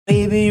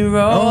Baby,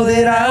 roll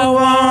that I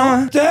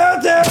want.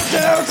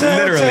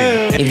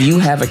 Literally. If you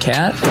have a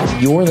cat,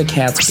 you're the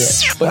cat's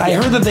bitch. But I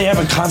heard that they have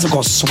a concept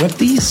called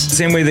Swifties.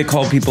 Same way they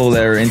call people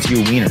that are into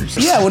you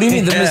wieners. Yeah, what do you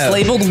mean? The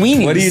mislabeled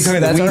weenies. What are you talking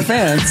about? That's our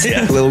fans.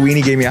 Yeah. Little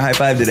weenie gave me a high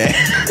five today.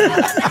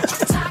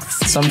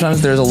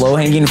 Sometimes there's a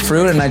low-hanging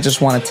fruit and I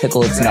just want to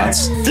tickle its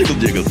nuts. Jiggle,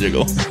 jiggle,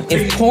 jiggle.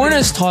 If porn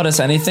has taught us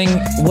anything,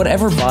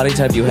 whatever body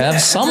type you have,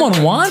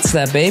 someone wants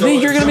that, baby.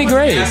 You're going to be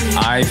great.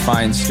 I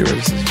find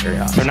stewardesses very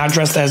hot. They're not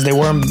dressed as they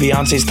were in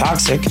Beyonce's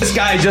Toxic. This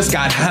guy just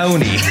got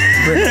honey.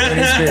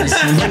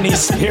 Britney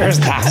Spears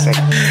Toxic.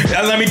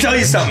 Now, let me tell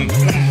you something.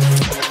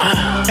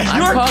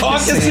 You are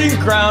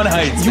Caucusing Crown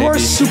Heights. You are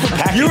super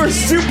packing. You are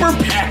super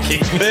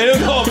packing. They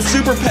don't call him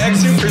Super Pack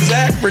Super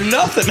Zach for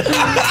nothing.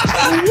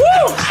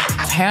 Woo!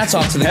 Hats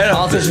off to the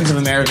politicians of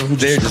America who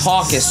just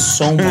caucus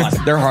so much.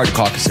 They're hard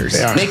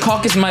caucusers. They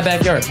caucus in my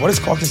backyard. What does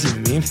caucus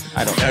even mean?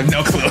 I have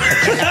no clue.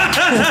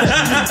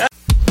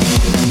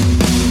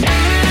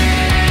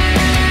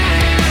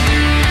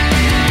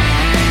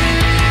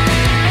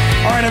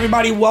 All right,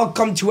 everybody,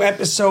 welcome to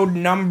episode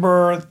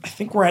number, I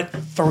think we're at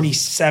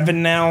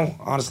 37 now.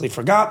 Honestly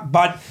forgot,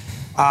 but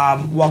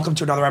welcome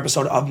to another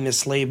episode of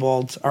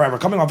Mislabeled. All right, we're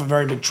coming off a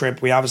very big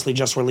trip. We obviously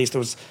just released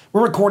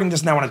we're recording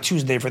this now on a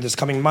Tuesday for this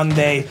coming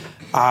Monday.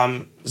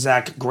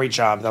 Zach, great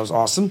job. That was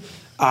awesome.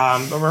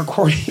 But we're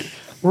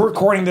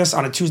recording this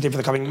on a Tuesday for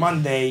the coming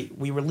Monday.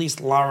 We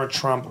released Lara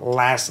Trump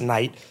last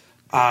night.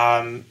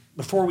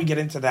 Before we get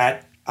into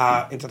that,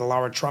 into the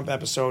Lara Trump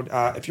episode,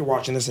 if you're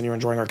watching this and you're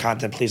enjoying our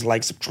content, please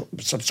like,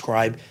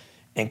 subscribe,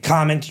 and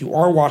comment. You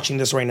are watching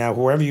this right now.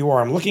 Whoever you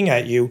are, I'm looking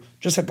at you.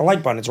 Just hit the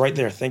like button. It's right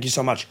there. Thank you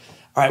so much.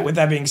 All right, with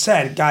that being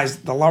said,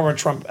 guys, the Lara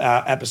Trump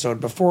episode,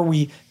 before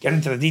we get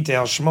into the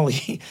details,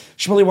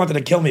 Shmueli wanted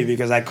to kill me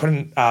because I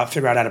couldn't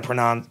figure out how to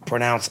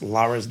pronounce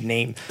Lara's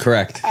name.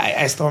 Correct.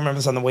 I still remember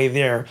this on the way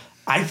there.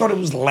 I thought it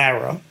was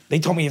Lara. They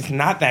told me it's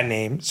not that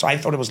name, so I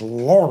thought it was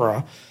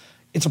Laura.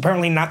 It's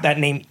apparently not that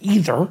name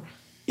either.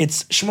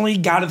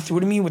 Shmueli got it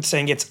through to me with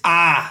saying it's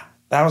That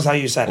was how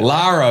you said it.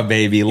 Lara,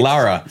 baby,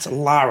 Lara. It's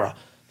Lara.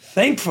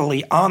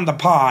 Thankfully, on the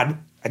pod,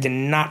 I did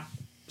not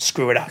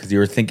screw it up. Because you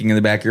were thinking in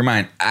the back of your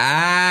mind,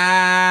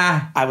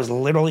 I was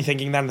literally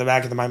thinking that in the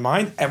back of my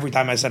mind every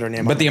time I said her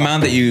name. But the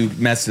amount that you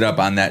messed it up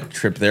on that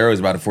trip there was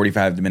about a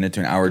 45-minute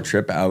to an hour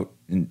trip out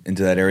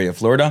into that area of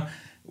Florida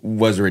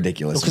was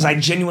ridiculous. Because I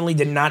genuinely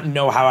did not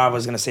know how I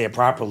was going to say it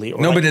properly.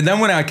 No, but then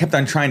when I kept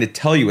on trying to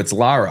tell you it's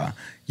Lara,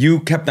 you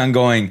kept on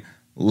going,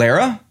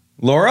 Lara?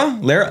 Laura?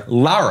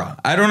 Lara.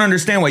 I don't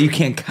understand why you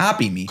can't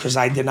copy me. Because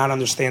I did not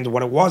understand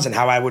what it was and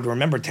how I would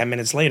remember 10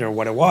 minutes later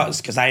what it was.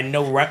 Because I had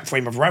no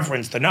frame of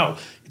reference to know.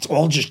 It's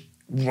all just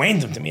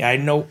random to me. I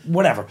had no,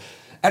 whatever.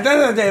 At the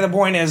end of the day, the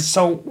point is,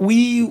 so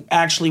we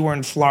actually were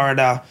in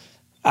Florida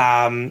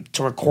to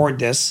record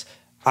this.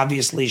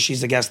 Obviously,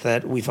 she's a guest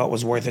that we felt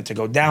was worth it to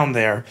go down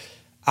there.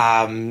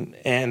 And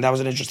that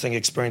was an interesting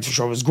experience for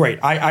sure. It was great.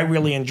 I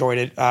really enjoyed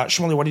it.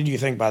 Shmueli, what did you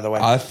think, by the way?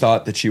 I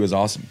thought that she was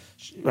awesome.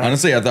 Right.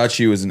 Honestly, I thought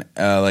she was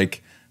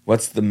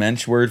what's the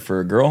mensch word for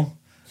a girl?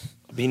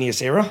 Beanie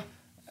Sarah?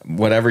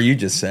 Whatever you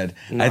just said.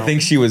 No. I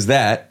think she was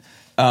that.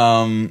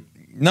 No,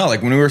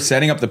 like when we were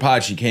setting up the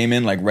pod, she came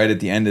in like right at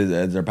the end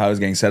as our pod was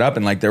getting set up,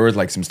 and like there was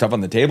like some stuff on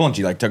the table, and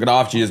she like took it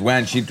off. She just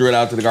went, she threw it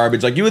out to the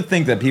garbage. Like you would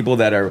think that people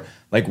that are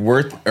like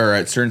worth or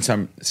at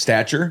some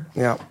stature,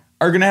 yeah,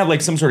 are gonna have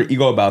like some sort of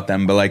ego about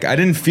them, but like I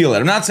didn't feel it.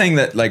 I'm not saying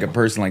that like a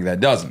person like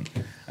that doesn't.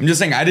 I'm just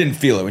saying I didn't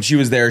feel it. When she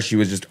was there, she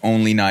was just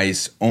only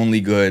nice,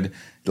 only good.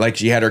 Like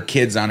she had her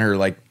kids on her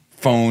like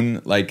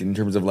phone, like in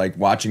terms of like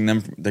watching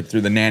them like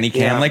through the nanny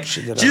cam. Yeah, like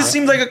she just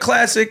seemed like a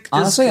classic.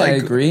 Honestly, like, I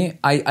agree.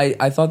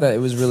 I thought that it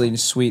was really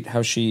sweet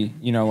how she,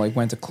 like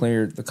went to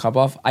clear the cup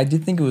off. I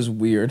did think it was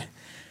weird.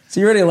 So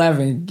you're already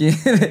laughing.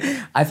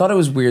 I thought it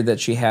was weird that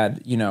she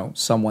had,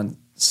 someone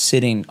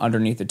sitting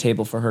underneath the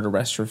table for her to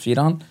rest her feet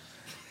on.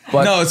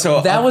 But no,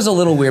 so that was a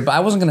little weird. But I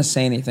wasn't going to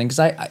say anything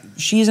because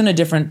she's in a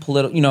different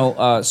political,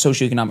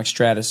 socioeconomic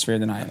stratosphere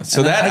than I am.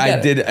 So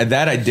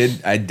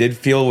I did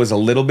feel was a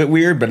little bit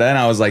weird. But then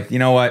I was like, you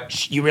know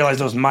what? You realized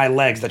those my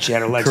legs that she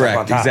had her legs up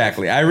on top.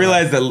 Exactly. I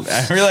realized the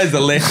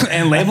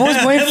and Label was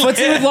playing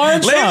footsie with Lara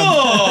Trump.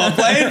 Label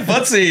playing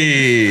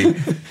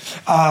footsie.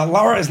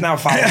 Laura is now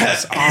following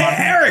us.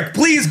 Eric,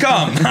 please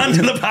come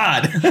onto the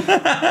pod.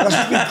 Let's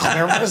just be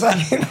clear for a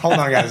second. Hold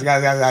on, guys.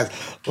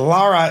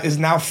 Laura is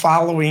now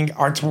following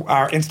our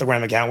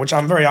Instagram account, which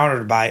I'm very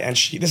honored by, and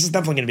this is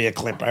definitely going to be a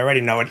clip. I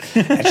already know it,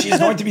 and she's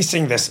going to be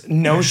seeing this.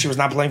 No, she was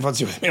not playing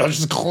footsie with me. I'll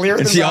just clear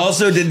this. And she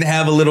also didn't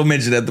have a little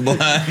midget at the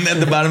bottom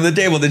of the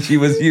table that she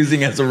was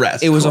using as a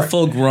rest. It was a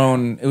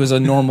full-grown. It was a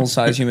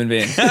normal-sized human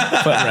being.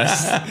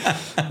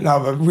 Footrest. No,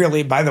 but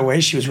really, by the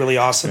way, she was really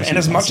awesome. And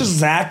as much as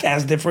Zach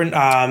has different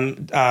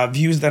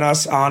views than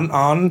us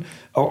on.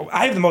 Oh,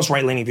 I have the most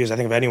right-leaning views, I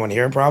think, of anyone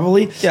here,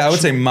 probably. Yeah, I would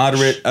say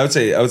moderate. I would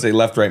say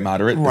left, right,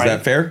 moderate. Right. Is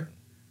that fair?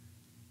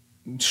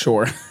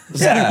 Sure.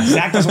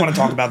 Zach doesn't want to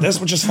talk about this,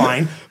 which is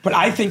fine. But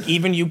I think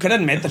even you could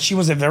admit that she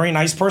was a very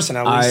nice person,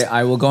 at least.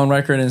 I will go on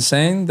record in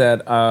saying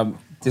that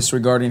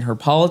disregarding her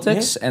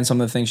politics and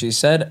some of the things she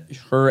said.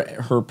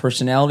 Her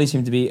personality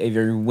seemed to be a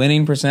very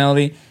winning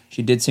personality.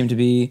 She did seem to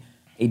be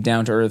a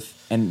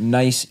down-to-earth and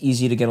nice,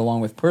 easy to get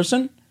along with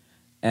person.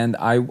 And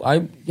she's I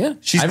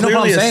have no clearly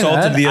problem saying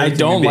assaulted that. the other I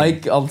don't human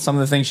being. like some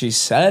of the things she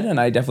said, and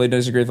I definitely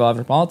disagree with a lot of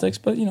her politics.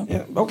 But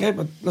Yeah, okay,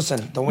 but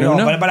listen, don't we all?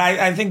 No. But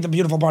I think the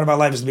beautiful part about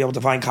life is to be able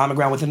to find common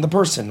ground within the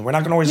person. We're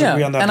not going to always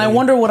agree on that. And I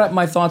wonder what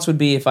my thoughts would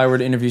be if I were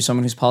to interview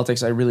someone whose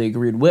politics I really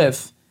agreed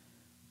with,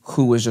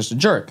 who was just a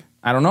jerk.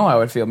 I don't know how I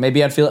would feel.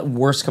 Maybe I'd feel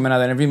worse coming out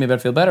of that interview. Maybe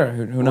I'd feel better.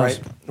 Who knows?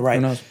 Right.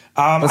 Who knows?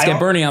 Let's get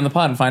Bernie on the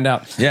pod and find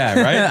out.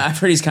 Yeah, right? I've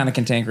heard he's kind of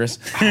cantankerous.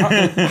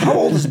 How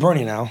old is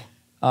Bernie now?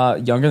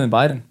 Younger than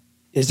Biden.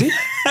 Is he?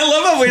 I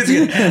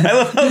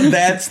love how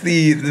that's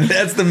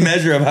the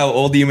measure of how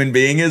old a human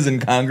being is in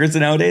Congress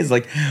nowadays.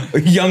 Like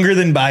younger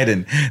than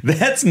Biden.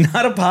 That's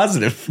not a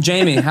positive.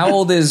 Jamie, how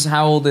old is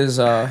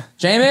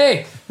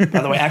Jamie?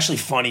 By the way, actually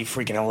funny,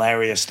 freaking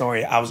hilarious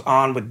story. I was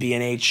on with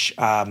B&H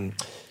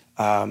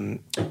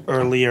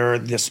earlier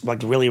this,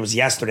 like really it was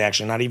yesterday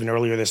actually, not even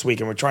earlier this week,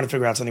 and we're trying to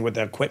figure out something with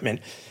the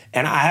equipment.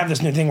 And I have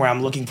this new thing where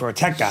I'm looking for a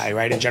tech guy,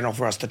 right, in general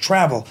for us to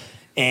travel.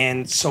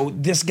 And so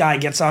this guy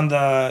gets on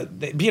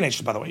the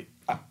B&H, by the way.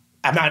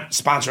 I'm not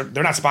sponsored.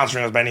 They're not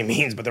sponsoring us by any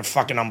means, but they're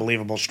fucking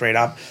unbelievable, straight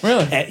up.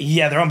 Really?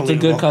 Yeah, they're It's a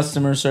unbelievable. good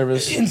customer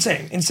service.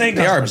 Insane.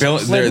 They are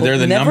service. they're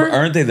the Never- number.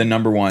 Aren't they the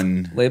number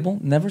one? Label?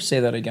 Never say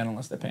that again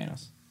unless they're paying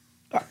us.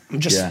 I'm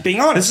just being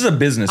honest. This is a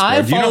business.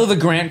 I Bro. Do you follow know-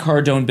 the Grant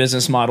Cardone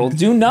business model.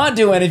 Do not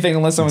do anything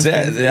unless someone's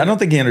paying you. I don't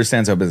think he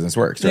understands how business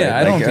works. Right? Yeah,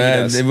 I don't think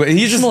he does.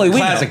 He's just Shmueli, we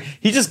classic. know.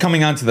 He's just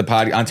coming onto our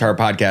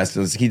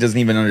podcast. He doesn't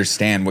even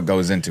understand what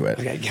goes into it.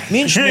 Okay,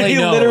 Me and Shmueli He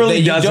know literally that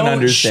you doesn't don't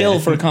understand. chill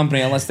for a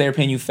company unless they're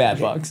paying you fat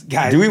bucks.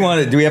 guys, Do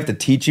we have to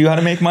teach you how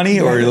to make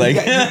money, or like?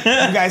 you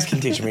guys can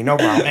teach me, no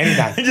problem,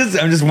 anytime.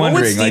 I'm just What would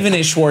wondering. Stephen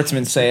A.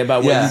 Schwartzman say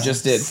about what Yeah. you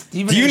just did? Do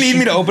you need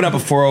me to open up a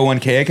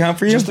 401k account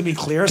for you? Just to be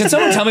clear, Can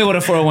someone tell me what a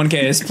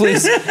 401k is,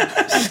 please?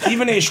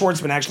 Stephen A.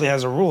 Schwartzman actually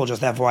has a rule,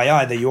 just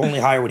FYI, that you only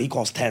hire what he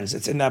calls tens.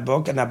 It's in that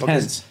book, and that book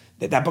Tens.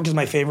 that book is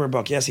my favorite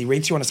book. Yes, he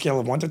rates you on a scale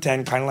of 1 to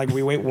 10, kind of like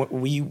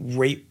we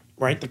rate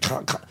right the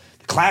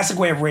classic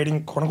way of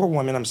rating quote unquote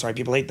women. I'm sorry,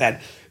 people hate that,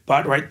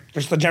 but right,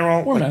 just the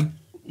general Or men.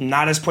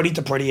 not as pretty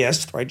to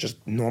prettiest, right? Just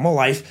normal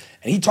life,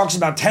 and he talks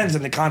about tens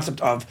and the concept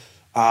of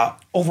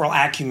overall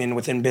acumen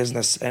within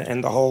business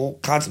and the whole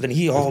concept. And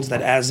he holds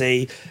that as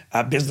a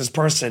business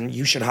person,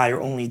 you should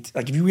hire only,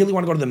 like if you really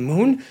want to go to the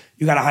moon,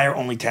 you got to hire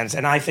only tens.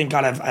 And I think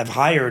God, I've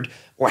hired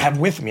or have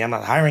with me, I'm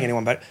not hiring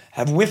anyone, but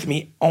have with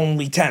me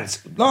only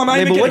tens. No, I'm not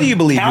even But what kidding. do you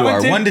believe you are?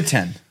 Talented- 1 to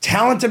 10.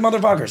 Talented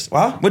motherfuckers.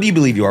 What? What do you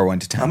believe you are? 1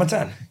 to 10. I'm a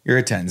 10. You're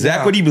a 10. Zach,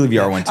 Yeah. what do you believe you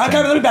are? 1 to 10.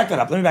 Okay, let me back that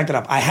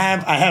up. I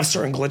have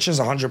certain glitches,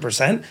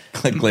 100%.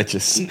 Like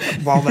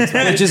glitches. Well, that's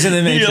Glitches in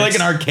the Matrix. You're like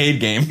an arcade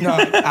game. No,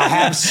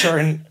 I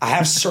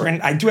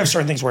do have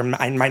certain things where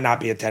I might not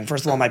be a 10.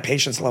 First of all, my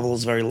patience level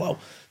is very low.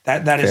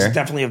 That is Fair.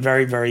 definitely a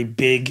very, very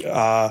big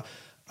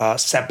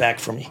setback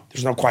for me.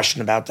 There's no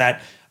question about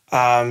that.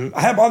 I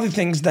have other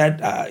things that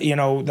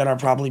that are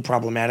probably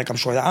problematic. I'm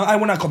sure that I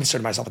would not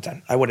consider myself a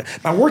 10. I wouldn't.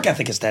 My work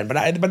ethic is 10,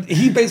 but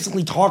he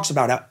basically talks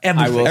about how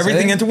everything. will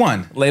Everything say- into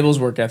one. Label's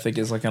work ethic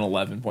is like an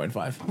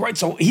 11.5. Right,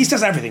 so he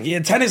says everything. Yeah,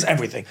 10 is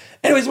everything.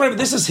 Anyways, whatever.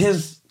 This is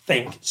his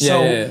thing.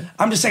 So Yeah.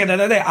 I'm just saying that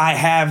the other day I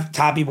have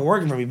top people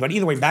working for me. But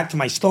either way, back to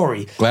my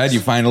story. Glad you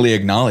finally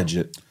acknowledge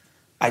it.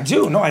 I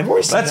do. No, I've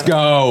always said Let's that.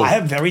 go. I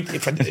have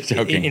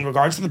Joking. in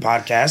regards to the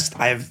podcast.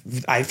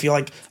 I feel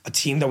like a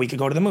team that we could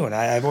go to the moon.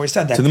 I've always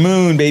said that. To the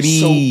moon,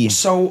 baby.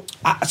 So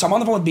I'm on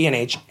the phone with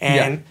B&H,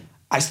 and Yeah.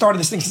 I started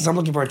this thing since I'm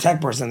looking for a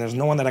tech person. There's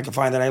no one that I can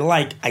find that I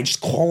like. I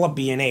just call up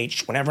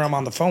B&H whenever I'm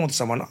on the phone with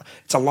someone.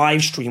 It's a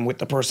live stream with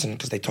the person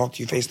because they talk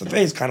to you face to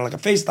face, kind of like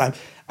a FaceTime.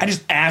 I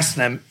just ask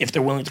them if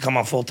they're willing to come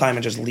on full time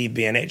and just leave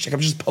B&H. Like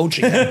I'm just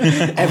poaching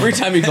them. Every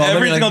time you call them,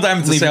 Every you're single like, time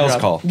it's a leave your sales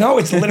job. call. No,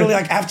 it's literally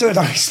like after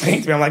they're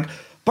explaining to me, I'm like,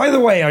 by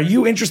the way, are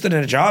you interested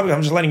in a job?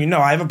 I'm just letting you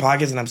know I have a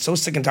podcast and I'm so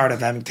sick and tired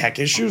of having tech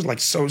issues, like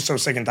so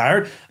sick and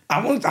tired.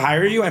 I'm willing to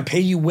hire you and pay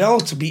you well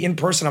to be in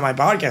person on my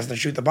podcast and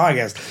shoot the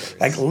podcast.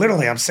 Like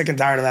literally, I'm sick and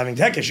tired of having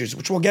tech issues,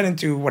 which we'll get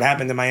into what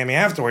happened in Miami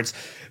afterwards.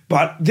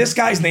 But this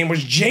guy's name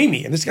was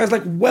Jamie. And this guy's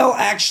like, well,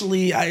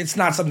 actually, it's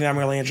not something I'm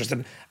really interested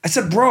in. I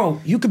said,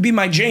 bro, you could be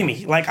my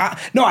Jamie. Like,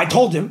 I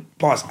told him,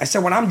 boss, I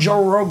said, when I'm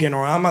Joe Rogan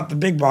or I'm at the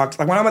big box,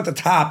 like when I'm at the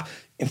top,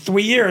 in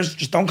 3 years,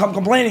 just don't come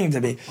complaining to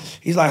me.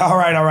 He's like, all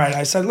right.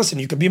 I said, listen,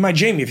 you could be my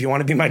Jamie if you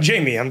want to be my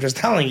Jamie. I'm just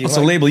telling you.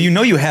 So, like, Label, you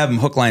know you have him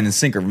hook, line, and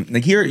sinker.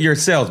 Like, you're a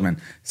salesman.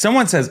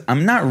 Someone says,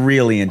 I'm not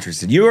really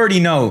interested. You already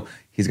know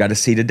he's got a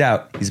seed of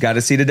doubt.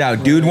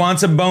 Dude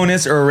wants a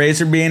bonus or a raise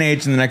for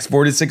B&H in the next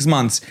 4 to 6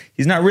 months.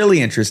 He's not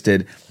really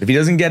interested. If he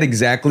doesn't get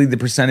exactly the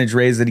percentage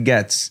raise that he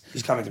gets,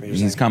 he's coming to me.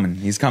 he's coming.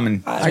 He's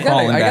coming. I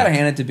gotta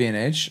hand it to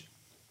B&H.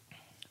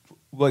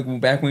 Like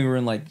back when we were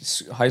in like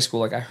high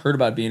school, like I heard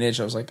about B&H,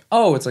 I was like,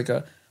 oh, it's like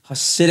a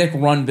Hasidic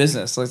run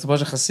business. Like it's a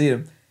bunch of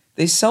Hasidim.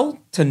 They sell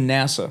to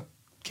NASA.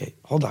 Okay,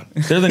 hold on.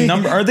 They're the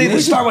number. Are they? We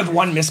start with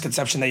one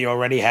misconception that you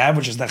already have,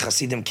 which is that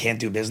Hasidim can't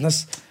do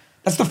business.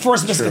 That's the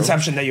first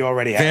misconception that you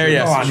already have. Fair,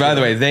 yes. By the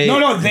way, they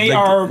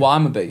are. Well,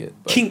 I'm a bigot.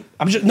 But. King.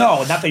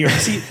 Not that you're.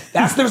 See,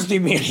 that's the difference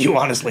between me and you.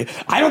 Honestly,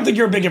 I don't think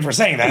you're a bigot for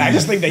saying that. I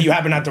just think that you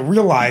happen not to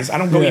realize. I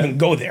don't even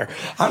go there.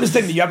 I'm just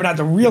thinking that you happen not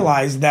to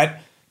realize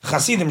that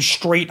Hasidim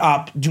straight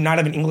up do not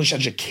have an English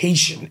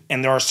education,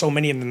 and there are so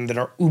many of them that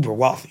are uber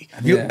wealthy.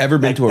 Have you ever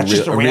been to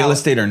a real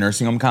estate or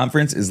nursing home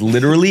conference? Is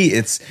literally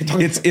it's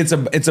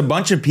a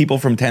bunch of people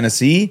from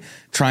Tennessee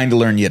trying to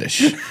learn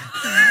Yiddish.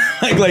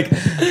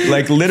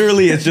 like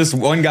literally, it's just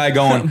one guy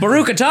going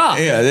Baruch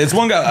atah. Yeah, it's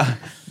one guy.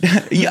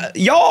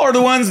 Y'all are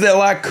the ones that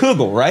like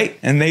kugel, right?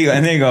 And they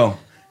go.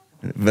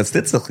 Yes,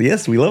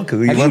 we love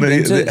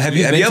kugel. Have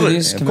you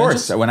ever? Of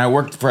course. When I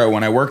worked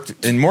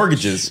in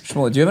mortgages.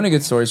 Shmueli, do you have any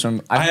good stories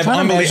from? I have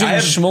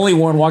Shmueli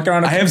Warren walking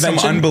around. I have some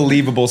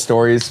unbelievable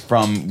stories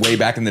from way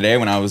back in the day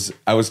when I was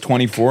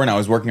 24 and I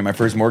was working at my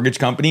first mortgage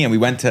company, and we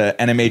went to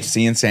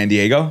NMHC in San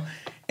Diego.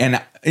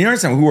 And you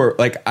understand who were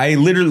like, I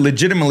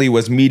legitimately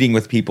was meeting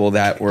with people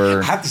that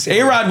were.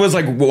 A-Rod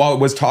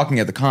was talking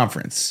at the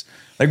conference.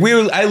 I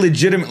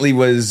legitimately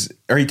was,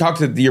 or he talked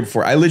to the year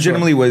before. I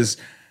legitimately was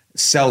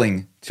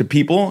selling to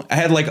people. I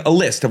had like a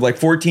list of like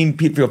 14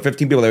 people,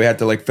 15 people that we had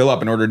to like fill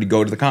up in order to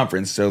go to the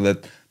conference so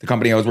that the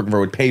company I was working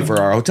for would pay for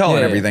our hotel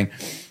and everything.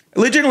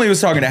 Legitimately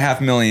was talking to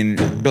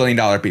 $500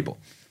 billion people.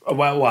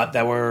 What?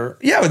 That were...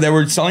 Yeah, they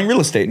were selling real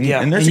estate. And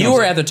you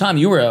were, at the time,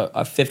 you were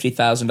a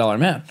 $50,000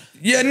 man.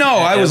 Yeah, no,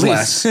 I was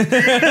less. no,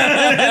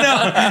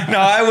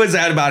 I was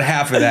at about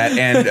half of that,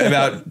 and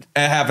about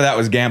half of that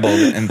was gambled,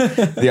 and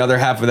the other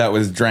half of that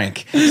was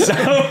drank. So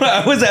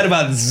I was at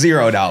about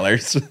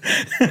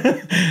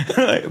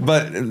 $0.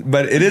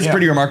 but it is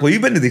pretty remarkable.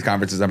 You've been to these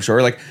conferences, I'm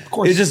sure. Like, of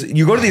course. It's just,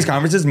 you go to these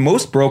conferences,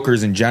 most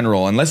brokers in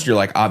general, unless you're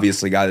like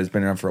obviously a guy that's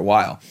been around for a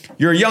while,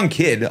 you're a young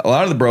kid. A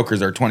lot of the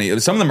brokers are 20.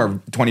 Some of them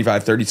are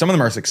 25, 30. Some of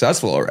them are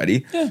successful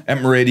already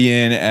at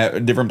Meridian,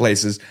 at different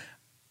places.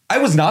 I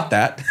was not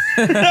that.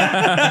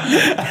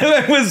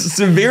 I was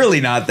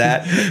severely not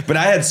that. But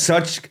I had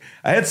such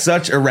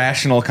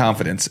irrational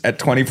confidence at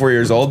 24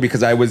 years old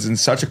because I was in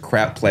such a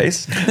crap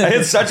place. I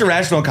had such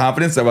irrational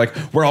confidence that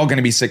we're all going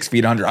to be 6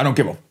 feet under. I don't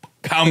give a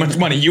how much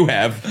money you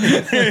have.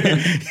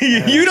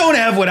 You don't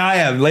have what I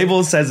have.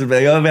 Label says it.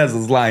 He has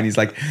this line. He's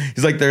like,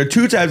 there are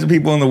two types of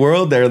people in the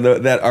world.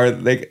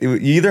 You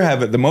either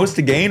have the most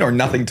to gain or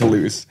nothing to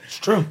lose. It's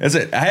true. That's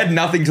it. I had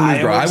nothing to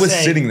lose, bro. I was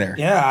sitting there.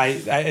 Yeah,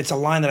 it's a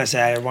line that I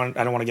say I don't want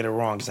to get it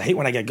wrong because I hate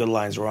when I get good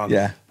lines wrong.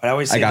 Yeah, but I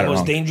always say the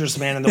most dangerous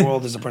man in the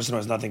world is the person who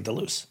has nothing to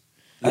lose.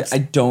 I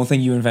don't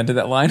think you invented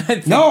that line. He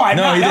didn't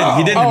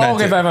invent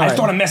it. I just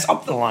want to mess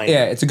up the line.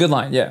 Yeah, it's a good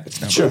line. Yeah, it's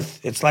the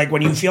truth. It's like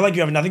when you feel like you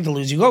have nothing to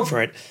lose, you go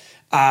for it.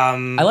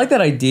 I like that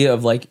idea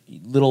of like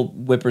little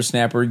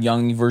whippersnapper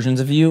young versions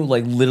of you,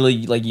 like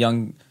literally like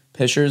young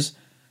pitchers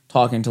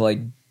talking to like.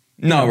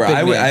 No, bro.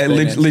 I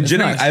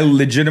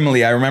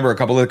legitimately, I remember a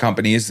couple of the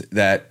companies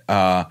that,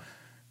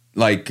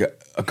 like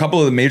a couple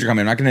of the major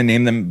companies. I'm not going to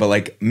name them, but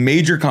like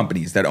major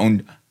companies that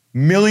owned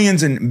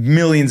millions and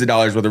millions of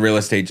dollars worth of real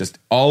estate just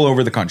all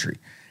over the country.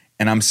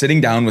 And I'm sitting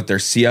down with their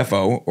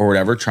CFO or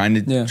whatever,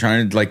 trying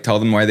to like tell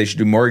them why they should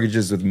do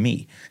mortgages with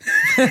me.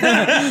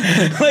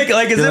 like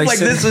as if like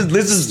this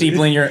is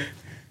steepling your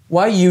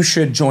why you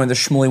should join the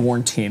Shmueli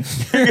Warren team.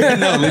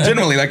 No,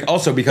 legitimately, like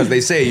also because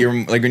they say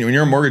you're like when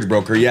you're a mortgage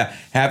broker, or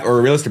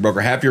a real estate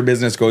broker, half your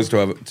business goes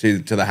to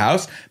the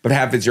house, but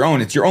half it's your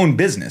own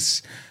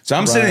business. So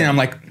I'm sitting there, I'm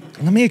like,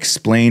 let me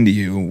explain to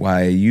you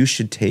why you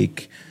should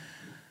take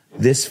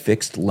this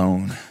fixed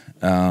loan.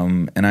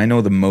 And I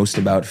know the most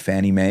about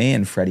Fannie Mae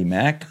and Freddie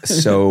Mac.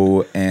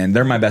 So, and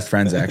they're my best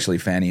friends, actually,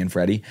 Fannie and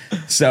Freddie.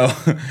 So,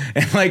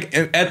 and like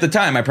at the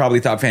time, I probably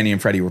thought Fannie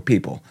and Freddie were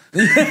people.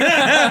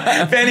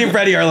 Fannie and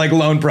Freddie are like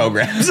loan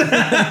programs.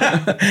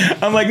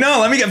 I'm like,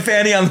 no, let me get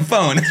Fannie on the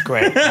phone. That's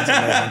great. That's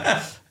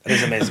amazing. That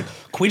is amazing.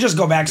 Can we just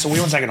go back? So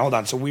one second, hold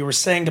on. So we were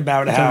saying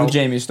about how the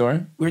Jamie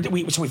story. So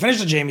we finished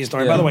the Jamie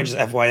story. By the way, just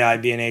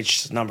FYI,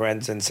 B&H's number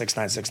ends in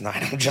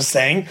 6969. I'm just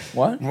saying.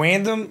 What?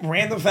 Random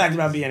fact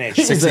about B&H.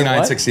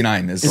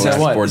 6969 is the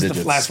last four digits.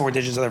 The last 4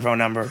 digits of their phone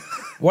number.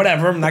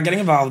 Whatever. I'm not getting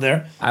involved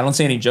there. I don't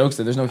see any jokes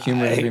there. There's no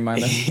humor to be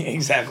minded.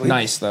 Exactly.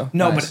 Nice though.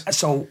 No, nice. But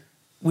so.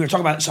 We were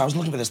talking about, so I was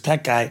looking for this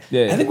tech guy.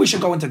 Yeah. I think we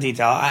should go into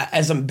detail.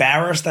 As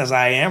embarrassed as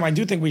I am, I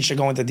do think we should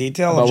go into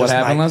detail. About what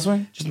happened last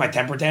week? Just my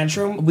temper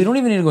tantrum. We don't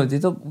even need to go into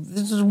detail.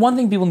 This is one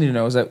thing people need to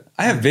know is that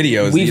I have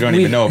videos that you don't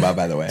even know about,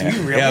 by the way. Do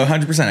you really? Yeah,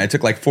 100%. I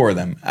took like 4 of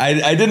them.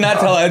 I did not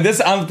tell this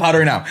on the pod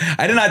right now.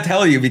 I did not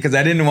tell you because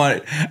I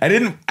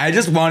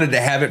just wanted to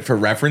have it for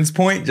reference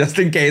point just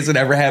in case it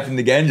ever happened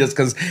again. Just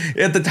because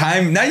at the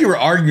time, now you were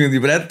arguing with me,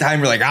 but at the time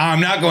you're like, I'm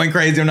not going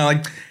crazy. I'm not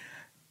like,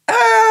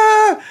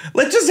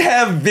 let's just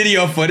have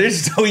video footage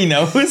so he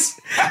knows.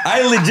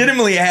 I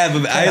legitimately have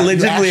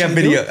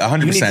video. 100%.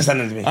 You need to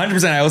send them to me.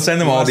 100%. I will send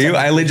them all to you.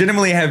 I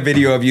legitimately have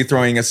video of you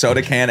throwing a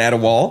soda can at a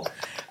wall.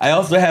 I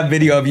also have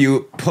video of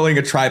you pulling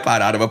a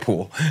tripod out of a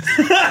pool,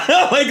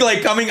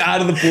 like coming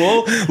out of the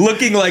pool,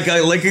 looking like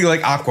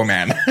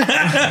Aquaman.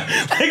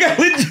 Like I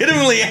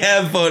legitimately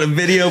have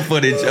video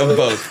footage of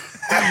both.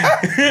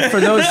 For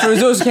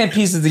those who can't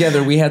piece it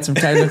together, we had some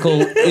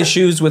technical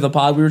issues with a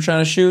pod we were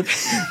trying to shoot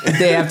the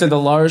day after the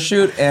Lara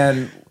shoot,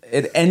 and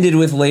it ended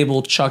with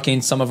Label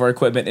chucking some of our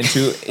equipment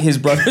into his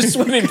brother's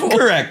swimming pool.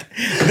 Correct.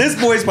 This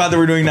boys pod that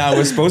we're doing now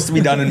was supposed to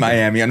be done in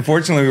Miami.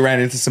 Unfortunately, we ran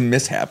into some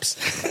mishaps.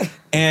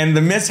 And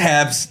the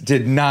mishaps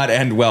did not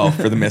end well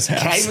for the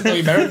mishaps. Can I even tell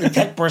you better? The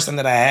tech person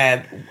that I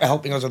had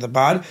helping us with the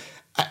pod,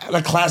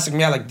 like classic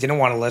me, I didn't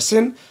want to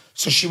listen.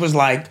 So she was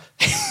like,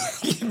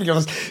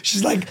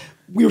 she's like,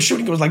 we were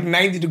shooting, it was like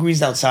 90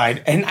 degrees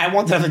outside, and I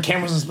wanted to have the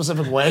cameras in a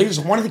specific way.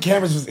 So one of the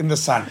cameras was in the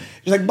sun.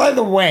 She's like, by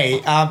the way,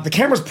 the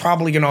camera's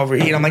probably going to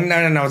overheat. I'm like,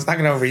 no, it's not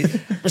going to overheat.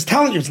 I was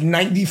telling you, it's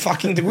 90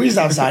 fucking degrees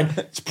outside.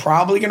 It's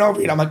probably going to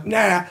overheat. I'm like,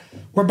 nah.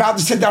 We're about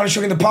to sit down and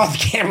shooting the pod. The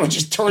camera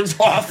just turns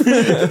off.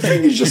 The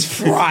thing is just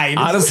fried.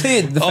 Honestly,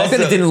 the fact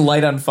that it didn't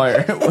light on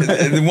fire.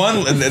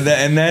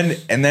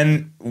 And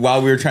then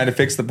while we were trying to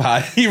fix the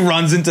pod, he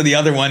runs into the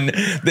other one.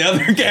 The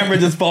other camera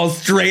just falls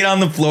straight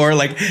on the floor,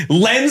 like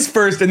lens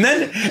first, and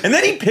then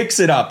he picks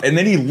it up, and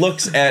then he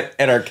looks at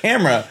our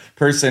camera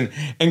person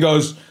and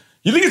goes,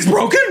 "You think it's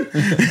broken?"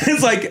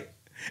 It's like.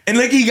 And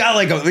he got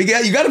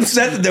you got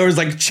upset that there was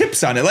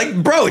chips on it.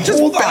 Like, bro, it just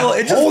fell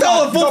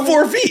a full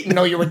 4 feet.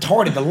 No, you're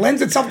retarded. The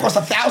lens itself costs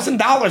 $1,000.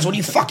 What are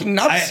you fucking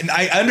nuts?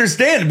 I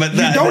understand, but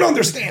you don't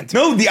understand.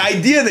 No, the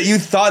idea that you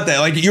thought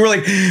that, you were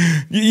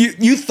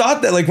you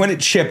thought that when it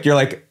chipped, you're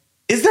like,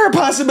 is there a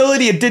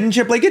possibility it didn't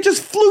chip? It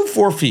just flew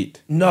 4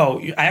 feet. No,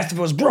 I asked if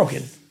it was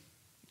broken.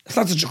 It's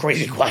not such a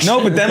crazy question.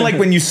 No, but then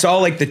when you saw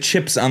the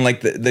chips on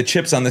the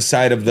chips on the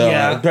side of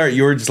the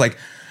you were just like,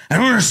 I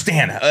don't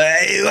understand.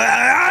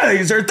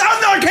 These are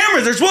 $1,000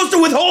 cameras. They're supposed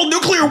to withhold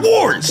nuclear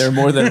wars. They're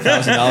more than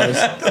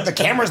 $1,000. The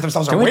cameras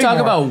themselves are Can we way talk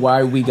more. about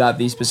why we got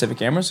these specific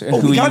cameras and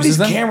who we got uses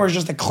these them? cameras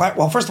just to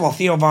well, first of all,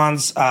 Theo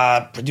Vaughn's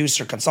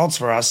producer consults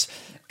for us,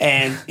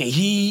 and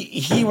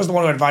he was the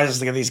one who advised us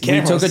to get these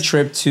cameras. We took a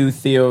trip to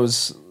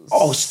Theo's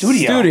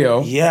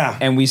studio. Yeah.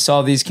 And we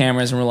saw these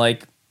cameras and we're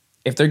like,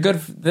 if they're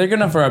good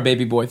enough for our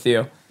baby boy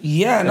Theo.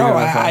 Yeah, no,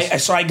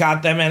 so I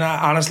got them, and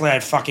honestly,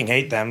 I fucking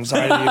hate them.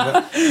 Sorry to you,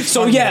 but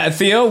so yeah,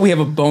 Theo, we have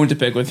a bone to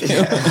pick with you.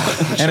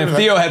 And if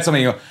Theo had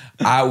something,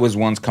 I was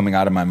once coming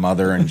out of my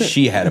mother, and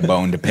she had a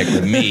bone to pick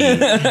with me,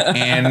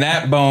 and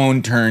that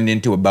bone turned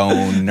into a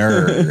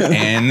boner,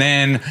 and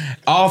then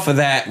off of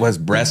that was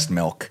breast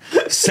milk.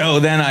 So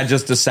then I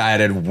just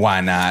decided,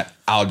 why not?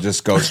 I'll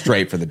just go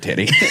straight for the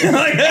titty.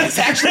 That's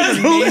actually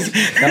amazing.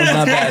 That was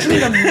not bad.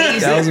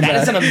 That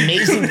is an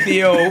amazing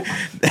Theo.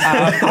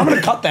 I'm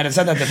gonna cut that and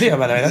send that to Theo.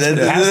 By the way, that's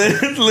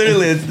fantastic.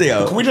 Literally, it's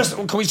Theo. Can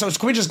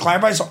we just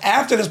clarify? So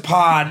after this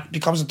pod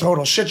becomes a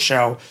total shit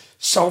show.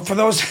 So for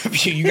those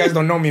of you guys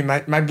don't know me,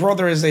 my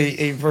brother is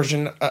a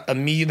version of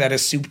me that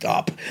is souped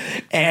up,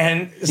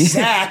 and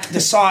Zach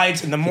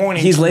decides in the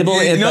morning. He's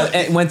labeled.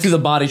 It went through the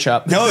body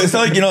shop. No, it's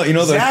not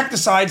Zach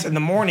decides in the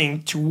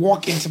morning to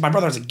walk into my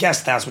brother has a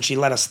guest house which he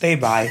let us stay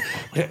by.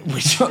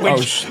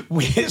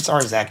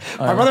 Sorry, Zach.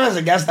 My brother has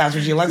a guest house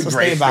which he lets us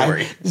stay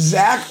by.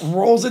 Zach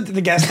rolls into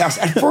the guest house.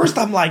 At first,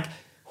 I'm like,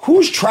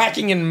 who's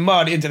tracking in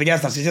mud into the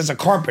guest house? It's just a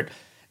carpet.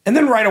 And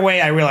then right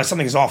away, I realized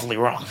something is awfully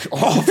wrong.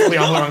 Awfully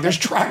wrong. There's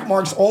track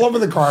marks all over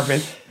the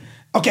carpet.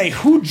 Okay,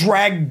 who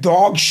dragged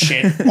dog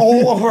shit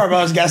all over our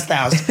brother's guest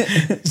house?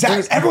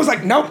 Zach, everyone's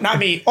like, nope, not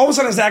me. All of a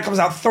sudden, Zach comes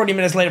out 30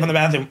 minutes later from the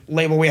bathroom.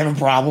 Label, we have a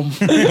problem.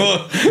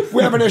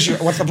 We have an issue.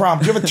 What's the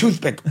problem? Do you have a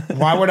toothpick?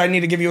 Why would I need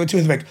to give you a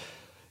toothpick?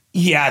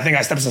 Yeah, I think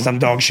I stepped in some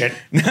dog shit.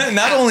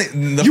 Not only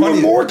you were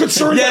more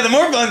concerned. Yeah, that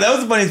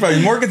was the funniest part. He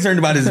was more concerned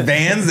about his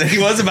vans than he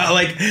was about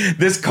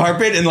this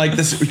carpet and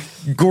this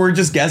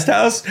gorgeous guest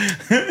house.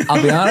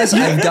 I'll be honest,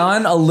 I've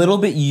gotten a little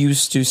bit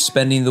used to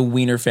spending the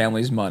Wiener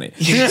family's money.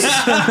 You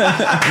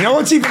know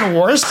what's even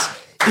worse?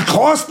 It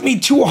cost me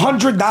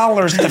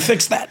 $200 to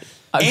fix that.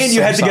 And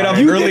you had to get up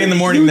early in the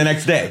morning the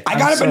next day. I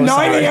got up at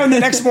 9 a.m. the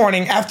next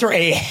morning after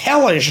a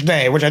hellish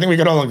day, which I think we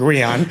could all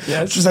agree on.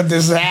 Yes. Which was a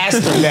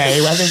disaster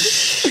day. I think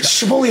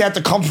Shmueli had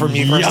to comfort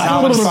me for a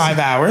solid 5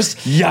 hours.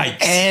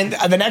 Yikes. And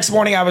the next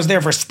morning I was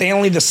there for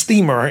Stanley the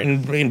Steamer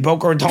in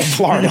Boca Raton,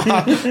 Florida.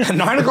 At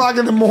 9 o'clock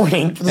in the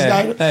morning. For this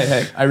guy.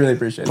 Hey, I really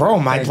appreciate it. Bro,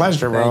 my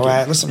pleasure, bro.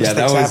 Listen,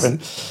 mistakes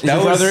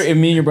happen.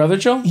 Me and your brother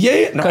chill?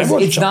 Yeah. No,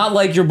 it's not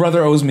like your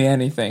brother owes me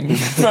anything.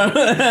 Fair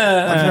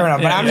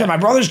enough. But I'm just, my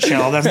brother's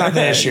chill. That's not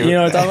the issue. You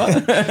know what I'm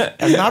talking about?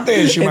 That's not the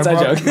issue. Inside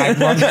joke. My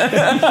brother.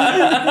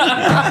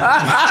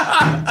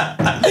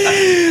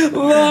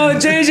 Oh,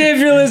 JJ, if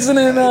you're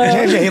listening.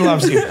 JJ, he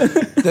loves you.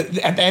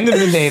 At the end of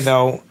the day,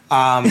 though,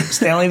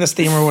 Stanley the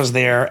Steamer was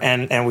there,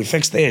 and we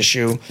fixed the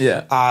issue.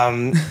 Yeah.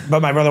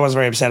 But my brother was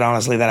very upset,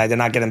 honestly, that I did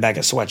not get him back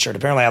a sweatshirt.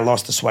 Apparently, I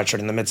lost a sweatshirt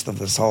in the midst of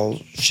this whole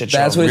shit show.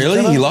 That's what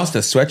really? You lost a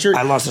sweatshirt?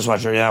 I lost a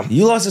sweatshirt, yeah.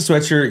 You lost a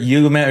sweatshirt.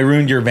 You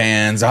ruined your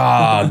Vans.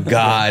 Oh,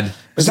 God.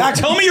 Zach,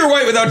 tell me you're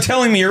white without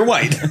telling me you're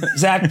white.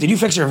 Zach, did you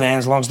fix your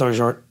Vans? Long story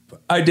short.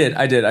 I did.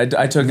 I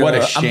took. What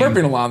a shame. I'm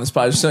burping a lot on this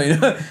pod, so you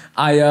know.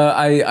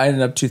 I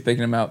ended up toothpicking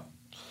him out.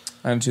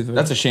 I own two.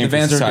 That's a shame The for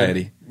vans are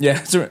society. good.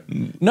 Yeah.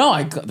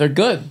 They're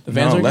good. The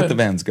vans are good. Let the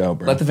vans go,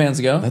 bro. Let the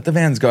vans go. Let the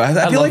vans go. I I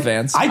feel love like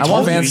vans. I want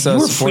told vans you to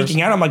were support.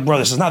 freaking out. I'm like, bro,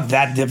 this is not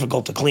that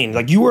difficult to clean.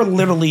 Like, you were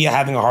literally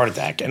having a heart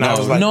attack. And I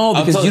was like, No,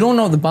 I'll because tell you you- don't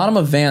know the bottom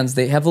of vans.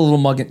 They have the little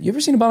mug. You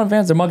ever seen the bottom of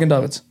vans? They're Mug and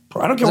Dovids.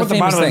 bro, I don't care It's what a the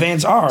bottom of famous the thing.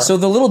 vans are. So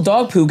the little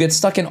dog poo gets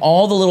stuck in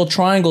all the little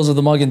triangles of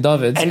the Mug and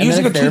Dovids, and then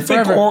using a it's there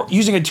toothpick forever.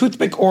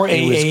 or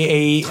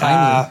a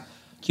tiny.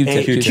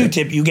 Q-tip.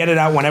 Q-tip, you get it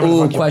out whenever the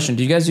Ooh, fuck you question.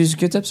 Do you guys use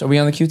Q-tips? Are we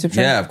on the Q-tip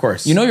train? Yeah, of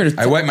course. You know you're.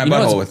 I wipe my you know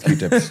butthole it's- with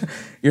Q-tips.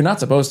 You're not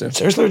supposed to.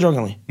 Seriously or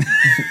jokingly?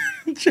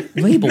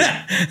 Label.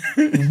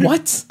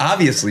 What?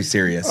 Obviously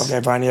serious.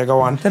 Okay, fine. Yeah,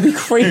 go on. That'd be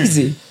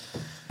crazy.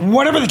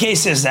 Whatever the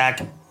case is,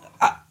 Zach,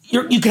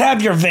 you could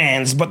have your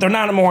vans, but they're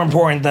not more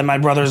important than my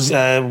brother's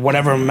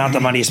whatever amount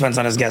of money he spends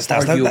on his guest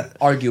house.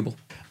 Arguable.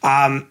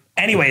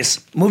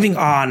 Anyways, moving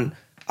on.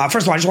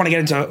 First of all, I just want to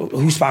get into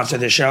who sponsored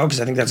this show because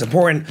I think that's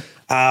important.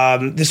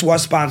 This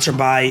was sponsored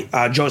by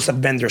Joseph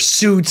Bender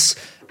Suits.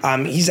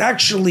 He's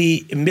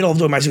actually in the middle of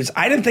doing my suits.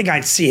 I didn't think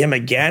I'd see him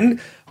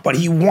again, but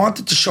he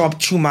wanted to show up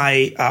to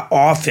my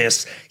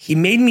office. He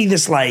made me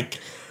this I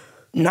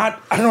don't know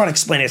how to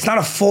explain it. It's not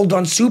a full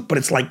done suit, but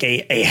it's like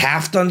a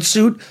half done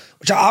suit,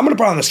 which I'm going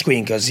to put on the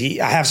screen because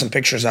I have some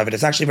pictures of it.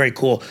 It's actually very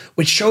cool,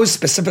 which shows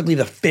specifically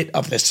the fit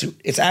of the suit.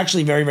 It's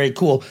actually very, very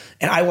cool.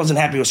 And I wasn't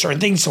happy with certain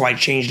things, so I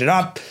changed it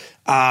up.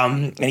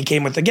 And he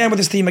came with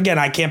his theme again.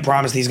 I can't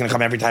promise that he's going to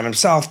come every time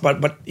himself,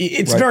 but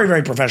it's very,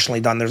 very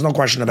professionally done. There's no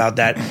question about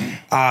that.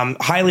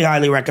 Highly,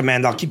 highly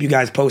recommend. I'll keep you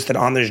guys posted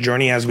on this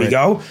journey as we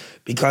go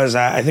because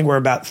I think we're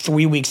about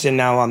 3 weeks in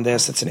now on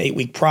this. It's an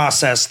 8-week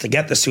process to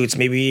get the suits,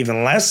 maybe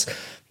even less.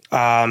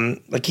 I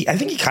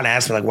think he kind of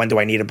asked me when do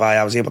I need it by?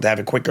 I was able to have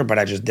it quicker, but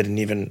I just didn't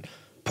even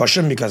push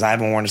him because I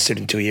haven't worn a suit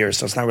in 2 years,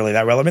 so it's not really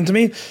that relevant to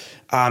me.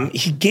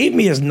 He gave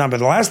me his number.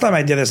 The last time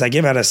I did this, I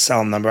gave out a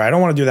cell number. I don't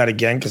want to do that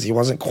again because he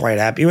wasn't quite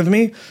happy with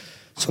me.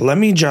 So let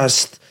me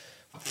just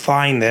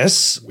find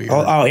this.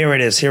 Oh, here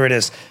it is.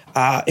 His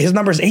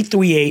number is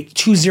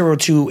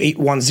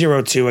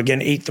 838-202-8102.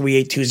 Again,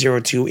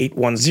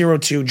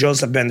 838-202-8102.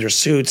 Joseph Bender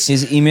Suits.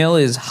 His email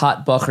is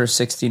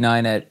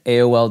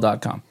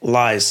hotbucker69@aol.com.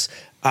 Lies.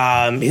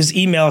 His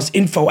email is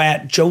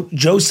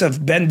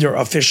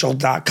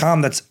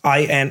info@josephbenderofficial.com. That's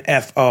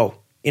INFO.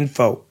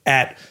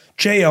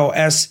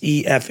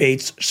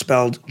 Info@JOSEFH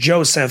spelled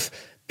Joseph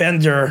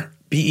Bender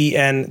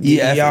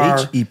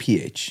BENDER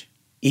EFH.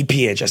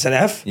 EPH. I said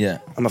F? Yeah.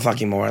 I'm a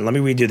fucking moron. Let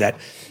me redo that.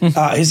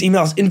 His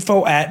email is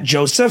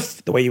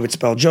info@Joseph, the way you would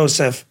spell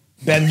Joseph,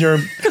 Bender.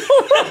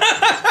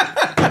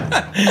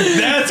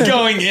 That's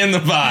going in the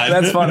pod.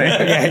 That's funny.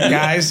 Okay,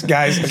 guys.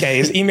 Okay,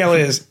 his email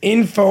is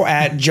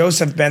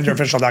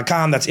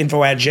info@josephbenderofficial.com. That's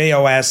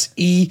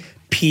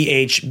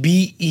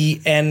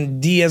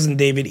info@JOSEPHBEND as in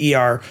David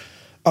ER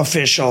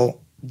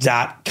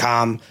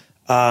official.com.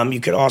 You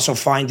could also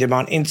find him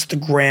on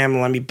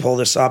Instagram. Let me pull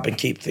this up and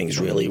keep things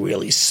really,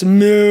 really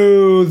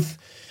smooth.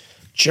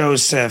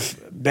 Joseph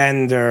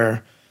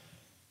Bender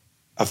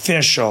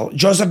Official.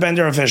 Joseph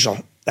Bender Official.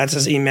 That's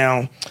his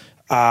email.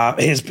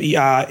 His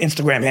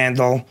Instagram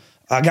handle.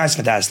 Guy's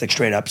fantastic,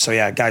 straight up. So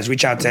yeah, guys,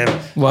 reach out to him.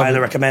 Highly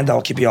recommend.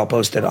 I'll keep you all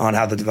posted on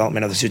how the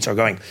development of the suits are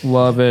going.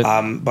 Love it.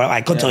 But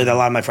I could tell you that a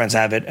lot of my friends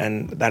have it,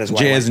 and that is why.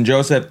 J as in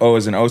Joseph, O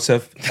as in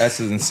Osef, S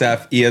as in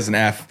Seth, E as in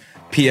F,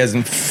 P as in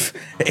F,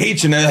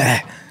 H and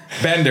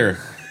Bender.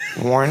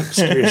 Warren,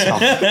 screw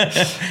yourself.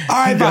 All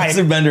right, bye.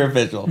 Joseph Bender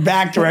Official.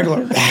 Back to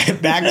regular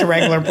programming. Back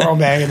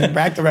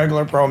to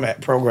regular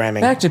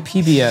programming. Back to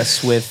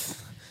PBS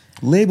with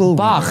Label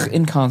Bach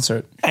in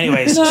concert.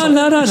 Anyways, No, so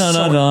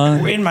no.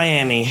 we're in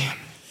Miami,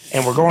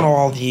 and we're going to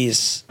all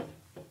these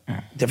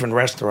different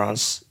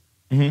restaurants.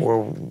 We're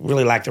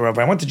really lack the rope.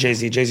 I went to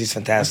Jay-Z. Jay-Z's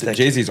fantastic.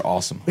 Jay-Z's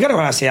awesome. We got to go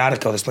to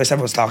Asiatico, this place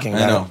everyone's talking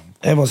about. I know.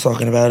 Everyone's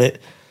talking about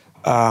it.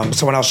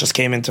 Someone else just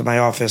came into my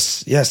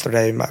office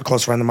yesterday, a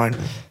close friend of mine,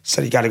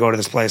 said you got to go to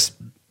this place.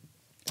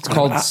 It's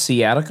called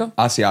sciatica?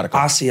 Asiatico.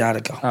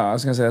 Asiatico. Oh, I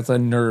was going to say that's a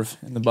nerve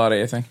in the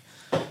body, I think.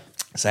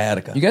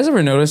 Sciatica. You guys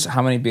ever notice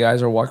how many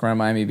guys are walking around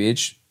Miami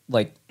Beach?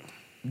 Like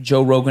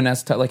Joe Rogan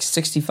has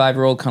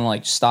 65-year-old kind of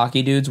like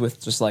stocky dudes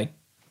with just like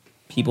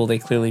people they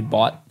clearly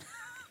bought.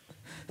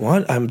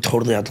 What? I'm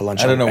totally out to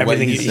lunch. I don't know what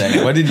he's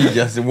saying. What did you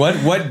just say?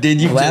 What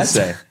did you just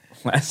say?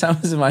 Last time I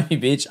was in Miami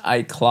Beach,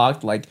 I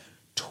clocked like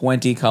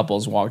 20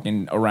 couples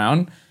walking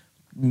around.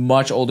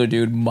 Much older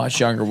dude,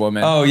 much younger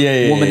woman. Oh,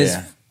 yeah. Woman is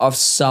a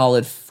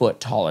solid foot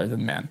taller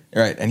than man.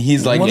 Right, and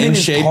he's like Woman in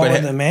is shape, taller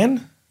but than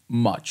man?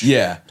 Much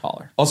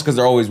taller. Also, because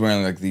they're always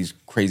wearing like these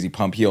crazy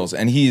pump heels,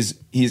 and he's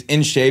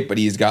in shape, but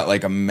he's got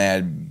like a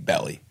mad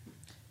belly.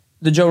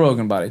 The Joe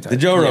Rogan body type. The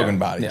Joe Rogan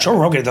body. Yeah. Joe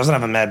Rogan doesn't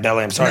have a mad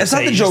belly. I'm sorry. It's to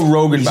not say. the Joe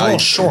Rogan he's body. a little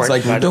short. It's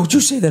like, but Don't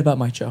you say that about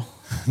my Joe.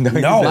 No,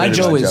 My It's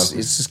Joe like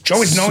is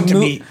Joe is known to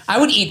be. I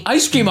would eat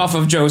ice cream off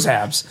of Joe's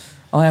abs.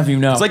 I'll have you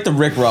know. It's like the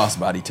Rick Ross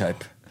body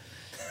type.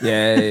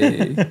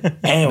 Yay.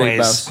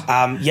 Anyways,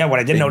 Big what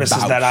I did notice is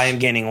bout. that I am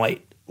gaining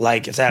weight.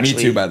 Like it's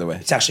actually too, by the way.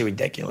 It's actually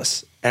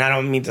ridiculous, and I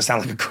don't mean to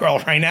sound like a girl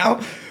right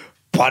now,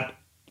 but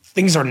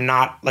things are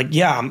not like,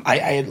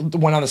 I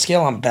went on the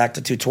scale. I'm back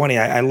to 220.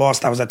 I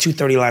was at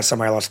 230 last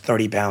summer. I lost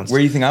 30 pounds. Where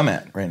do you think I'm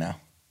at right now?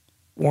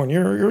 Warren,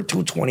 you're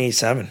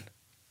 227.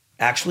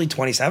 Actually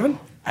 27?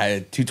 I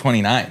had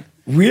 229.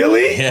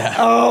 Really? Yeah.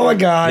 Oh my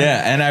God.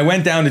 Yeah, and I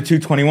went down to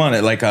 221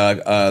 at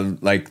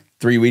like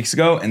 3 weeks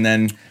ago, and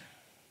then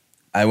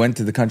I went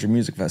to the country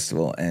music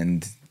festival,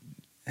 and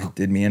it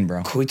did me in,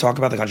 bro. Could we talk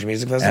about the country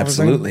music festival?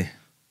 Absolutely.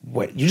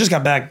 Wait, you just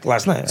got back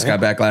last night. Just got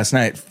back last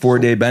night.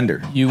 4-day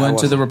bender. You went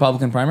to the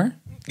Republican primary?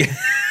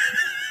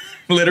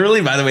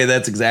 Literally, by the way,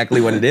 that's exactly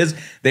what it is.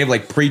 They have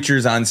like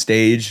preachers on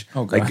stage.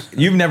 Oh, God. Like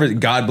you've never,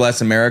 God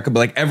bless America, but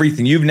like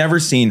everything you've never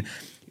seen.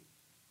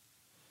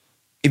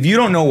 If you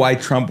don't know why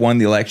Trump won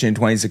the election in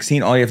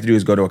 2016, all you have to do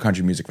is go to a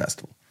country music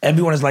festival.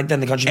 Everyone is like that in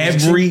the country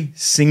music Every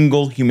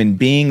single human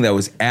being that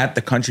was at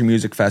the country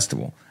music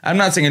festival. I'm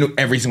not saying I knew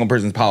every single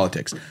person's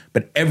politics,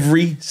 but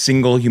every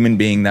single human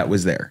being that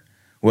was there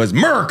was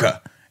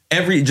America.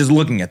 Just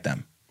looking at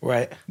them.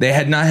 Right. They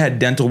had not had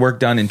dental work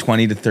done in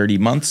 20 to 30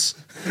 months,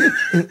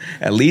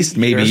 at least,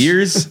 maybe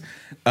years.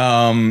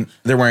 They're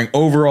wearing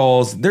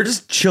overalls. They're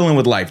just chilling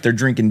with life. They're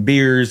drinking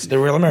beers. They're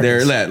real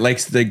Americans. They're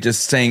like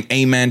just saying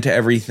amen to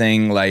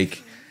everything.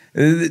 Like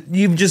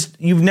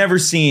you've never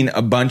seen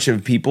a bunch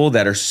of people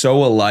that are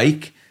so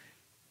alike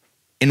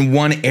in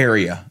one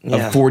area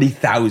of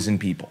 40,000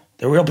 people.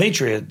 They're real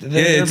patriot.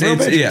 They're real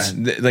patriots.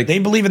 Like they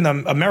believe in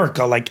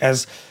America. Like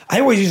as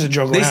I always use a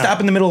joke. They stop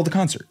in the middle of the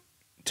concert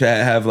to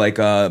have like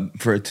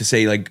to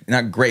say like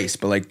not grace,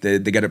 but like they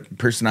got a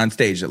person on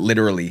stage that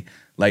literally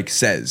like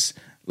says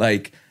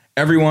like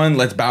everyone,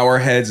 let's bow our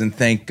heads and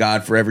thank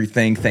God for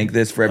everything. Thank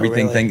this for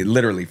everything. Really? Thank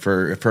literally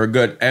for a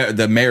good.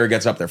 The mayor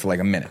gets up there for like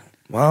a minute.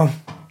 Wow.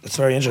 That's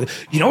very interesting.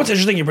 You know what's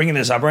interesting? You're bringing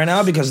this up right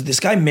now because this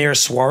guy, Mayor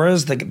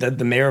Suarez,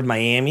 the mayor of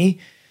Miami.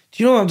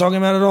 Do you know what I'm talking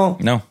about at all?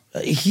 No.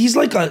 He's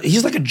like a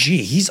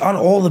G. He's on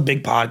all the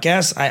big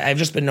podcasts. I've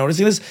just been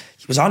noticing this.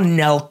 He was on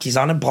Nelk. He's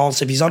on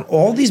Impulsive. He's on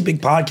all these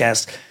big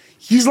podcasts.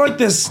 He's like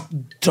this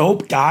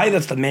dope guy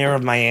that's the mayor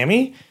of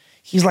Miami.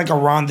 He's like a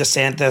Ron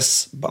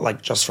DeSantis, but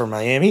like just for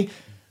Miami.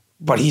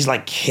 But he's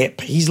like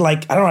hip. He's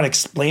like, I don't know how to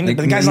explain it,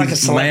 but the guy's like a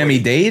celebrity.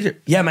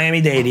 Miami-Dade? Yeah,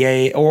 Miami-Dade,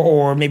 yeah.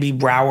 Or maybe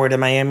Broward in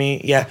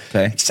Miami, yeah.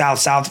 Okay.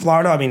 South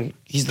Florida. I mean,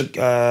 he's the,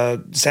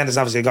 DeSantis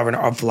obviously the governor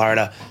of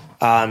Florida.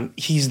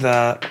 He's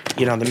the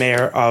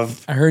mayor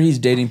of... I heard he's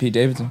dating Pete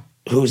Davidson.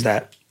 Who's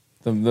that?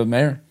 The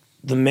mayor.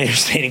 The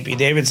mayor's dating Pete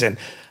Davidson.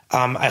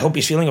 I hope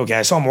he's feeling okay.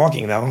 I saw him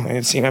walking though.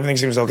 Everything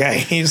seems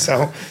okay.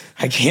 So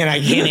I can't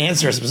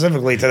answer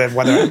specifically to that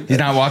whether he's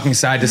not walking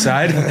side to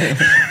side.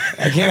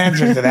 I can't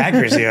answer to the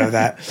accuracy of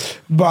that.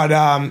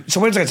 But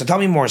so wait a second. So tell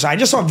me more. So I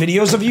just saw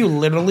videos of you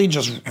literally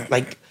just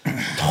like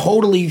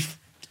totally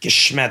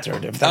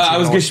geschmettered. If that's I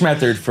was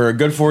geschmettered for a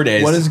good 4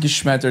 days. What does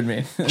geschmettered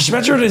mean?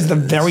 Geschmettered is the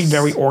very,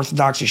 very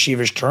orthodox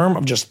yeshivish term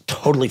of just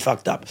totally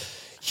fucked up.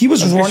 He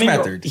was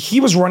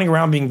running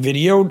around being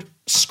videoed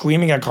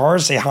screaming at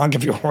cars, say honk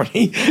if you're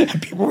horny,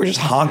 and people were just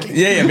honking.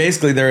 Yeah.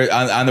 Basically, they're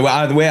on the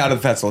way out of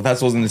the festival. The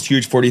festival's in this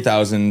huge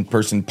 40,000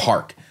 person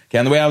park. Okay,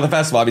 on the way out of the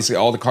festival, obviously,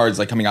 all the cars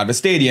like coming out of a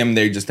stadium,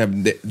 they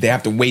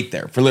have to wait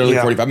there for literally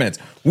 45 minutes.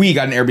 We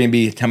got an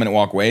Airbnb 10-minute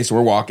walk away, so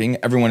we're walking.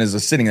 Everyone is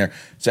just sitting there.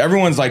 So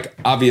everyone's like,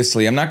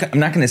 obviously, I'm not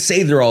going to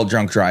say they're all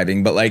drunk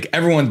driving, but like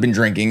everyone's been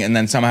drinking, and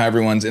then somehow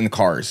everyone's in the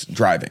cars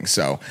driving.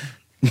 So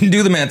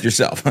do the math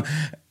yourself.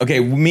 Okay,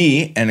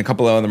 me and a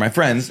couple of my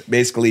friends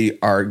basically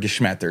are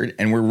geschmettered,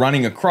 and we're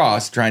running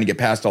across trying to get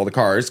past all the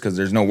cars because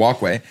there's no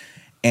walkway.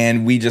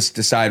 And we just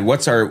decide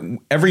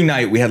every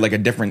night we had like a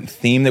different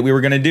theme that we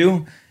were going to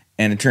do.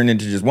 And it turned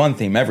into just one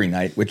theme every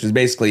night, which was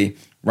basically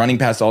running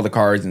past all the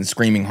cars and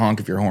screaming honk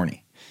if you're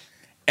horny.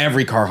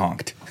 Every car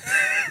honked.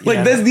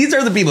 These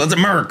are the people. It's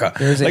America.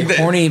 There's like a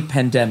horny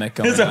pandemic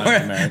going on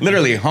in America.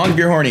 Literally, honk if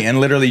you're horny. And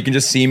literally, you can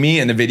just see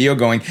me in the video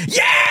going,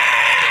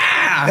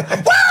 yeah!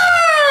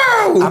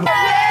 Woo!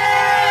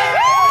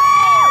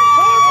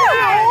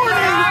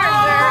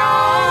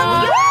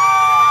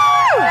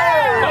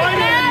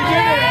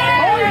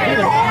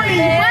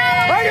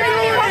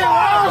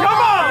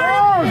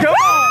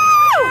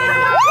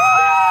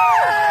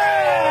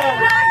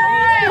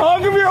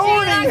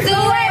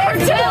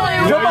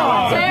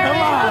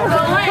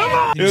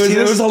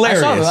 It was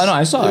hilarious.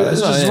 I saw it.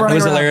 It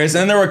was hilarious.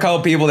 And then there were a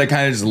couple people that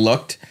kind of just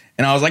looked,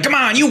 and I was like, come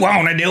on, you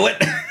want to do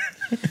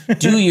it.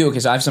 Do you,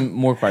 because I have some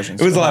more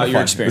questions. It was a lot of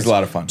fun. It was a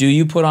lot of fun. Do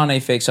you put on a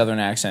fake Southern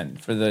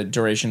accent for the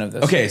duration of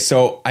this? Okay,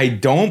 so I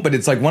don't, but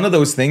it's like one of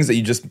those things that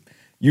you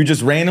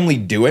just randomly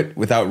do it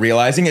without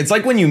realizing. It's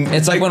like when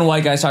when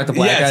white guys talk to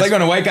black guys. Yeah, it's like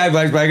when a white guy,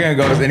 black guy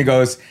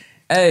goes,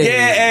 hey.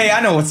 Yeah, hey, I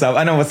know what's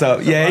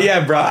up.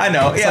 Yeah, bro, I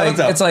know. Yeah, what's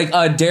up? It's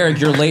like, Derek,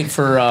 you're late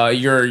for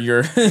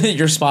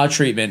your spa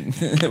treatment.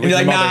 And you're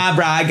like, nah,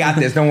 bro, I got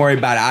this. Don't worry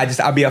about it.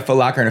 I'll be a Foot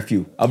Locker in a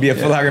few. And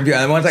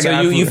then once I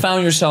get you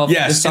found yourself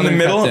in the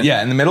middle.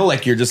 Yeah, in the middle,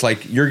 like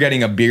you're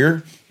getting a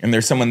beer and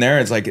there's someone there.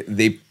 It's like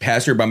they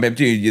pass your bump up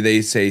to you.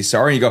 They say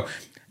sorry. And you go,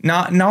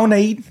 no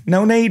need,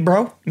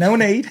 bro, no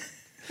need.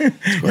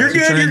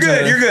 You're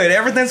good.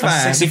 Everything's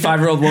fine.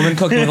 65-year-old woman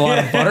cooking with a lot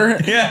of butter.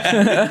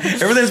 Yeah.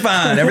 Everything's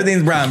fine.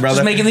 Everything's brown, brother.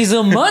 Just making these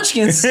little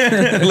munchkins.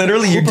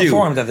 Literally, you Who do.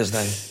 performed at this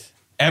thing?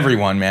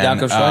 Everyone,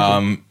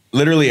 man.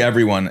 Literally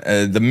everyone.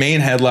 The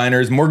main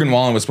headliners. Morgan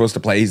Wallen was supposed to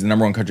play. He's the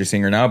number one country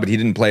singer now, but he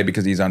didn't play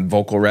because he's on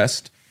vocal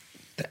rest.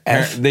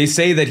 They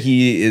say that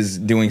he is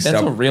doing stuff.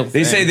 That's a real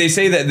thing. They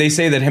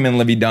say that him and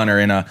Livy Dunn are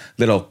in a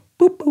little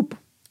boop boop.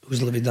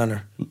 Who's Livy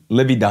Dunner?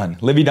 Livy Dunn.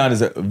 Livy Dunn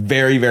is a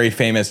very, very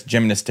famous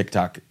gymnast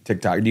TikTok. Do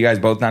you guys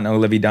both not know who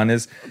Livy Dunn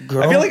is?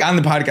 Girl. I feel like on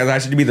the podcast I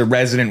should be the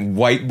resident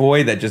white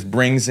boy that just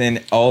brings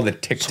in all the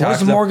TikTok So what's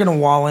stuff. Morgan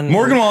Wallen?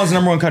 Morgan Wallen's the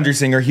number one country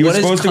singer. He was What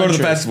is supposed to go to the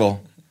country?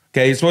 festival.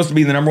 Okay, he's supposed to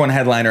be the number one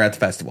headliner at the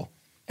festival.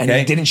 And okay?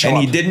 he didn't show and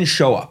up. he didn't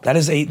show up. That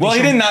is He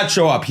did not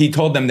show up. He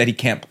told them that he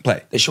can't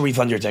play. They should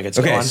refund your tickets.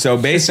 Go Okay, on. so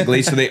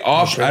basically, they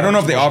offered. I don't know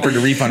if they offered to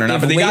refund or not,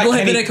 If but they got Label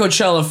had been Kenny. at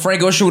Coachella,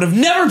 Frank Ocean would have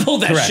never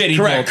pulled that shit.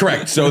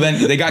 Correct. So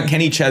then they got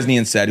Kenny Chesney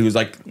instead, who's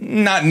like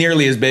not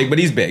nearly as big, but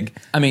he's big.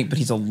 I mean, but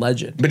he's a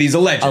legend. But he's a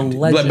legend. A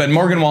legend. But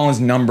Morgan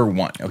Wallen's number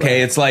one. Okay,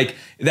 Right. it's like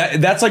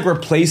that's like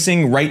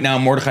replacing right now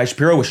Mordechai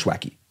Shapiro with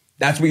Shweki.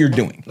 That's what you're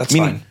doing. That's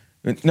fine.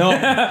 No,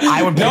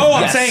 I would. no,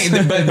 I'm yes.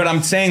 saying, but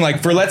I'm saying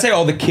like for let's say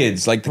all the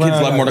kids, like the kids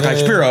Right, love right, Mordechai yeah,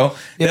 Shapiro.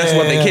 yeah. That's Yeah,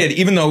 what they yeah, kid,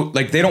 even though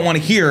like they don't want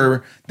to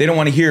hear the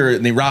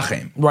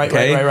Rachem. Right,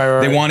 okay? right.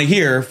 They want to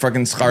hear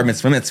fucking Schar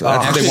Mitzvah Mitzvah.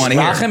 That's what they want to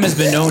hear. Rachem has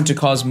been known to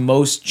cause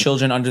most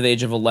children under the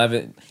age of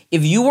 11.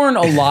 If you weren't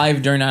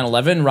alive during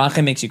 9/11,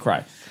 Rachem makes you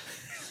cry.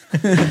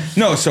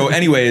 No, so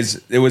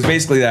anyways, it was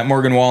basically that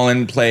Morgan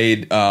Wallen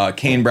played,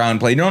 Kane Brown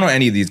played. You don't know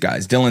any of these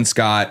guys. Dylan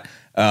Scott,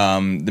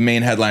 the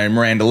main headliner,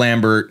 Miranda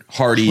Lambert,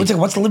 Hardy.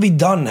 What's Livy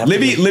Dunn?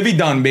 Livy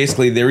Dunn,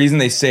 basically, the reason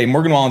they say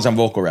Morgan Wallen's on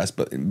vocal rest,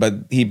 but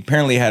he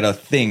apparently had a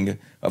fling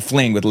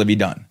with Livy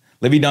Dunn.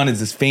 Livy Dunn is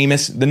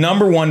the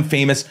number one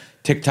famous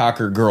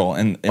TikToker girl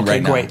in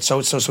right now. Great. So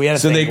we had a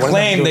So thing.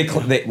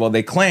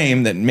 they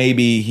claim that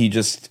maybe he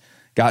just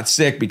got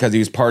sick because he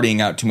was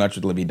partying out too much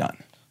with Livy Dunn.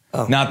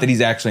 Oh. Not that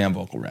he's actually on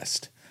vocal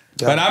rest.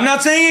 But I'm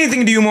not saying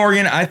anything to you,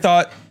 Morgan. I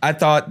thought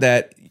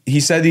that he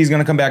said he's going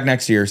to come back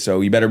next year,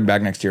 so you better be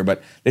back next year.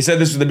 But they said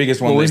this was the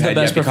biggest one. What was they've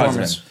the had best yet because of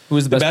performance? him. Who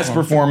was the best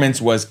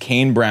performance was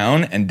Kane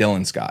Brown and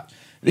Dylan Scott.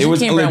 Isn't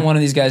Kane Brown one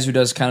of these guys who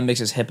does kind of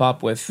mixes hip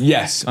hop with?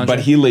 Yes, country?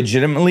 but he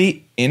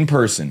legitimately in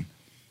person.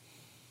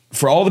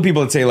 For all the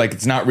people that say like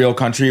it's not real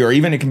country, or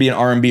even it can be an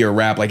R&B or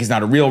rap, like he's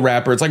not a real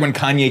rapper. It's like when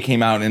Kanye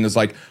came out and it's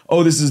like,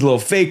 oh, this is a little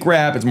fake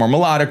rap. It's more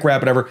melodic rap,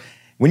 whatever.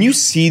 When you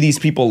see these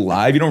people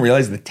live, you don't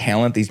realize the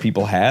talent these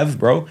people have,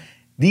 bro.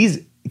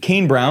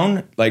 Kane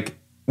Brown like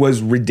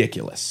was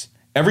ridiculous.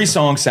 Every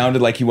song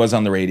sounded like he was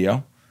on the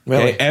radio.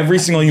 Really? Okay? Every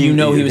single You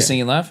know he was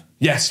singing live?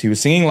 Yes, he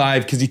was singing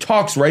live because he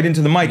talks right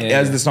into the mic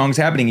as the song's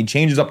happening. He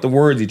changes up the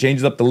words, he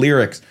changes up the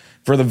lyrics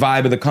for the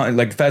vibe of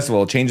the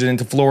festival. Changes it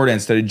into Florida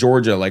instead of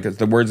Georgia, like it's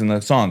the words in the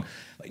song.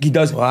 Like he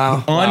does.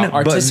 Wow.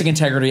 Artistic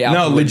integrity out.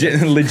 No,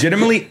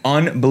 legitimately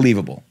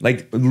unbelievable.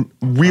 Like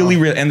really,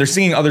 and they're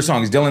singing other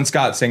songs. Dylan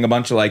Scott sang a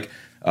bunch of like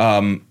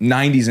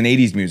 90s and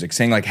 80s music,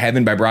 sang like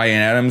 "Heaven" by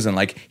Bryan Adams and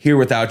like "Here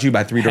Without You"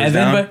 by Three Doors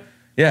Down.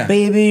 Yeah.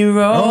 Baby,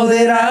 roll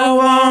it I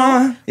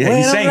want. Yeah,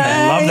 he sang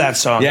that. I love that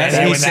song. Yes,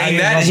 And he sang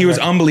that. And he was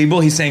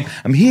unbelievable. He sang,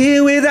 "I'm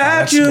here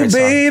without that's a you, great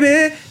song.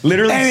 baby."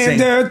 Literally sang.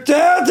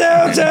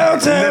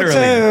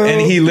 Literally.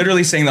 And he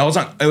literally sang the whole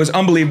song. It was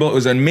unbelievable. It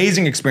was an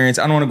amazing experience.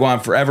 I don't want to go on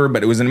forever,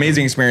 but it was an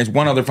amazing experience.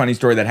 One other funny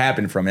story that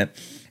happened from it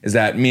is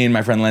that me and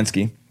my friend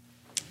Lenski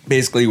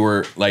basically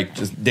were like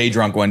just day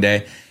drunk one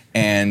day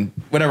and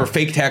whatever,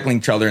 fake tackling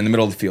each other in the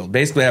middle of the field.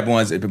 Basically what happened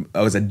was it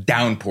was a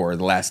downpour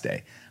the last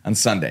day on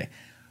Sunday.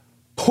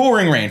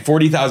 Pouring rain,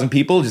 40,000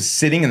 people just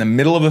sitting in the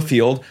middle of a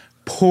field,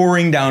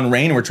 pouring down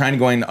rain. We're trying to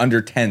go in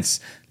under tents,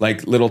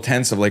 like little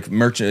tents of like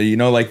merch, you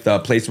know, like the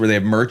place where they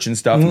have merch and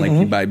stuff, and like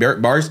you buy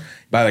bars,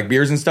 buy like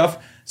beers and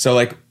stuff. So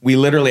like we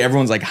literally,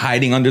 everyone's like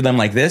hiding under them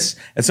like this.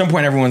 At some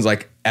point, everyone's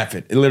like, F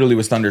it. It literally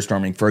was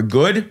thunderstorming for a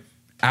good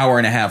hour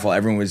and a half while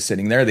everyone was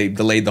sitting there. They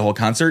delayed the whole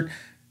concert.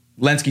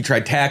 Lenski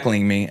tried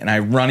tackling me and I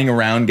running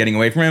around, getting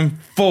away from him.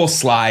 Full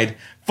slide,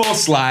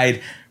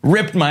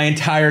 ripped my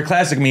entire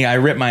classic me. I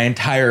ripped my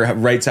entire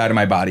right side of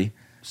my body.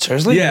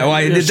 Seriously? Yeah, well,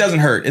 it doesn't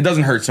hurt. It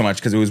doesn't hurt so much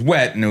because it was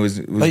wet and it was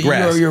But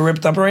grass. you're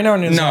ripped up right now?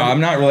 No, I'm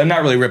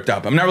not really ripped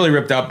up. I'm not really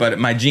ripped up, but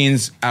my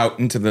jeans out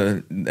into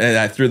the.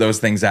 I threw those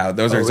things out.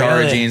 Those are Zara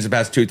really? jeans. The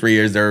past 2-3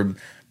 years, they're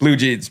blue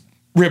jeans.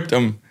 Ripped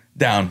them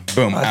down.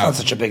 Boom. That's out. not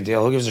such a big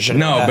deal. Who gives a shit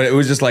No, about that? but it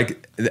was just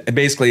like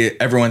basically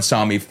everyone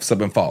saw me slip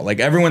and fall. Like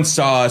everyone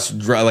saw us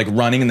like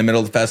running in the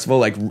middle of the festival,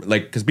 like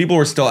because people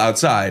were still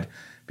outside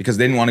because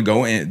they didn't want to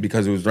go in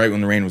because it was right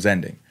when the rain was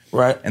ending.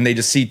 Right. And they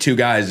just see two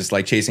guys just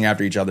like chasing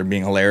after each other,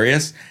 being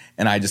hilarious.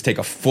 And I just take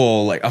a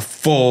full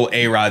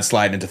A-Rod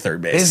slide into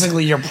third base.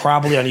 Basically, you're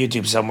probably on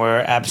YouTube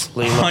somewhere,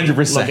 absolutely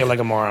 100%. looking like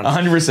a moron.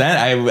 100%.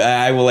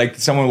 I will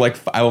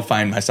I will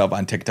find myself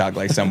on TikTok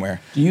like somewhere.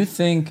 Do you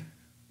think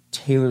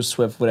Taylor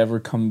Swift would ever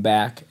come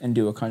back and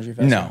do a country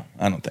festival? No,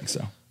 I don't think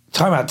so.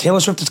 Time out. Taylor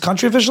Swift is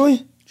country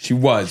officially? She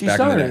was She back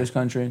in the started day. this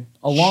country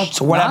a long.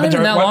 So what not happened to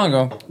even her? that long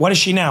ago. What is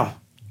she now?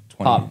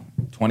 Pop.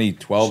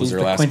 2012 was She's her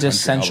the last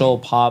quintessential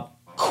pop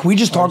Can we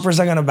just talk for a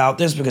second about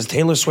this? Because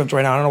Taylor Swift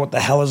right now, I don't know what the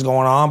hell is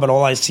going on, but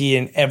all I see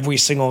in every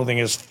single thing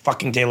is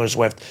fucking Taylor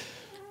Swift.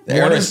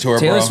 Taylor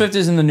Swift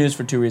is in the news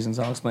for two reasons.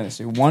 I'll explain this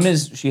to you. One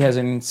is she has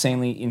an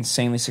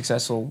insanely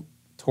successful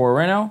tour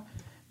right now.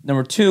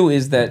 Number two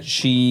is that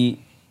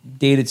she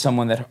dated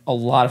someone that a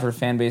lot of her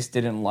fan base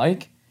didn't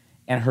like,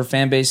 and her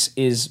fan base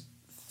is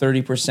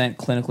 30%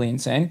 clinically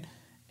insane,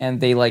 and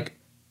they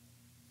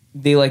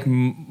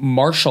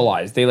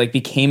martialized. They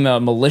became a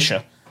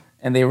militia,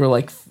 and they were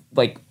like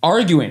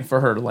arguing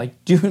for her to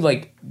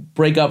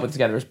break up with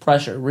together. It was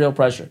pressure, real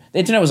pressure. The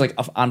internet was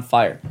on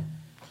fire.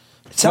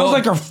 It sounds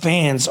like her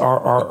fans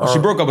are. She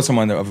broke up with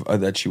someone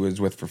that she was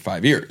with for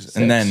 5 years,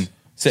 and then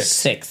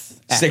six.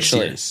 6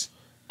 years.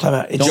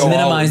 Don't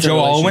minimize Joe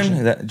Alwyn.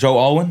 Is that Joe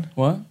Alwyn?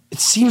 What? It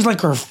seems like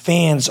her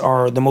fans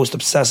are the most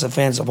obsessive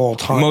fans of all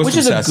time. Which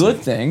is a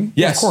good thing.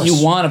 Yes, of course.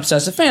 You want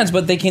obsessive fans,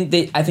 but I think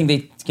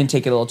they can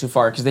take it a little too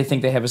far because they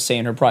think they have a say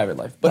in her private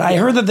life. But I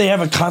heard that they have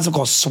a concept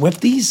called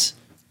Swifties.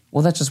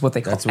 Well, that's just what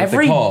they call. That's what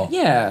they call.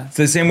 Yeah, it's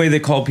the same way they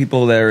call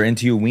people that are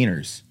into you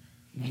wieners.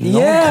 No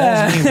one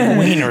calls me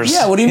wieners.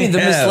 Yeah, what do you mean? The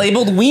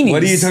mislabeled weenies.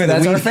 What are you talking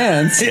about? That's our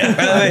fans. Yeah,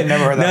 by the way,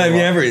 never heard that.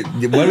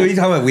 What are you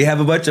talking about? We have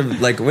a bunch of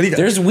what are you?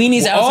 There's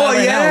weenies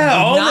outside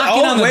now,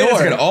 knocking on the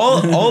door.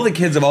 All the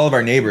kids of all of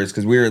our neighbors,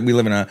 because we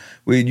live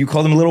in you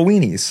call them little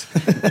weenies.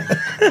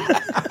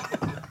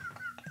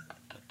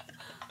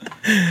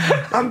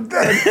 I'm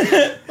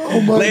dead.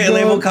 Oh my God.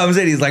 Label comes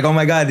in. He's like, "Oh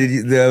my God,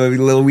 the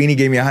little weenie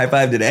gave me a high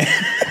five today."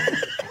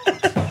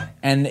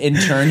 And in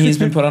turn, he's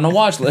been put on a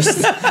watch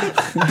list.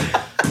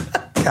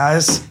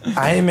 Guys,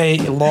 I am a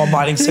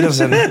law-abiding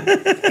citizen,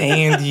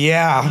 and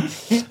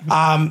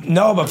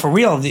no, but for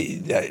real,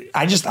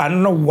 I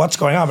don't know what's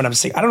going on. But I'm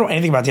seeing, I don't know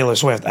anything about Taylor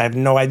Swift. I have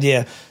no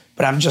idea,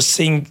 but I'm just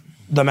seeing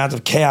the amount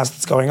of chaos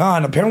that's going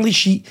on.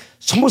 Apparently,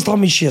 someone's told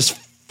me she has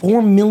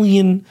 4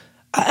 million.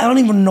 I don't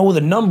even know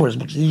the numbers,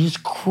 but these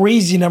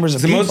crazy numbers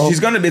of people. It's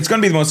going to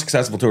be the most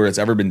successful tour that's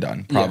ever been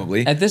done,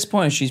 probably. Yeah. At this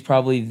point, she's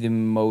probably the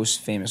most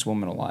famous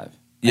woman alive.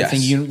 Yes. I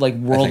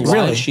think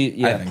worldwide.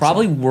 Really?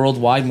 Probably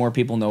worldwide, more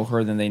people know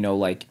her than they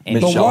know any.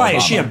 But why?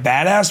 Is she a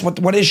badass?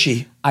 What is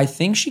she? I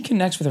think she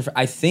connects with her.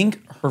 I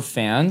think her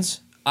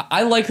fans.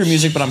 I like her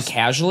music, but I'm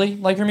casually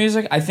like her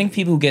music. I think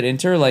people who get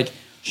into her,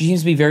 she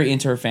seems to be very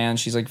into her fans.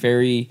 She's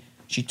very.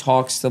 She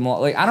talks to them.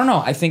 I don't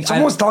know. I think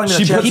someone's telling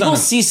me that people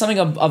see something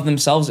of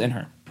themselves in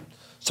her.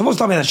 Someone's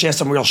telling me that she has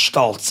some real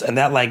stolz, and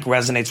that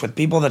resonates with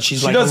people. That she's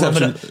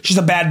she's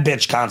a bad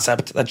bitch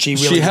concept. That she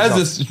really. She has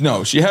this.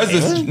 No, she has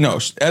this. No,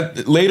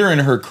 later in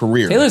her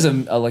career, Taylor's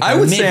I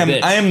would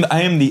say I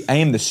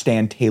am the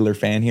Stan Taylor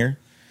fan here.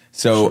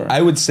 So sure.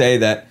 I would say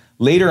that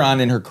later on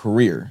in her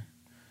career,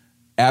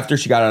 after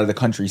she got out of the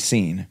country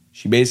scene,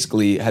 she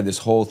basically had this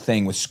whole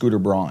thing with Scooter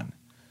Braun.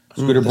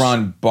 Scooter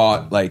Braun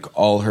bought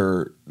all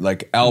her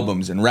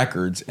albums and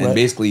records and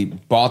basically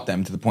bought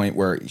them to the point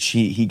where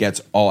he gets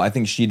all. I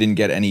think she didn't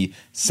get any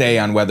say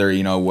on whether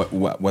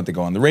what they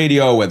go on the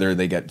radio, whether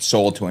they get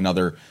sold to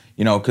another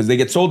because they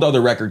get sold to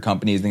other record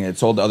companies and they get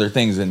sold to other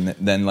things and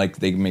then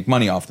they make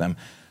money off them.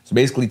 So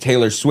basically,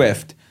 Taylor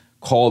Swift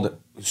called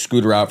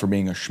Scooter out for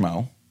being a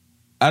schmo.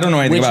 I don't know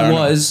anything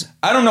about it.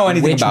 I don't know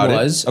anything about it.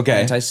 Which was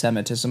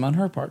anti-Semitism on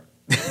her part.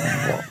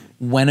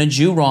 When a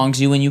Jew wrongs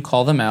you and you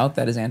call them out,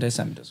 that is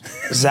anti-Semitism.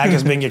 Zach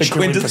is being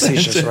extremely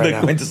facetious right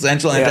now. The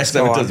quintessential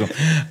anti-Semitism.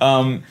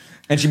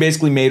 And she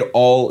basically she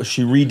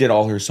redid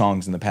all her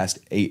songs in the past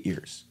 8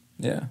 years.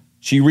 Yeah.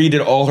 She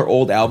redid all her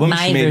old albums.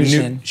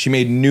 She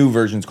made new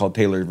versions called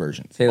Taylor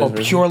versions.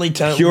 Purely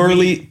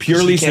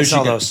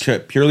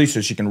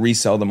so she can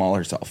resell them all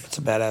herself. It's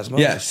a badass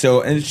move. Yeah.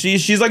 So and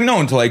she's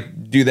known to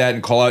do that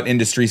and call out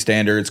industry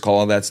standards, call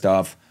all that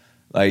stuff.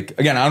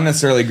 Again, I don't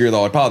necessarily agree with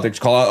all her politics.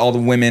 Call out all the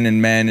women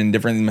and men and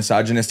different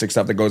misogynistic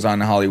stuff that goes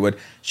on in Hollywood.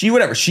 She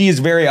is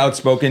very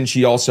outspoken.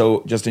 She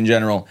also, just in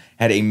general,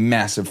 had a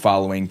massive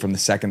following from the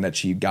second that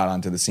she got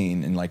onto the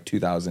scene in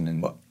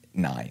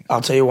 2009.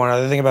 I'll tell you one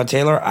other thing about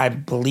Taylor. I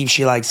believe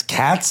she likes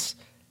cats.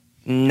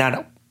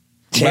 No.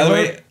 Taylor, by the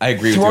way, I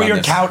agree with you on throw your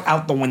this. cat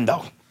out the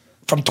window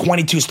from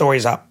 22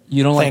 stories up.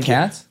 You don't like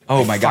cats?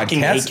 Oh my God,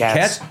 hate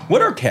cats.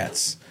 What are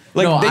cats?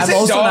 No, I'm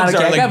also not a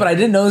cat guy, but I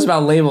didn't know this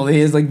about Label. He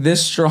is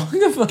this strong.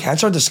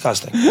 Cats are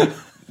disgusting.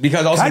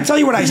 Because also, can I tell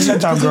you what I said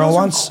to a girl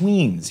once?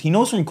 Queens. He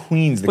knows from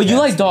Queens. But you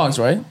like dogs,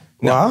 right?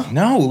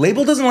 No,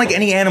 Label doesn't like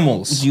any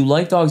animals. Do you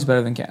like dogs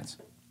better than cats?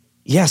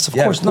 Yes, of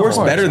course. Of course,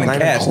 better than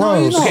cats.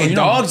 Okay,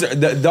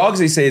 dogs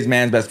they say is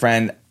man's best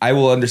friend. I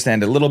will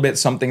understand a little bit.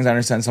 Some things I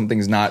understand, some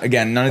things not.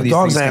 Again, none of these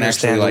things can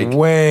actually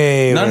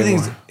none of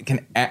these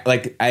can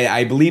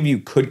I believe you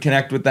could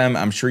connect with them.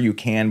 I'm sure you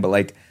can,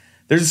 but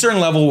there's a certain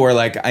level where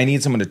I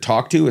need someone to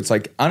talk to. It's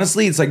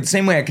honestly, it's the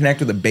same way I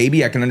connect with a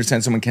baby. I can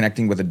understand someone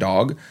connecting with a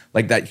dog,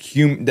 that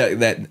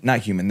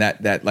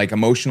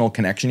emotional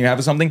connection you have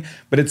with something.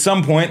 But at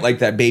some point,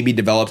 that baby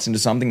develops into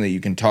something that you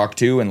can talk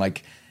to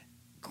and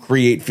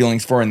create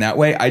feelings for in that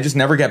way. I just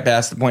never get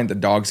past the point that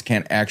dogs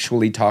can't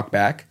actually talk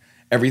back.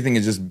 Everything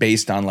is just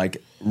based on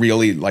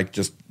really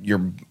just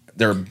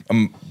their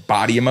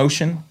body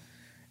emotion.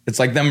 It's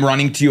like them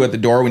running to you at the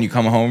door when you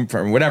come home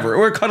from whatever,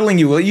 or cuddling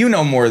you. Well, you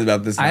know more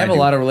about this than I have do. a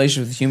lot of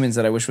relations with humans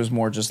that I wish was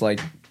more just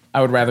like,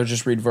 I would rather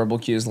just read verbal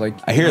cues. Like,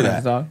 I hear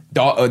that.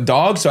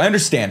 Dog, so I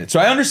understand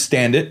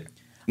it.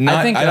 Not,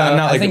 I think, I'm not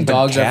I like, think but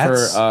dogs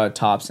cats? are for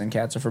tops and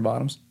cats are for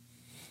bottoms.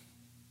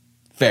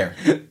 Fair.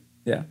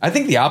 Yeah. I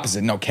think the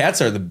opposite. No,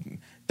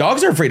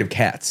 dogs are afraid of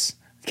cats.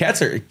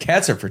 Cats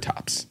are for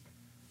tops.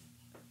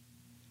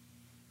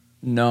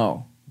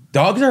 No.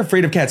 Dogs are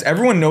afraid of cats.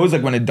 Everyone knows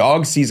like when a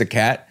dog sees a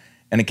cat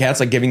and a cat's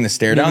like giving the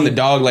stare down, the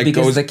dog like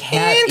because goes the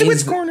cat into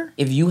is its corner.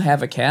 If you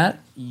have a cat,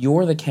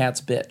 you're the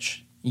cat's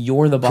bitch.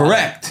 You're the bottom.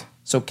 Correct.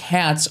 So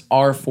cats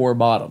are for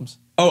bottoms.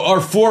 Oh,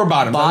 or for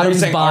bottoms. Bottoms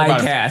Saying by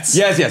bottoms. cats.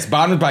 Yes,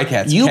 bottoms by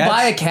cats. You Cats-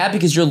 buy a cat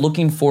because you're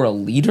looking for a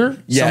leader,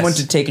 Yes. someone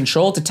to take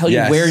control, to tell you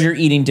Yes. where you're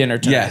eating dinner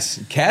tonight. Yes,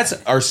 cats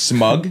are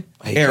smug,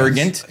 hate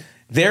arrogant. cats.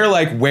 They're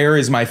like, where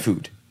is my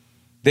food?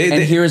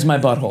 And here's my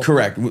butthole.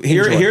 Correct.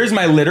 Enjoy. Here's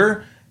my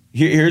litter.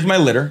 Here's my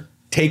litter.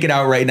 Take it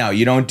out right now.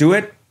 You don't do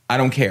it, I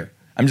don't care.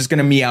 I'm just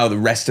gonna meow the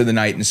rest of the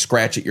night and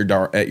scratch at your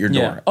door.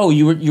 Yeah. Oh,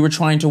 you were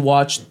trying to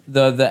watch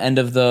the end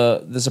of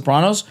the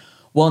Sopranos?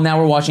 Well, now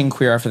we're watching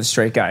Queer Eye for the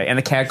Straight Guy, and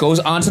the cat goes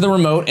onto the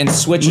remote and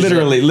switches.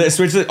 Literally,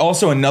 switch it.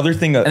 Also, another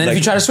thing. And then if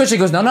you try to switch it, it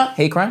goes, no,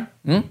 hate crime.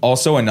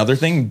 Also, another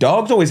thing.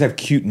 Dogs always have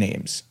cute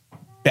names.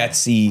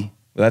 Betsy.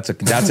 That's a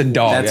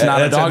dog. That's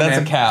not a dog That's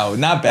name. a cow.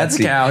 Not That's a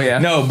Betsy. cow, yeah.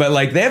 No, but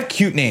like they have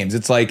cute names.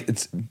 It's like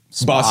it's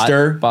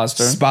Spot.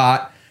 Buster,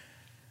 Spot.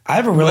 I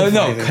have a really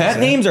No, cat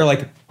names are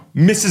like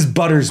Mrs.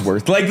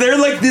 Buttersworth. Like they're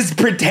like this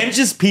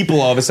pretentious people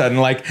all of a sudden.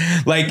 Like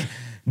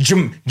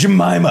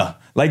Jemima.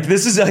 Like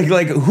this is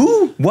like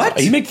who?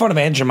 What? You make fun of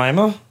Aunt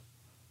Jemima?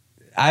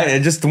 I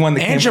just the one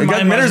that Aunt came.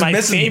 Jemima is my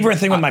Mrs. favorite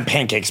thing with my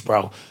pancakes,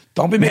 bro.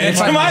 Don't be making Aunt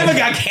fun of Jemima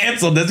got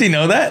canceled. Does he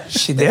know that?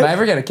 She If did. I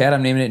ever get a cat,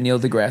 I'm naming it Neil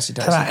deGrasse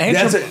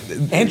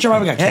Tyson. Aunt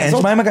Jemima got Aunt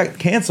canceled. Jemima got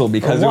canceled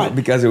because For what?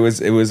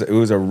 it was a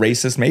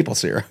racist maple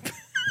syrup.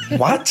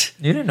 What?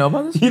 You didn't know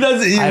about this? He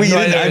doesn't. have no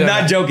idea. I'm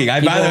not joking.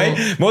 By the People-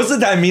 way, most of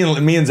the time,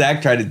 me and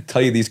Zach try to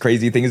tell you these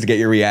crazy things to get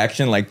your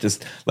reaction,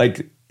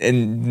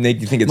 and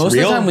make you think it's Most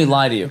real. of the time we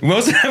lie to you.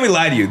 Most of the time we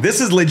lie to you.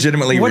 This is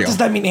legitimately What real. does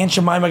that mean? Aunt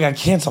Jemima got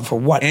canceled for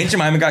what? Aunt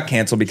Jemima got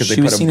canceled because She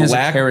they was put seen a as a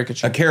black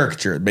caricature.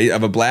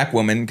 of a black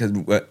woman because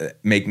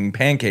making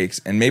pancakes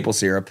and maple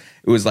syrup.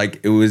 It was like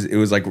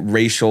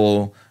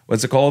racial.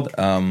 What's it called?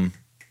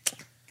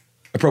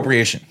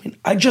 Appropriation.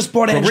 I just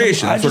bought Aunt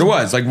Appropriation. Jemima. That's what it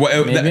was. Like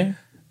what? Maybe.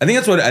 I think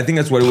that's what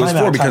it was Time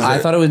out, for because time out. I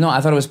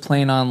thought it was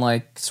playing on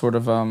like sort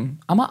of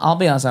I'll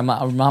be honest, I'm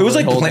not it was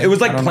really like holding. it was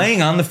I like don't know.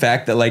 playing on the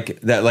fact that like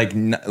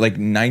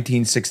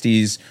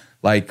 1960s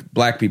like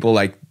black people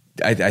like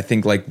I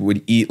think like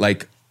would eat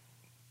like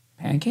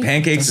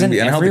pancakes Doesn't and be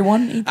unhealthy.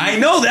 everyone eat I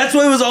know that's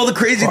what it was all the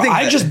crazy Bro, things.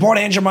 I just bought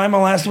Aunt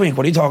Jemima last week.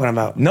 What are you talking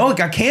about? no, it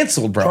got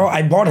canceled, Bro, bro.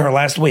 I bought her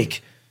last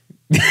week.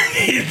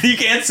 You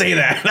can't say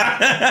that.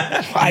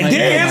 I You did.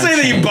 can't say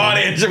that you bought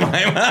Aunt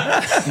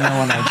Jemima. No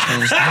one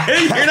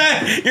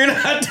I changed. you're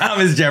not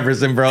Thomas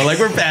Jefferson, bro. Like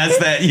we're past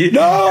that.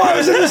 No, I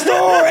was in the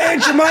store.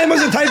 Aunt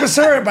Jemima's a type of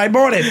syrup. I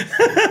bought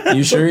it.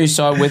 You sure you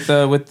saw it with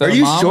the Are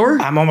you mom?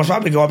 sure? I'm almost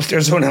about to go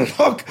upstairs and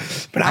look,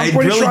 but I I'm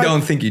pretty really sure. don't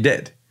think you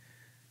did.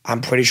 I'm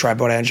pretty sure I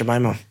bought Aunt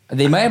Jemima.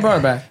 They might have brought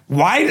her back.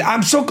 Why?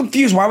 I'm so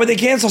confused. Why would they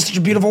cancel such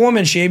a beautiful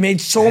woman? She made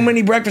so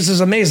many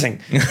breakfasts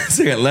amazing. I'm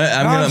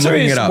I'm looking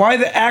serious. it up. Why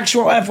the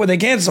actual F would they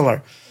cancel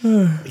her?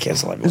 They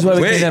cancel everyone. That's why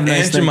we Wait, can't have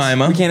nice Aunt things.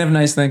 Jemima. We can't have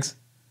nice things.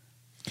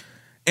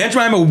 Aunt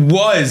Jemima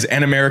was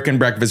an American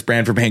breakfast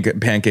brand for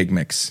pancake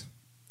mix.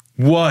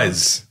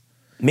 Was.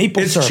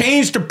 Maple It's syrup.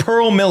 changed to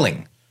Pearl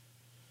Milling.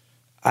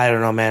 I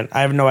don't know, man.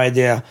 I have no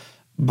idea.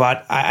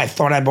 But I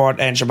thought I bought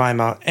Aunt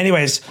Jemima.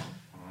 Anyways,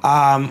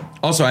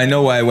 Also, I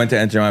know why I went to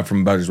Aunt Jemima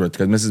from Buttersworth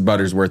because Mrs.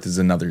 Buttersworth is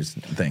another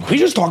thing. we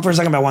just talk for a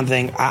second about one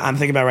thing I'm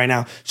thinking about right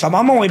now. So I'm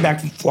on my way back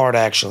from Florida,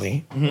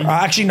 actually.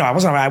 Actually, no, I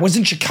wasn't. I was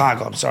in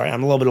Chicago. I'm sorry.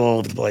 I'm a little bit all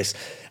over the place.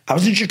 I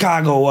was in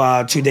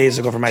Chicago 2 days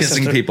ago for my Kissing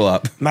sister. people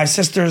up. My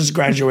sister's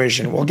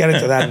graduation. We'll get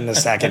into that in a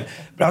second.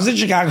 But I was in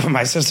Chicago for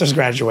my sister's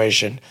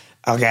graduation.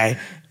 Okay.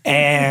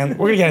 And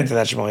we're going to get into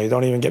that, Shmueli.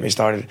 Don't even get me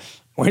started.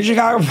 We're in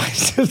Chicago for my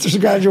sister's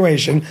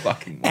graduation.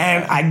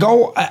 And I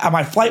go,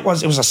 my flight it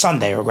was a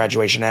Sunday or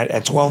graduation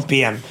at 12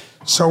 p.m.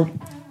 So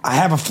I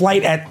have a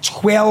flight at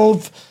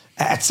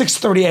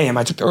 6:30 a.m.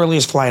 I took the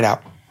earliest flight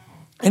out.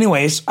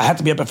 Anyways, I had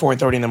to be up at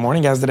 4:30 in the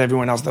morning, as did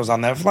everyone else that was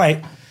on that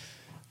flight.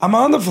 I'm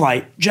on the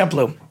flight,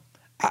 JetBlue.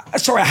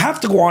 Sorry, I have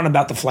to go on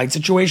about the flight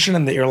situation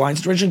and the airline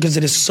situation because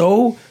it is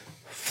so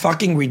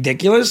fucking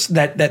ridiculous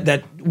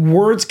that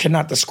words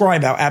cannot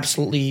describe how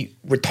absolutely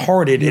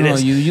retarded it No,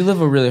 is. you live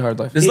a really hard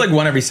life. This is like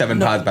 1 every 7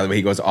 pods, by the way.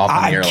 He goes off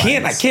on the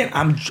airline. I can't.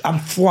 I'm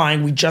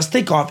flying. We just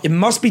take off. It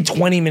must be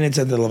 20 minutes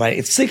into the flight.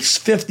 It's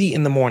 6:50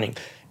 in the morning.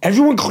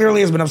 Everyone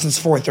clearly has been up since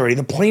 4:30.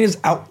 The plane is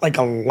out like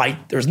a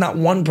light. There's not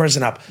one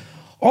person up.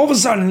 All of a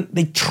sudden,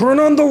 they turn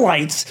on the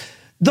lights.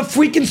 The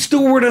freaking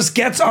stewardess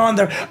gets on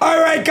there. All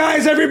right,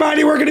 guys,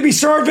 everybody, we're going to be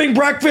serving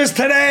breakfast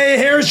today.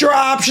 Here's your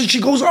options.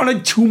 She goes on a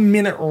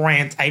 2-minute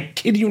rant. I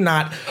kid you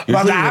not. About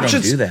Usually the we don't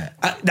options. do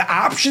that. the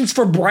options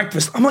for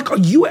breakfast. I'm like, are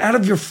you out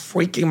of your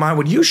freaking mind?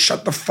 Would you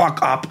shut the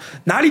fuck up?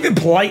 Not even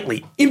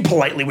politely,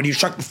 impolitely would you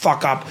shut the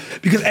fuck up?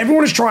 Because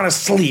everyone is trying to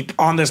sleep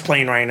on this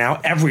plane right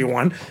now,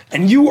 everyone,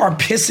 and you are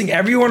pissing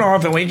everyone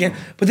off and waking,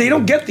 but they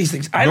don't get these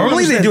things.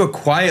 Normally they do it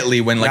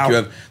quietly when like you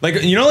have,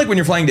 like, you know, like when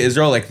you're flying to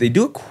Israel, like they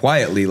do it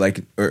quietly,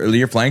 like, or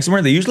you're flying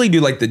somewhere, they usually do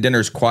like the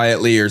dinners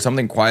quietly or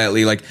something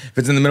quietly, like if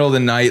it's in the middle of the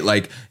night,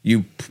 like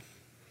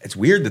it's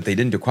weird that they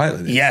didn't do it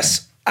quietly.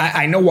 Yes.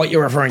 I know what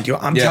you're referring to.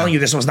 I'm telling you,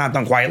 this was not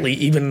done quietly,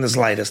 even in the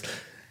slightest.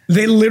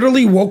 They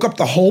literally woke up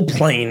the whole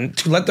plane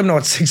to let them know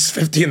at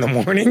 6:50 in the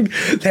morning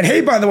that,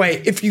 hey, by the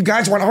way, if you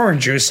guys want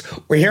orange juice,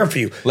 we're here for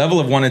you. Level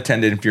of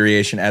unattended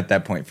infuriation at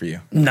that point for you.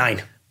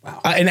 9.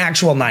 Wow. An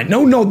actual 9.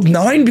 No,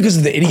 9 because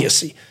of the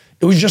idiocy.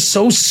 It was just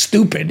so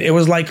stupid. It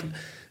was like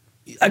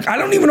I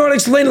don't even know how to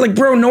explain it. Like,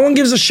 bro, no one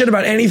gives a shit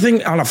about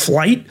anything on a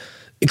flight,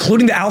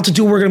 including the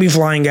altitude we're going to be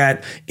flying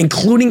at,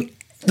 including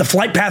the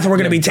flight path we're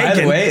going to be taking,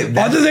 by the way,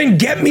 other than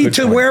get me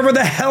to wherever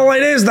the hell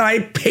it is that I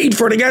paid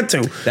for to get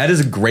to. That is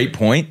a great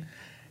point.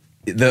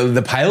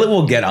 The pilot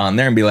will get on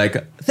there and be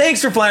like, thanks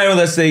for flying with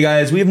us today,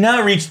 guys. We have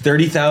now reached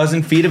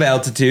 30,000 feet of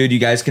altitude. You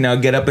guys can now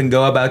get up and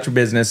go about your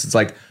business. It's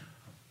like,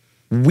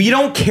 we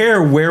don't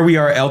care where we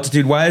are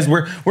altitude-wise.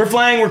 We're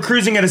flying. We're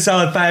cruising at a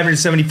solid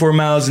 574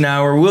 miles an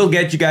hour. We'll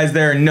get you guys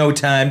there in no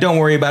time. Don't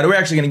worry about it. We're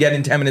actually going to get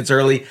in 10 minutes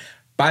early.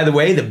 By the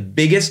way, the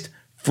biggest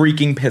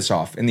freaking piss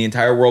off in the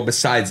entire world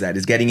besides that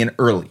is getting in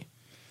early.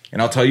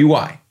 And I'll tell you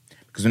why.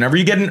 Because whenever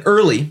you get in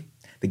early,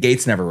 the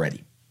gate's never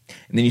ready.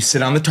 And then you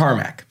sit on the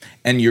tarmac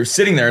and you're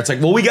sitting there. It's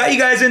like, well, we got you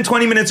guys in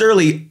 20 minutes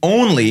early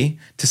only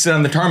to sit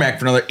on the tarmac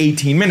for another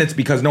 18 minutes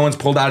because no one's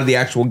pulled out of the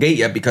actual gate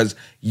yet because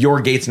your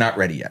gate's not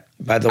ready yet.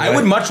 By the way, I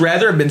would much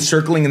rather have been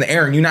circling in the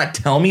air and you not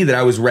tell me that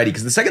I was ready.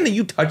 Because the second that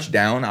you touch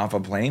down off a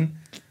plane,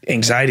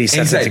 anxiety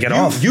sets it to get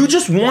off. You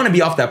just want to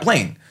be off that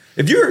plane.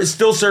 If you're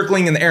still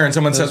circling in the air and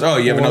someone says, oh,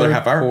 you have another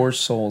half hour. Poor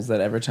souls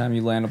that every time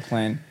you land a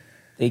plane,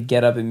 they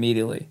get up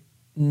immediately,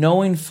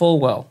 knowing full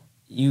well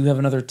you have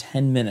another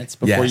 10 minutes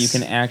before you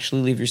can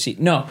actually leave your seat.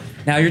 No,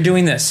 now you're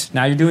doing this.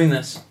 Now you're doing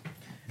this.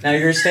 Now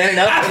you're standing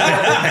up.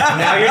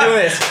 Now you're doing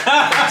this.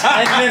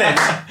 10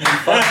 minutes. You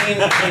fucking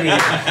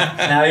idiot.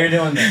 Now you're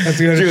doing this.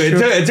 True.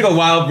 It took a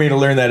while for me to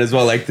learn that as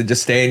well, like to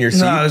just stay in your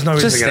seat. No, there's no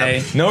reason to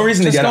get up. No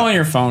reason to get up. Just go on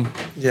your phone.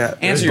 Yeah.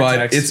 Answer your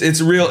But text.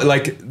 it's real,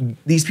 like,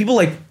 these people,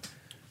 like,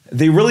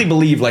 they really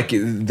believe like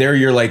they're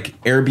your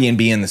like Airbnb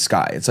in the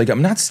sky. It's like,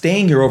 I'm not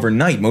staying here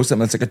overnight. Most of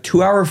them, it's like a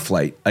 2-hour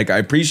flight. Like, I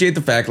appreciate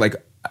the fact like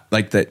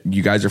that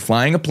you guys are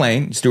flying a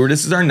plane.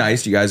 Stewardesses are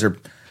nice. You guys are,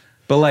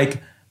 but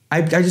like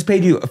I just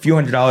paid you a few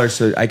 $100s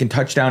so I can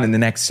touch down in the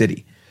next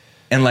city.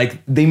 And like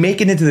they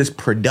make it into this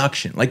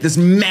production, like this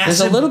massive.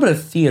 There's a little bit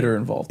of theater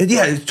involved.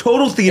 Yeah, it's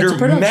total theater. It's a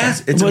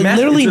production.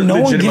 Literally,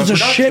 no one gives a production.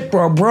 shit,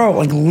 bro.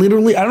 Like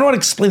literally, I don't know how to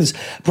explain this,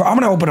 bro. I'm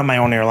gonna open up my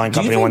own airline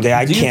company one day.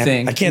 I can't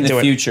in do the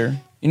it. Future.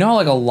 You know how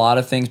like a lot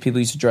of things people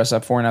used to dress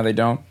up for now they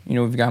don't? You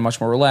know, we've gotten much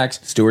more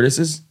relaxed.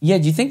 Stewardesses? Yeah,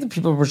 do you think that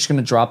people were just going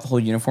to drop the whole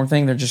uniform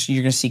thing? You're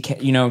going to see,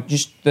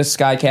 just the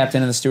sky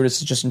captain and the stewardess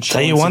just in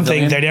Tell you one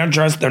thing, they're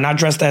not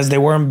dressed as they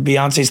were in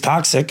Beyonce's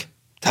Toxic.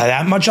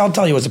 That much I'll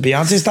tell you. Was it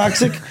Beyonce's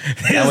Toxic?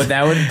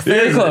 that would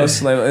very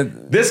close.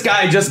 This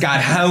guy just got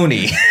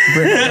honey.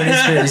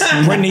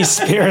 Britney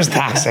Spears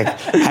Toxic.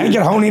 I didn't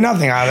get honey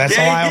nothing out of that.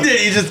 Yeah, he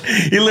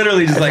did. He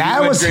literally just like.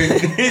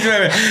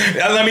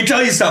 Let me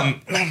tell you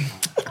something.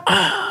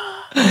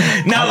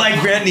 Not like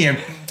Britney.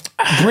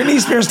 Britney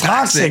Spears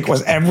Toxic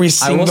was every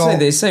single. I will say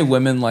they say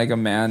women like a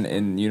man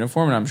in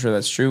uniform, and I'm sure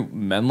that's true.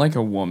 Men like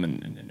a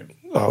woman in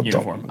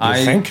uniform.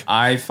 You think?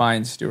 I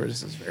find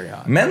stewardesses very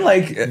hot. Men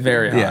like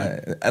very hot.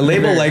 Yeah, a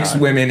label likes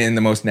women in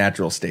the most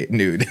natural state,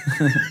 nude.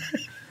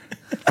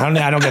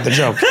 I don't get the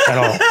joke at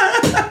all.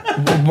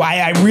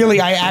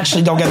 I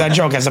actually don't get that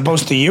joke as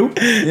opposed to you.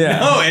 Yeah.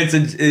 No,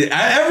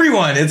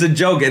 everyone. It's a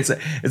joke. It's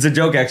a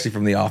joke actually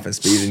from The Office,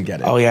 but you didn't get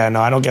it. Oh yeah,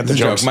 no, I don't get the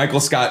joke. Michael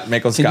Scott.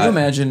 Can you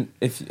imagine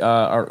if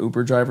our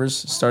Uber drivers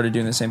started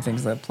doing the same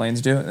things that planes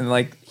do, and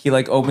like he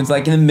like opens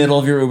like in the middle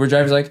of your Uber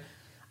driver's like,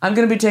 I'm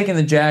going to be taking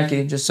the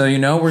Jackie, just so you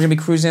know. We're going to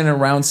be cruising at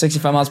around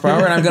 65 miles per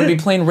hour, and I'm going to be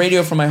playing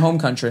radio from my home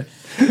country.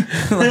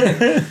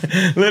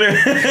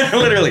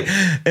 Literally.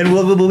 And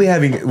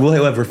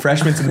we'll have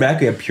refreshments in the back.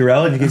 We have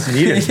Purell in case you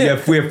need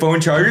it. We have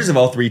phone chargers of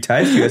all 3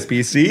 types,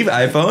 USB-C,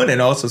 iPhone,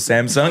 and also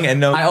Samsung.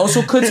 And no. I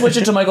also could switch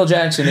it to Michael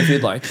Jackson if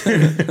you'd like.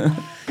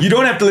 You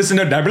don't have to listen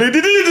to... And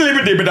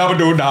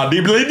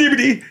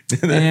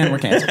we're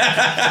canceled. All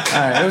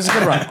right, it was a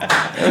good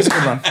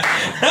run.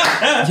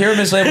 Here at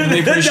Mislabeled, we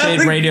appreciate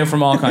radio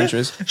from all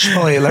countries.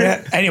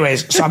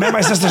 Anyways, so I'm at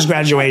my sister's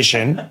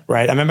graduation,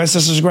 right?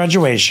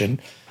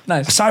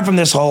 Nice. Aside from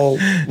this whole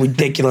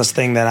ridiculous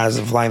thing that as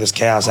I'm flying this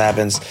chaos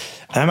happens,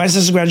 I'm at my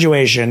sister's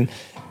graduation,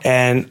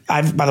 and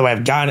I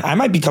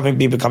might be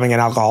becoming an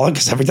alcoholic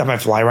because every time I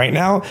fly right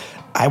now,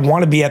 I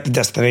want to be at the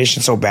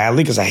destination so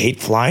badly because I hate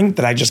flying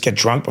that I just get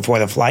drunk before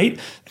the flight.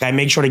 I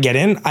make sure to get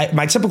in.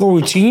 My typical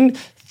routine,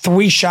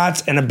 3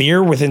 shots and a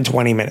beer within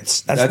 20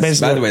 minutes. That's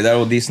basically. By the way, that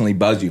will decently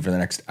buzz you for the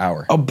next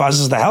hour. Oh,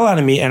 buzzes the hell out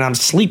of me, and I'm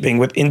sleeping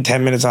within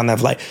 10 minutes on that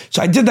flight.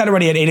 So I did that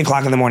already at 8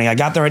 o'clock in the morning. I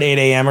got there at 8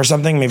 a.m. or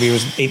something. Maybe it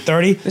was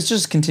 8:30. This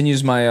just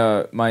continues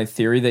my my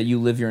theory that you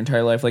live your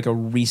entire life like a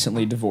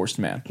recently divorced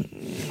man.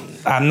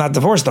 I'm not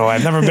divorced, though.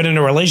 I've never been in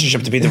a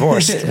relationship to be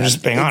divorced. I'm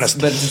just being honest.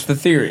 That's just the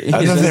theory.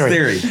 That's the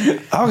Theory.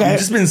 Okay. You've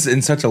just been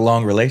in such a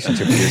long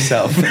relationship with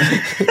yourself.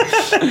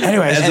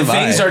 Anyways, And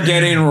things are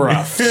getting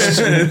rough.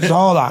 so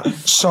hold on.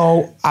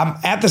 So I'm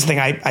at this thing.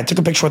 I took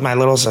a picture with my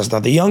little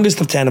sister, the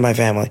youngest of 10 in my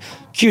family.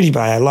 Cutie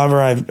pie. I love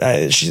her. I've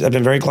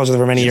been very close with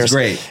her for many years.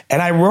 Great.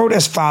 And I wrote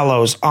as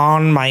follows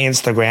on my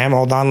Instagram.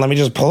 Hold on. Let me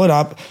just pull it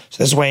up.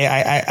 So this way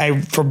I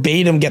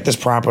verbatim get this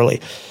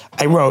properly.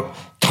 I wrote,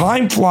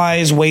 time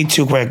flies way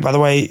too quick. By the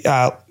way,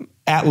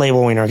 at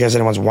Label Wiener, in case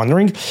anyone's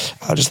wondering,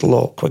 just a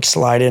little quick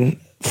slide in.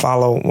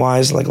 Follow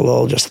wise, like a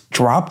little just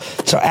drop.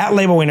 So at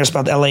Label Wiener,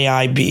 spelled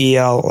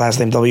Laibel, last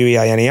name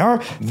Weiner.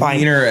 Fine.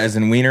 Wiener as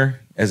in wiener,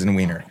 as in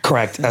wiener.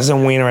 Correct. As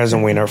in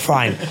wiener.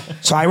 Fine.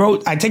 So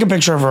I take a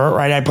picture of her,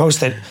 right? I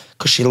post it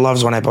because she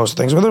loves when I post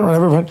things with her,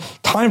 whatever. But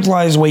time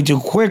flies way too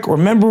quick.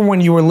 Remember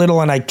when you were little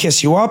and I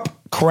kiss you up?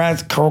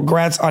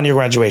 Congrats on your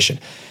graduation.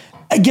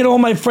 I get all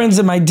my friends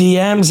in my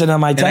DMs and on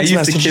my text messages. I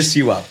used to kiss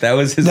you up. That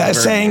was his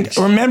saying,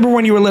 remember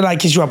when you were little, I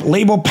kissed you up.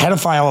 Label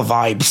pedophile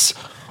vibes.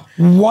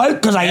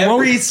 What? Because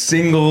every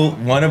single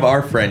one of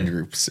our friend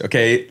groups,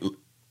 okay,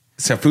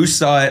 Safush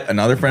saw it,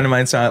 another friend of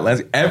mine saw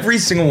it, every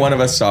single one of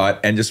us saw it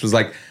and just was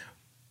like,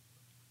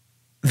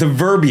 the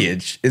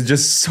verbiage is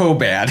just so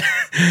bad.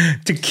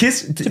 To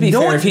kiss. To be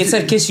fair, if he had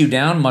said kiss you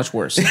down, much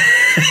worse.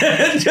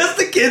 Just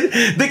the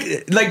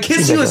kid, like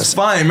kiss you is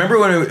fine. Remember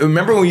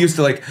when we used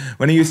to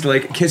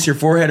like kiss your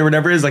forehead or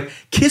whatever it is, like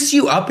kiss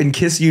you up and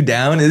kiss you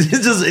down is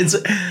it's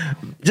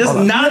just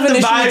not the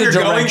vibe you're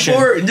going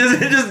for.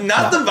 Just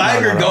not the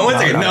vibe you're going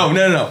for.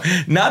 No.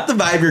 Not the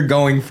vibe you're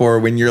going for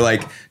when you're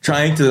like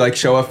trying to like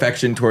show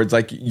affection towards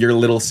like your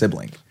little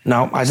sibling.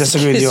 No, I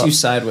disagree with you. Kiss you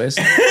sideways.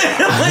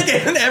 Like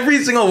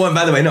every single one,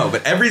 by the way,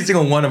 but every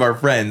single one of our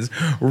friends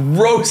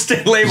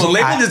roasted Label.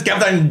 Label just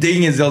kept on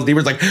digging his heels deeper.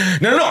 It's like,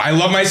 no, I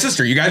love my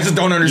sister. You guys just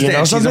don't understand. You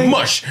know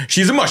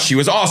She's a mush. She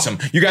was awesome.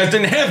 You guys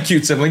didn't have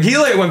cute siblings. He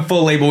like went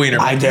full Label Wiener.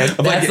 I did.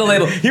 That's the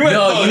Label. He went,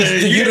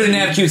 you didn't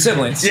have cute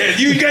siblings. Yeah,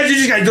 you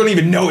guys don't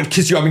even know it.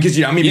 Kiss you up and kiss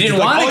you down. You didn't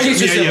want to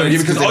kiss your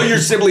siblings. Because all your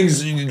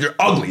siblings, you're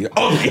ugly. You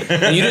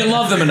didn't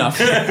love them enough.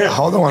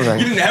 Hold on one second.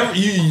 You didn't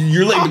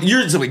have,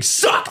 your siblings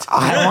sucked.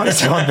 I don't want to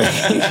say one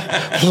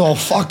thing. So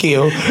fuck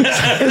you.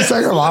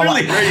 Second of all,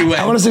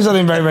 I want to say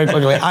something very, very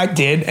quickly. I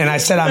did, and I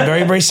said I'm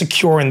very, very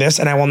secure in this,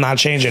 and I will not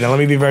change it. And let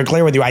me be very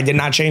clear with you. I did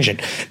not change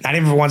it. Not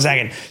even for 1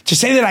 second. To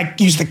say that I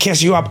used to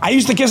kiss you up, I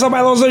used to kiss up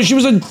my little sister. She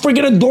was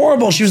freaking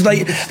adorable. She was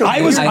like,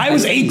 I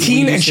was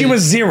 18 and she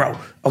was 0.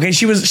 Okay,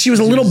 she was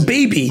a little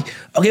baby.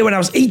 Okay, when I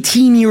was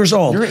 18 years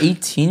old. You were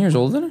 18 years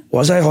older than her?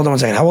 Was I? Hold on 1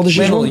 second. How old is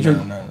she?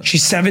 No.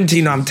 She's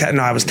 17. No, I'm 10.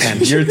 No, I was 10.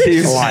 You're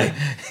a lie.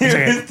 You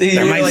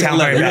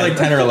were like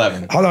 10 or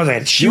 11. Hold on a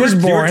second. She was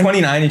born. You were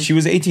 29 and she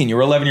was 18. You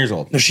were 11 years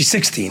old. No, she's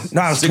 16.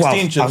 No, I was 12.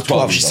 16, I was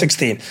 12. She's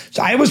 16.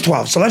 So I was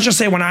 12. So let's just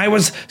say when I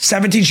was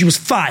 17, she was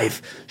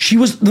 5. She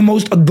was the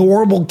most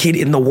adorable kid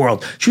in the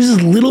world. She was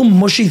this little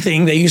mushy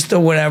thing that used to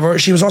whatever.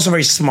 She was also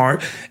very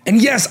smart.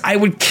 And yes, I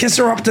would kiss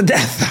her up to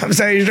death. I'm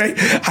saying straight.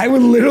 I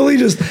would literally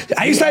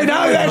I used to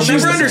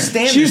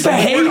understand. She used to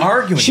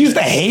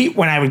hate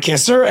when I would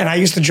kiss her, and I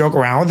used to joke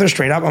around with her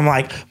straight up. I'm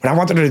like, when I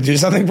wanted her to do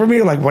something for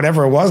me, like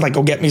whatever it was, like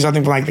go get me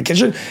something from like the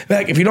kitchen.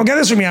 Like, if you don't get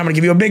this from me, I'm gonna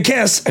give you a big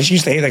kiss. And she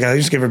used to hate that. I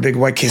used to give her big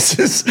white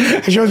kisses,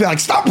 and she would be like,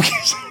 "Stop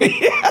kissing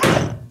me."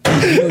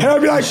 And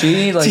I'd be like,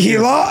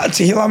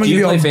 Tehila, I'm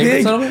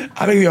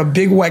gonna give you a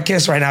big wet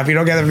kiss right now if you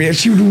don't get it from me. And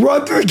she would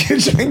run through the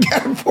kitchen and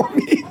get it for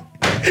me.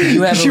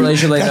 You have a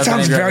relationship like that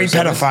sounds very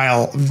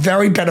pedophile.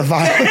 Very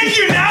pedophile.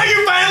 Now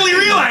you're finally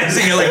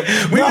realizing it. Like,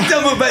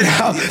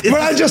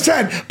 but I just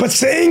said, but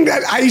saying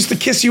that I used to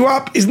kiss you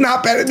up is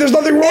not bad. There's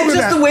nothing wrong with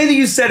that. It's just the way that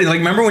you said it. Like,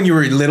 remember when you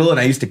were little and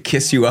I used to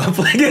kiss you up?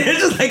 Like, it's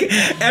just like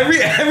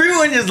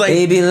everyone just like,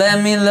 baby,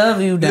 let me love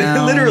you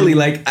down. Literally,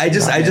 like,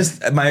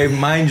 my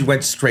mind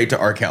went straight to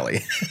R.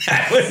 Kelly.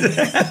 What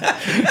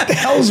the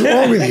hell's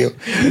wrong with you?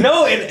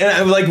 No,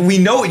 and like, we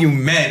know what you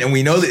meant, and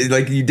we know that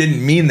like you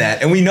didn't mean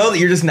that, and we know that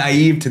you're just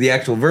naive to the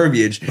actual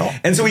verbiage. No.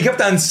 And so we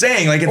kept on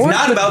saying, like, it's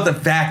not about the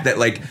fact that,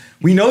 like,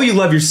 we know you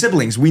love your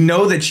siblings. We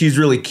know that she's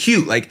really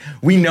cute. Like,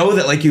 we know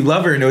that, like, you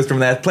love her and it was from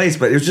that place,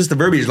 but it was just the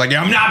verbiage. Like,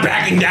 I'm not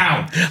backing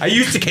down. I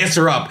used to kiss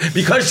her up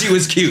because she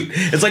was cute.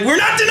 It's like, we're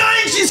not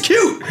denying she's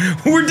cute.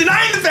 We're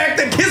denying the fact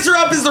that kiss her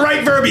up is the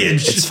right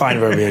verbiage. It's fine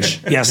verbiage.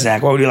 Yes,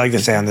 Zach, what would you like to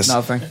say on this?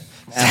 Nothing.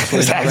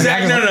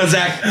 Zach, no,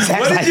 Zach.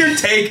 What is your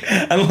take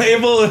on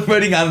Label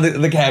putting on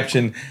the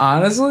caption?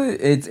 Honestly,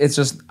 it's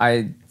just,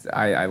 I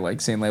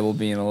like seeing Label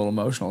being a little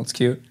emotional. It's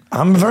cute.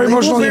 I'm very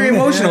emotional. Very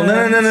emotional.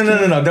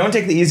 No. Don't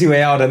take the easy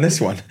way out on this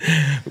one.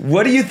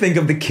 What do you think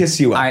of the kiss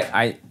you up?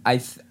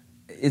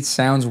 It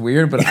sounds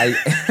weird, but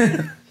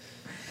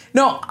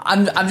no,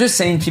 I'm just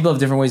saying people have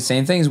different ways of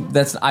saying things.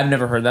 I've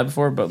never heard that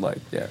before, but like,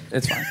 yeah,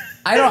 it's fine.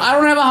 I don't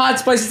have a hot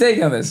spicy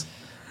take on this.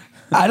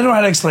 I don't know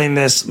how to explain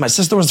this. My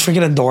sister was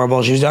freaking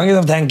adorable. She was young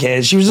enough to have 10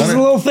 kids. She was just a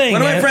little thing.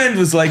 One of my friends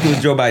was like, it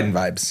was Joe Biden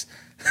vibes.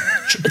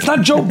 It's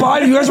not Joe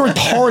Biden. You guys are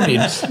retarded.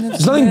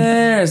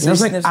 There's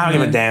nothing. I don't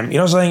give a damn. You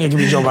know something? It could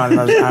be Joe Biden.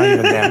 I don't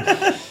give a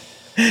damn.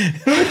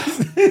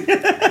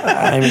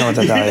 I don't even know what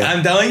to tell you.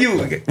 I'm telling you.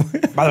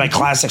 By the way,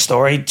 classic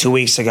story. 2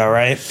 weeks ago,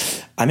 right?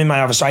 I'm in my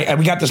office. So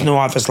we got this new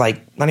office,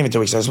 like, not even 2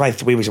 weeks ago. It was like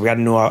 3 weeks ago.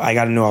 I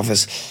got a new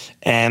office.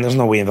 And there's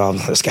no we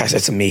involved in this, guys.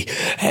 It's me.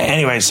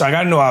 Anyway, so I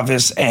got a new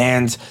office.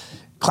 And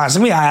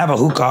classically, I have a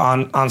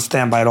hookah on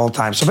standby at all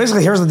times. So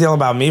basically, here's the deal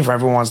about me, for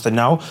everyone wants to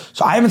know.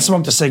 So I haven't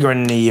smoked a cigarette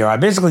in a year. I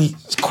basically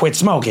quit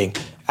smoking.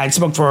 I'd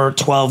smoked for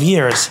 12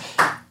 years.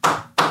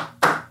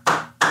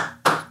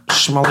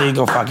 Shmueli,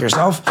 go fuck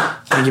yourself.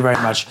 Thank you very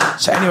much.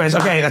 So anyways,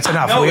 okay, that's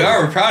enough. No,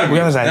 we're proud of you.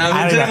 We're I'm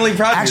definitely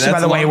proud of you. Actually, by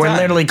the way, we're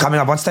literally coming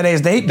up. What's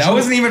today's date? That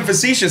wasn't even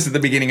facetious at the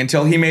beginning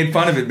until he made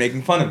fun of it,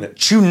 making fun of it.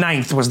 June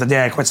 9th was the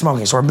day I quit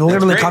smoking. So we're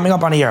literally coming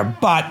up on a year.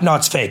 But no,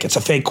 it's fake. It's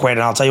a fake quit.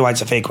 And I'll tell you why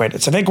it's a fake quit.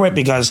 It's a fake quit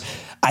because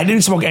I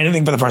didn't smoke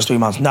anything for the first 3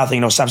 months.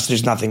 Nothing, no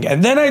substitutes, nothing.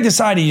 And then I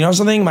decided, you know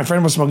something? My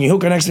friend was smoking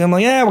hookah next to me. I'm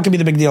like, yeah, what could be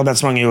the big deal about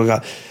smoking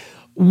hookah?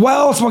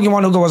 Well, smoking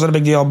one hookah wasn't a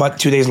big deal, but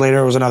 2 days later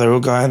it was another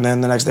hookah, and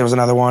then the next day was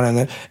another one. And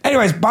then,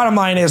 anyways, bottom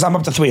line is I'm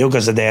up to 3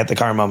 hookahs a day at the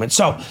current moment.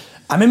 So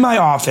I'm in my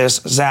office,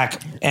 Zach,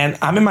 and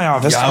I'm in my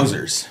office.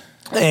 Yowzers.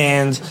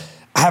 And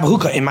I have a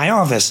hookah in my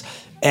office.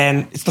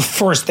 And it's the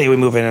first day we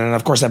move in. And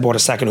of course, I bought a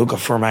second hookah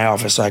for my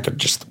office so I could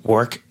just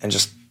work and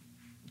just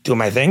do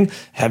my thing,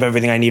 have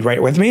everything I need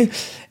right with me.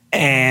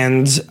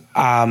 And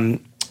I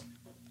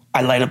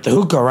light up the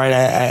hookah, right?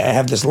 I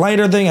have this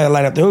lighter thing. I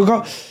light up the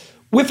hookah.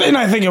 Within,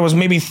 I think it was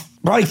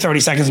probably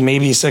 30 seconds,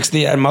 maybe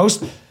 60 at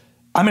most,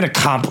 I'm in a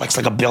complex,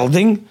 like a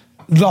building.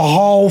 The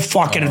whole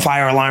fucking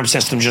fire alarm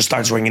system just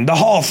starts ringing. The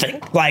whole thing.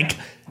 Like,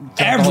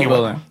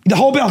 everywhere. The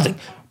whole building.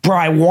 Bro,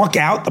 I walk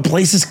out, the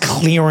place is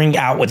clearing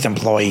out with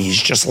employees,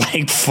 just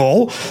like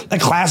full. Like,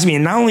 class me.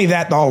 And not only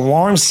that, the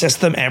alarm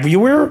system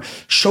everywhere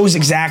shows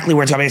exactly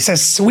where it's going. It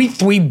says Suite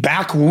 3,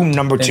 back room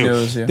number 2.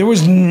 knows, yeah. There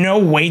was no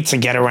way to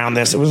get around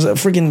this. It was a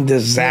freaking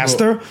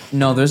disaster.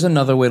 No, there's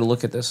another way to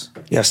look at this.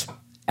 Yes.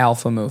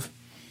 Alpha move.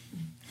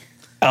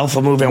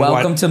 Alpha move and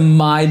Welcome to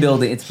my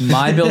building. It's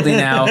my building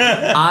now.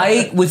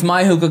 With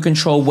my hookah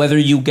control, whether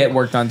you get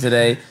work done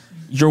today,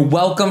 you're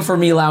welcome for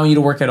me allowing you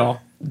to work at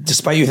all.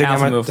 Despite you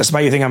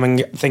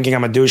thinking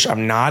I'm a douche,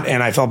 I'm not,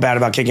 and I felt bad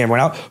about kicking everyone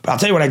out. But I'll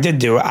tell you what I did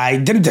do. I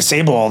didn't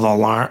disable all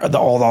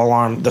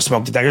the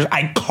smoke detectors.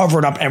 I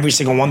covered up every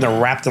single one.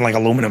 They're wrapped in like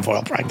aluminum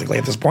foil practically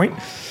at this point.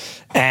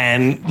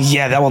 And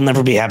yeah, that will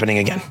never be happening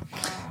again.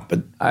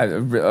 But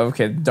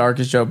okay,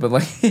 darkest joke, but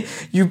like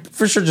you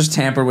for sure just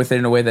tamper with it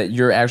in a way that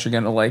you're actually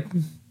gonna like.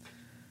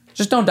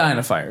 Just don't die in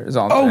a fire. Is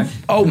all I'm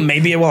saying. Oh,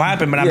 maybe it will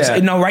happen, but I'm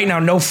saying no. Right now,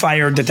 no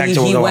fire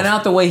detector will go off. He went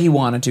out the way he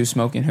wanted to,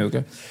 smoking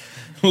hookah.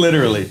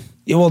 Literally,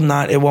 it will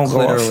not. It won't go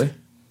Literally. off.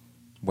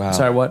 Wow.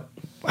 Sorry, what?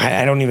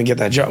 I don't even get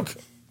that joke.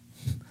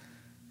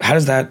 How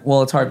does that?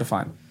 Well, it's hard to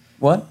find.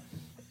 What?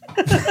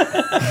 You're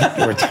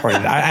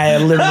retarded. I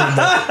literally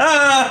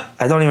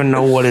I don't even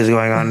know what is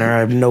going on there. I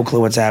have no clue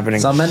what's happening.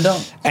 Some men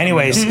don't.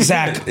 Anyways,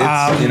 Zach,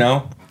 you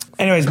know.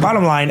 Anyways,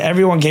 bottom line,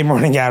 everyone came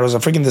running out. It was a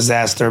freaking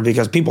disaster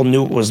because people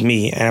knew it was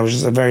me, and it was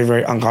just a very,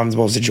 very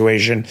uncomfortable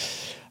situation.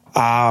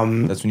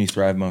 That's when you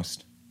thrive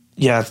most.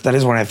 Yeah, that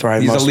is when I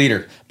thrive most. He's a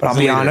leader. But I'll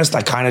be honest,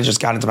 I kind of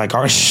just got into my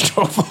car and just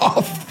drove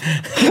off.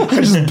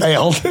 I just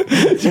bailed.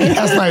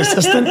 As my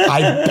assistant,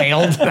 I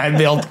bailed, and I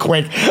bailed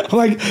quick. I'm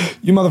like,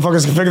 you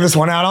motherfuckers can figure this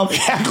one out. I'll be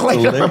back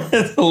later.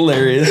 It's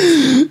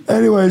hilarious.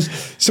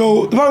 Anyways,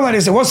 so the bottom line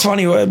is, it was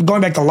funny.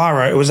 Going back to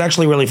Lara, it was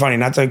actually really funny.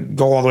 Not to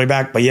go all the way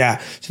back, but yeah.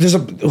 So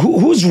there's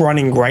who's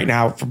running right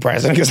now for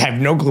president? Because I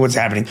have no clue what's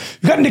happening.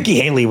 We've got Nikki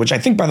Haley, which I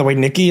think, by the way,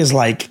 Nikki is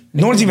like,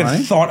 no one's even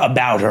thought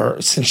about her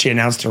since she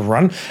announced her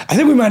run. I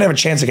think we might have a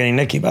chance of getting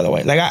Nikki, by the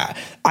way. Like,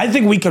 I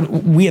think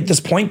we at this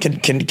point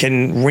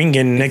can ring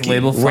in Nikki.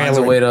 Label finds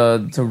a way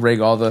to rig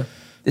all the.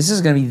 This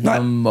is going to be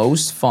the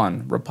most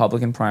fun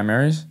Republican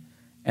primaries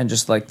and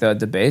just like the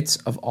debates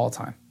of all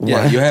time.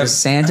 Yeah, you have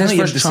DeSantis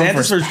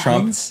versus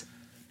Trump.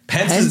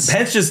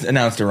 Pence just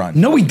announced a run.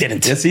 No, he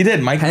didn't. Yes, he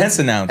did. Mike Pence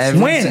announced.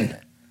 When?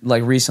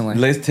 Like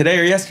recently. Today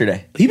or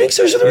yesterday. Are you being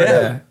serious with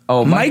Yeah.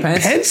 Oh, Mike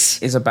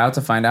Pence is about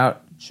to find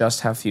out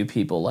just how few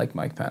people like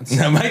Mike Pence.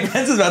 No, Mike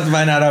Pence is about to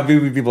find out how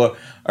few people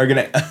are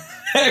going to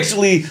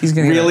actually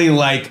really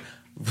like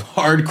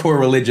hardcore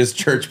religious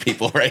church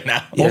people right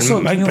now. Yeah,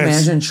 also, can you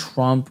imagine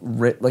Trump?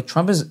 Like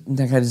Trump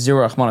had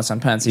zero rahmanas on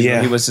Pence. He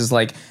was his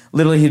like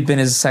literally he'd been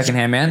his second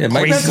hand man. Yeah,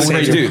 Mike Pence is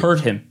going to hurt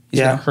him.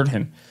 He's going to hurt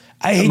him.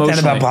 I hate that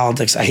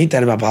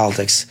about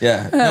politics.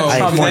 Yeah. No,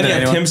 then you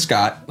have Tim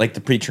Scott, like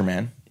the preacher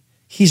man.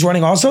 He's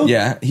running also?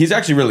 Yeah, he's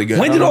actually really good.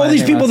 When did all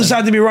these people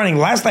decide to be running?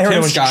 Last I heard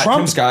it was Trump.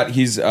 Tim Scott,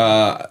 he's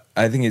I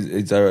think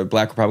he's a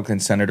black Republican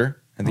senator.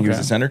 I think he was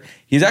a senator.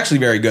 He's actually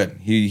very good.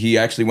 He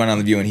actually went on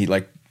The View and he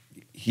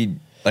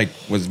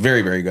was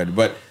very, very good.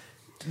 But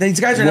these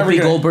guys are never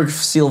Whoopi Goldberg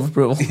seal of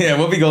approval. Yeah,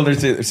 Whoopi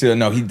Goldberg seal.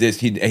 No, he's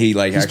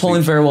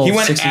pulling very well. He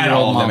went at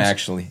all of them.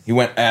 Actually, he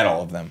went at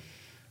all of them.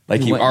 Like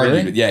he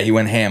argued. Really? Yeah, he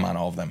went ham on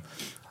all of them.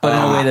 But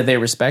in a way that they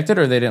respected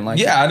or they didn't like?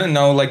 Yeah, I don't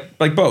know, like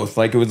both.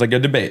 Like it was like a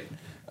debate.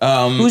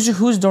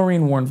 Who's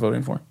Doreen Warren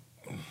voting for?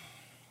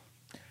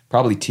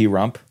 Probably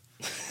T-Rump.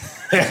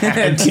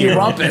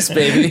 T-Rumpus,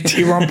 baby.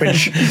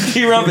 T-Rumpage.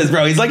 T-Rumpus,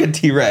 bro. He's like a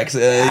T-Rex.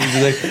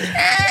 He's like,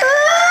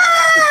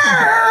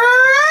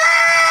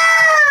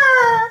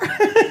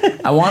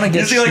 I want to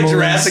get. you see like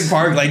Jurassic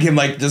Park, like him,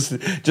 like just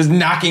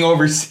knocking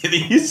over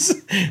cities.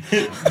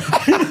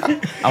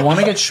 I want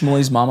to get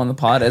Shmueli's mom on the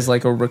pod as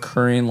like a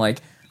recurring like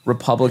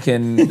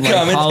Republican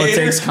like,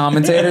 politics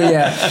commentator.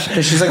 Yeah,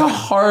 because she's like a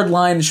hard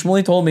line.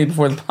 Shmueli told me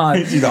before the pod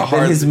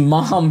that his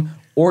mom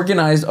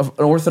organized an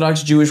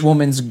Orthodox Jewish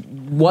woman's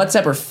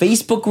WhatsApp or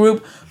Facebook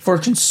group for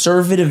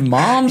conservative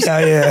moms.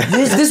 Yeah.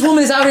 This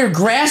woman is out here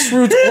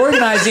grassroots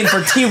organizing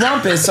for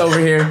T-Rumpus over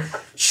here.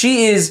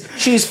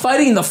 She's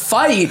fighting the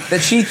fight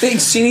that she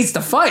thinks she needs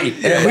to fight.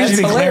 Yeah, That's to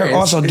be clear, hilarious.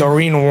 also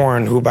Doreen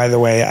Warren, who by the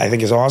way I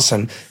think is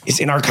awesome, is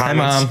in our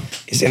comments. Mom.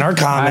 Is in our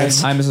comments.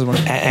 Hi, Mrs.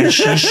 Warren. And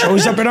she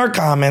shows up in our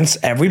comments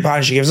every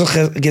pod. She gives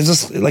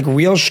us like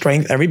real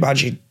strength every pod.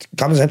 She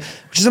comes in,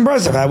 which is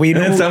impressive.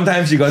 And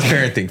sometimes she goes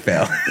parenting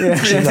fail.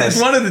 It's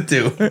one of the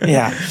two.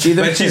 Yeah,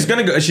 But she's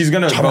gonna go. She's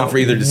gonna vote for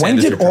either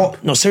DeSantis or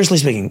Trump. No, seriously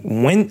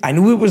speaking, when I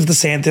knew it was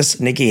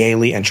DeSantis, Nikki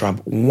Haley, and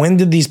Trump. When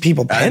did these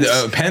people?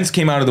 Pence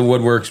came out of the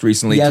woodworks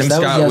recently. Yes, Tim that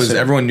was Scott was. yesterday.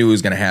 Everyone knew it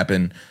was going to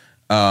happen.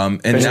 And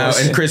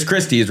Chris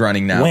Christie is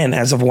running now. When?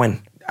 As of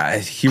when?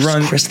 He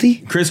runs. Christie?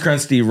 Chris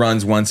Christie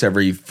runs once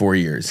every 4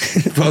 years,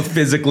 both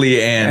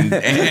physically and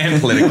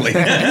politically.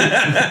 First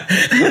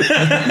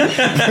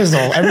of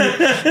all,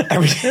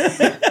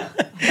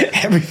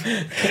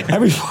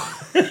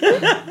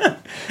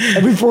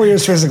 every 4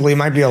 years physically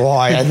might be a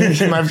lie. I think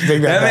you might have to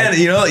take that back. Man,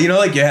 you know,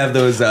 like you have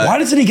those. Why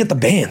doesn't he get the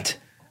band?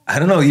 I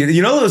don't know.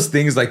 You know those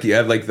things like you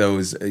have like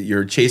those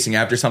you're chasing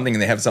after something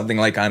and they have something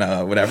like on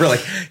a whatever.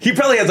 Like he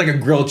probably has like a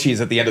grilled cheese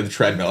at the end of the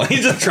treadmill.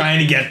 He's just trying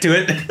to get to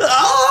it.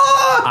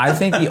 I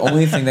think the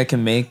only thing that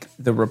can make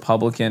the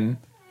Republican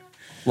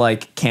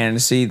like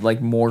candidacy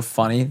like more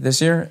funny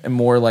this year and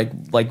more like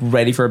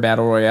ready for a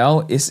battle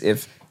royale is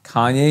if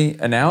Kanye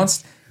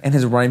announced and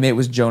his running mate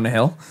was Jonah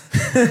Hill.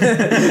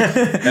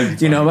 Do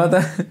you know about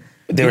that?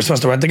 They were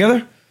supposed to run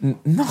together? No.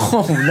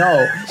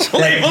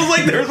 It was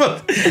like there was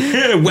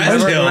a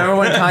West Hill. Remember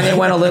when Kanye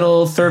went a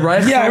little third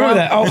right? Yeah, I remember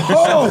that.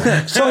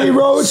 Oh, so he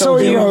rode, so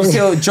he rode.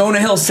 So Jonah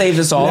Hill saved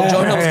us all. Yeah,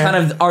 Jonah Hill was kind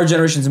of our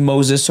generation's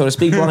Moses, so to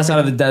speak, brought us out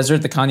of the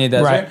desert, the Kanye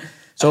desert. Right.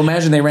 So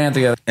imagine they ran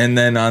together. And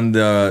then on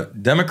the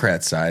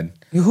Democrat side,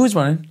 Who's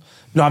running?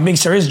 No, I'm being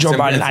serious. Joe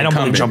Biden. it's I don't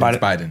believe Joe Biden. incumbent,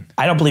 it's Biden.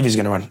 I don't believe he's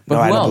going to run. But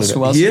no, I who don't else? believe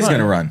Who it. else? He is going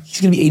to run. He's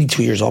going to be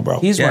 82 years old,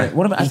 bro. He's Yeah. running.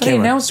 What about? I thought he can't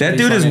run. announced That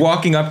he's dude is running.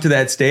 walking up to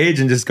that stage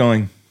and just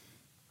going.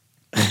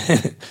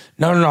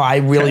 No. I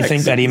really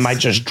think that he might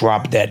just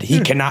drop dead. He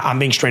cannot. I'm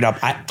being straight up.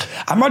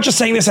 I'm not just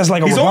saying this as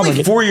like a He's Republican.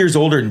 only 4 years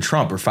older than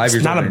Trump, or 5 years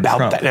It's not older than about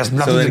Trump. that. It has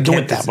nothing then to it do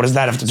can't- with that. What does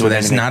that have to do So with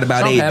that's anything? not about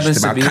Trump age. happens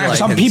It's to about be like- competency.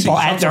 Some people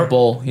Trump's act a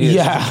bull. He is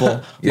Yeah. just a bull.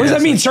 What does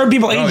that mean? Certain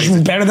people age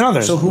he's- better than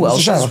others. So who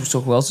What's else? the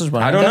Who else is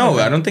running? I don't know.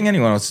 Democrat? I don't think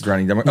anyone else is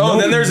running Democrat. No, Oh,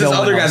 then there's this no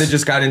other one guy else. that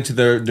just got into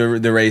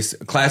the race.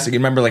 Classic. You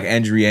remember like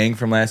Andrew Yang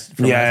from last?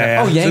 From Yeah, last yeah,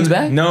 time? yeah. Oh, Yang's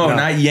back? No,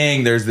 not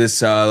Yang. There's this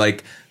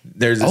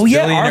there's this Oh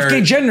yeah, billionaire-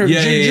 RFK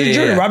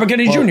Jr. Robert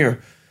Kennedy Jr.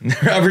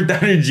 Robert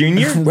Downey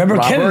Jr.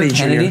 Robert Kennedy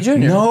Jr.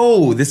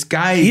 Jr. This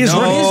guy. He is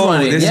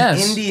running, This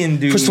yes. Indian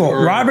dude. First of all,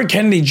 or- Robert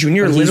Kennedy Jr.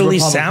 he's literally Republican.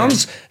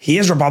 sounds, he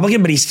is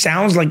Republican, but he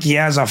sounds like he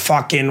has a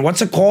fucking,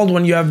 what's it called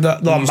when you have the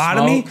You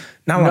lobotomy? smoke?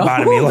 Not No,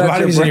 lobotomy. that's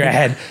Lobotomy's your in your brain.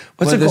 head.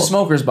 What's Like it the called?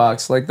 smoker's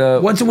box, like the.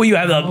 What's it where you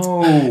have the,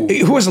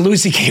 who was it? Louis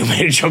C.K. who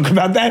made a joke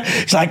about that?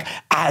 It's like,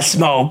 I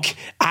smoked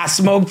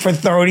for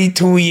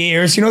 32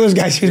 years. You know those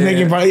guys who's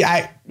making fun of,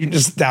 it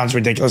just sounds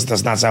ridiculous. It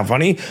does not sound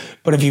funny.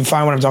 But if you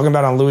find what I'm talking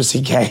about on Louis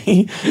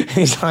C.K.,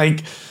 he's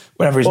like,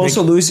 whatever. He's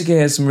Also, Louis C.K.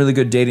 has some really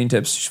good dating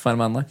tips. You should find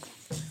them online.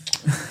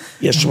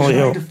 yes, I'm Shmueli trying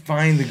Hill. to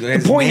find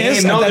the point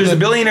is, no, that there's the- a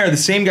billionaire, the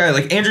same guy.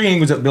 Like Andrew Yang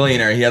was a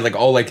billionaire. He had like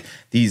all like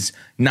these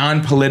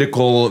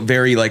non-political,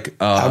 very like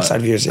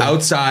Outside views, yeah.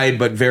 outside,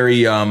 but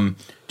very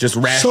just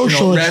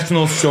Socialist.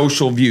 rational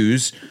social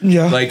views.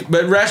 Yeah.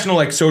 but rational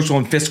like social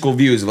and fiscal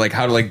views of like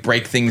how to like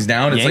break things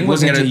down. It's Yang like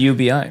was looking at into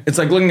a, UBI. It's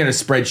like looking at a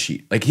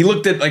spreadsheet. Like he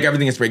looked at like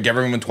everything in spreadsheet, gave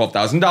everyone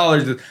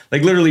 $12,000.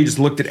 Like literally just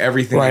looked at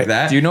everything Right. like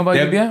that. Do you know about They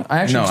have- UBI? I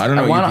actually no, I don't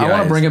know. I what wanna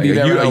UBI bring is. up Like,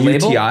 UBI on a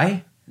label.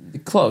 UTI.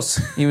 Close.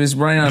 He was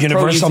running on a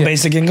Universal pro-UTI.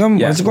 Basic Income?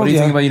 Yeah. What's it What called? do you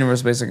Yeah. think about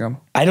universal basic income?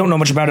 I don't know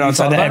much about it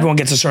outside thought that about it? everyone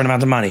gets a certain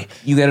amount of money.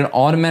 You get an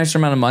automatic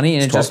certain amount of money,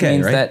 and it just 12K,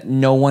 means right? that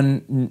no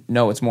one.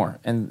 No, it's more,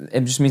 and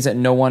it just means that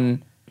no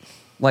one,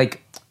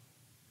 like,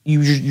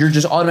 you're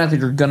just automatically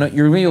you're gonna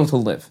be able to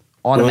live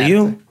Will automatically.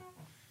 you?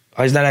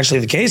 Is that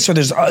actually the case? Or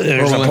there's Or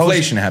will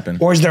inflation happen?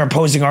 Or is there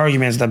opposing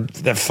arguments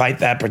that fight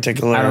that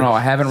particular? I don't know.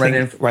 I haven't read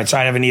it. Right, so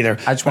I haven't either.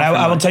 I just But want to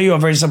I will know. tell you a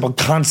very simple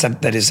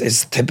concept that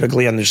is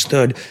typically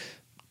understood.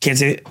 can't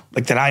say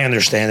like that I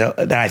understand,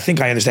 that I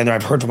think I understand, or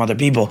I've heard from other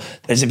people,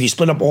 is if you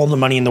split up all the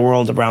money in the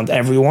world around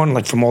everyone,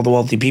 like from all the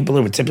wealthy people,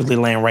 it would typically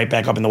land right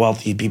back up in the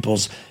wealthy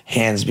people's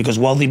hands, because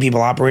wealthy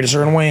people operate a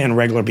certain way and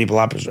regular people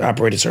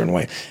operate a certain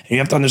way. And you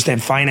have to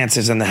understand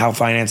finances and how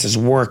finances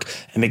work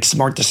and make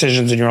smart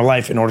decisions in your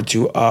life in order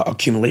to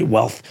accumulate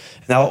wealth.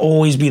 And that'll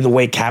always be the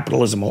way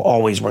capitalism will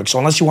always work. So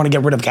unless you want to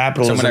get rid of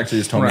capitalism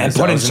and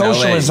put in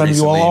socialism,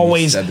 you will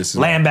always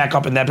land back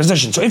up in that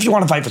position. So if you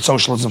want to fight for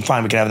socialism,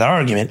 fine, we can have that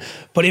argument.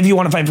 But if you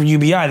want to fight for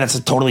UBI, that's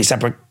a totally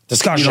separate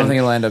discussion. You don't think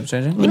it'll end up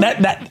changing?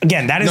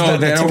 That is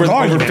the over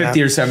argument.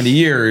 50 or 70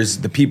 years,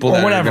 the people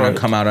that are going to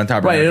come out on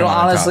top. Right. It'll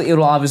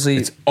obviously.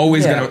 It's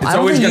always going to. It's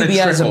always going to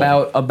trickle. UBI is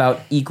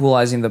about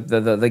ecoalizing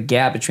the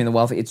gap between the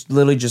wealthy. It's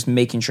literally just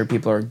making sure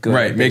people are good.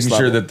 Right. Making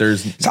sure that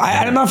there's. So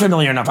I'm not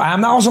familiar enough.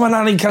 I'm also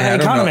not an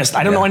economist.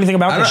 I don't know anything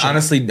about this. I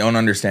honestly don't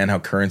understand how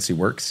currency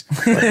works.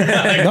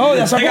 No,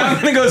 that's not.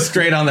 I'm going to go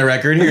straight on the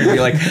record here and be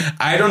like,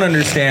 I don't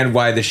understand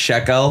why the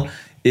shekel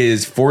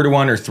is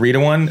 4-1 or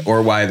 3-1,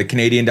 or why the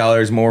Canadian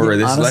dollar is more or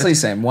this honestly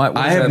less. Same. What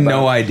I have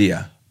no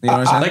idea. You know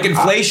what I'm saying? Like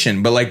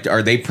inflation, but like,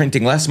 are they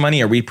printing less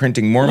money? Are we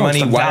printing more money?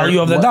 It's the value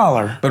of the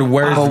dollar. But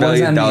where's the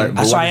value of the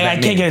dollar? So I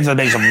can't get into the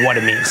base of what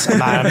it means.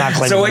 I'm not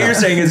claiming. So what you're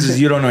saying is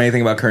you don't know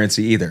anything about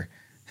currency either.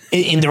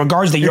 In the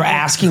regards that you're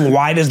asking,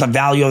 why does the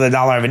value of the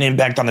dollar have an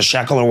impact on the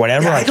shekel or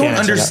whatever? Yeah, I don't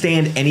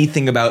understand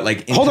anything about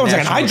like. Hold on a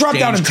second. I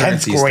dropped out in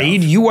 10th grade.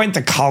 Stuff. You went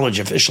to college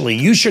officially.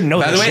 You should know.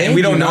 By the way,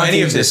 we don't know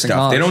any of this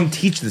stuff. They don't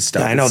teach this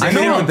stuff. Yeah, I know. They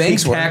don't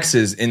teach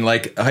taxes in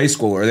like high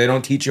school, or they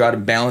don't teach you how to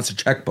balance a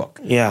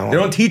checkbook. Yeah, they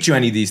don't teach you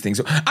any of these things.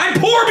 So, I'm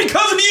poor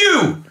because of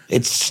you.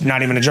 It's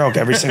not even a joke.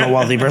 Every single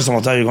wealthy person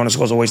will tell you going to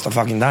school is a waste of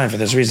fucking time for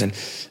this reason.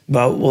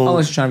 But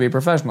unless you're trying to be a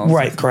professional,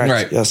 right? Correct.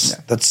 Right. Yes.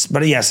 Yeah.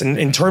 But yes,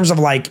 in terms of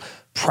like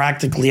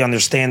practically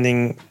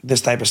understanding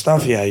this type of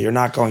stuff, yeah, you're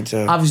not going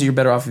to. Obviously, you're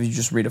better off if you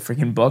just read a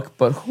freaking book.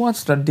 But who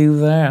wants to do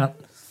that?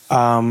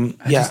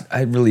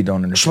 I really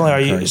don't understand. Shmueli,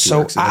 are you?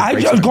 So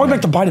going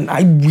back to Biden,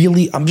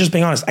 I'm just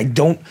being honest. I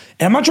don't,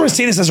 and I'm not trying to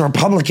say this as a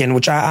Republican,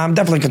 which I'm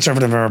definitely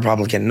conservative and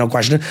Republican, no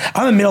question.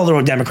 I'm a middle of the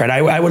road Democrat.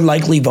 I would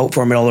likely vote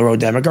for a middle of the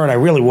road Democrat. I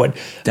really would.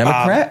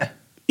 Democrat.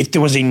 If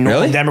there was a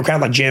normal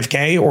Democrat like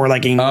JFK or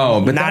like a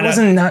but that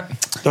wasn't not.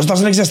 Those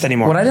doesn't exist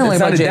anymore. What I didn't like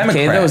about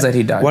JFK though was that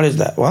he died. What is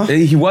that? What?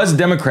 He was a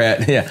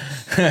Democrat. Yeah,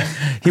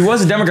 he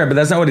was a Democrat, but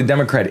that's not what a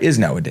Democrat is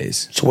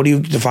nowadays. So what do you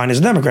define as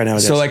a Democrat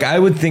nowadays? So like I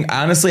would think,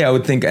 honestly,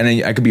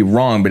 and I could be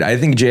wrong, but I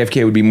think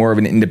JFK would be more of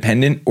an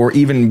independent, or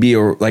even be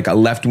like a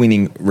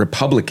left-leaning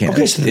Republican.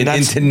 Okay, so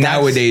into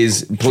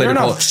nowadays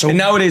political. So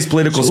nowadays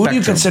political. So who do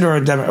you consider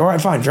a Democrat? All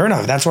right, fine, fair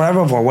enough. That's what I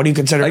vote for. What do you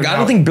consider? Like I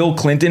don't think Bill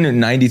Clinton in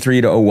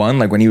 93 to 01,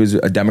 like when he was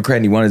a Democrat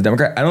and he won as a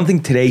Democrat, I don't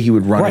think today he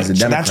would run as a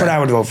Democrat. So that's what I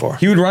would vote for.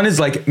 He would run as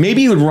like,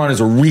 maybe he would run as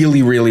a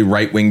really, really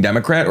right-wing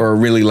Democrat or a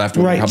really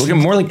left-wing Republican,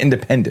 more like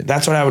independent.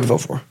 That's what I would vote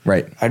for.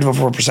 Right. I'd vote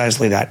for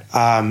precisely that.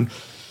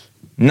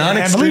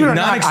 Non-extreme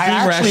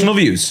rational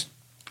views.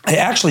 I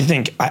actually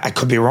think, I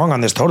could be wrong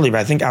on this totally, but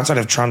I think outside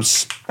of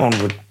Trump's own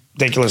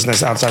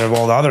ridiculousness, outside of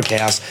all the other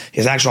chaos,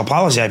 his actual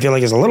policy, I feel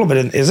like is a little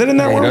bit, is it in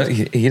that world?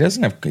 He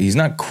doesn't have, he's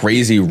not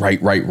crazy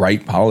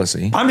right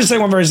policy. I'm just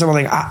saying one very simple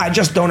thing. I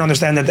just don't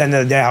understand at the end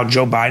of the day how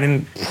Joe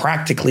Biden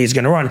practically is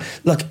going to run.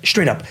 Look,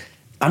 straight up,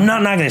 I'm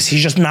not knocking this.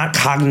 He's just not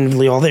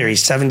cognitively all there.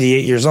 He's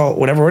 78 years old,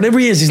 whatever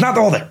he is, he's not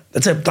all there.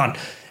 That's it, done.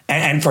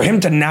 And for him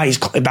to now, he's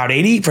about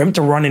 80. For him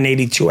to run in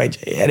 82,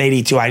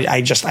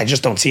 I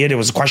just don't see it. It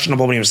was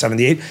questionable when he was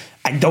 78.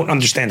 I don't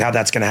understand how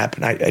that's going to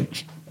happen. I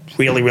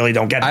really, really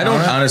don't get it. I don't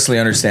honestly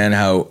understand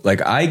how,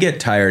 like, I get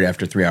tired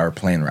after 3-hour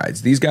plane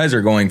rides. These guys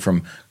are going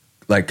from,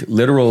 like,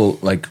 literal,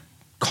 like,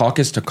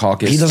 caucus to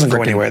caucus. He doesn't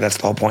go anywhere. That's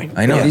the whole point.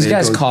 I know. Yeah, these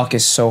guys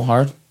caucus so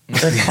hard.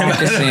 They're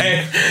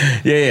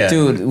caucusing. Yeah.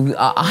 Dude,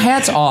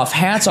 hats off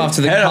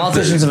to the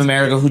politicians of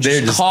America who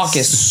just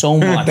caucus so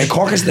much. They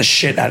caucus the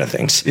shit out of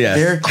things. Yeah.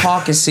 They're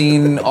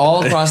caucusing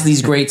all across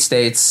these great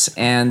states,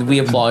 and we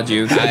applaud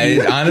you.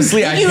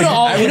 Honestly, you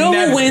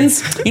know who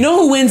wins? You know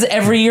who wins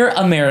every year?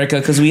 America,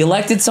 because we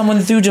elected someone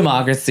through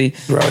democracy.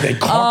 Bro, they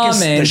caucus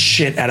the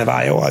shit out of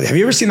Iowa. Have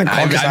you ever seen the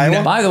caucus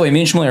Iowa? By the way,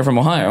 me and Shmueli are from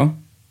Ohio,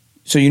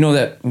 so you know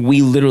that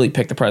we literally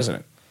pick the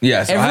president.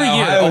 Yes, every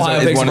year Ohio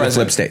is one of the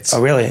flip states.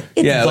 Oh, really?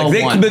 Yeah,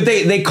 but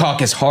they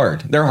caucus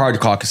hard. They're hard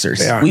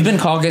caucusers. We've been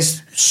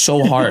caucused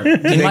so hard.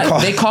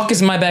 They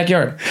caucus in my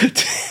backyard.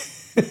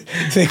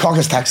 They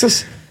caucus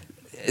Texas?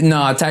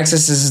 No,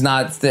 Texas is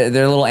not. They're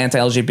a little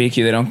anti-LGBTQ.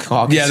 They don't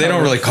caucus. Yeah, they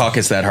don't really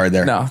caucus that hard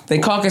there. No, they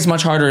caucus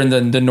much harder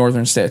in the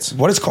northern states.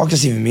 What does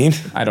caucus even mean?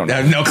 I don't know. I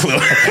have no clue.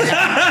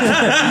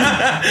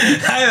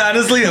 I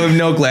honestly have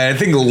no clue. I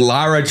think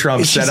Lara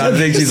Trump said on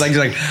things. She's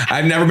like,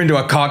 I've never been to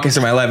a caucus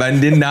in my life. I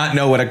did not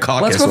know what a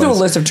caucus was. Let's go through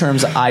a list of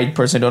terms I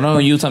personally don't know.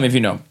 You tell me if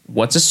you know.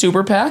 What's a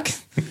super PAC?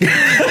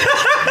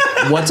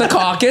 What's a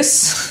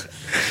caucus?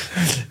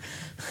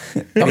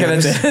 Okay,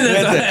 that's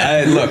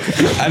it. Look,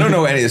 I don't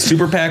know any.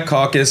 Super PAC,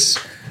 caucus,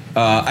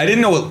 I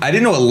didn't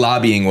know what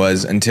lobbying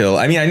was until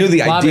I knew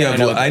the idea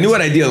of I knew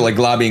what idea like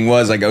lobbying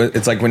was like.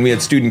 It's like when we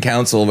had student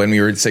council when we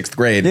were in 6th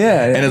grade,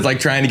 and it's like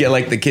trying to get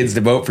like the kids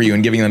to vote for you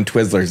and giving them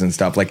Twizzlers and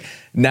stuff. Like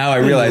now I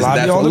realize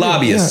that's what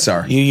lobbyists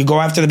are. You go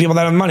after the people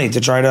that have money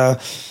to try to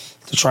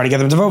get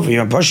them to vote for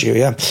you and push you.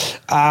 Yeah.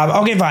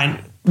 Okay,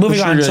 fine.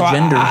 Moving on.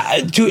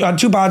 So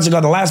two pods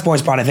ago, the last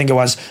boys pod, I think it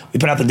was, we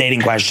put out the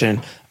dating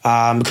question.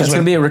 Because it's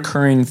going to be a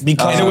recurring...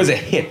 Because it was a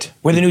hit.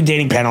 We're the new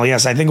dating panel.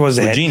 Yes, I think it was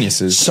a hit. We're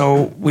geniuses.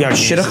 So we are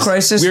Shit geniuses. of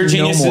crisis. We're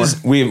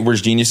geniuses. No We're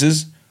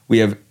geniuses. We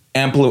have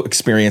ample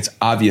experience,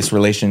 obvious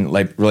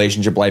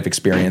relationship life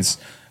experience.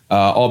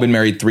 All been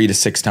married 3 to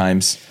 6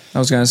 times. I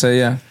was going to say,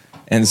 yeah.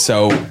 And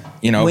so,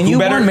 when you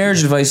want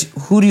marriage advice,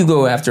 who do you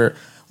go after?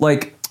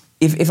 Like,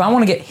 if I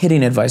want to get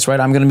hitting advice, right,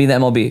 I'm going to be the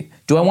MLB.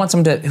 Do I want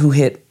someone who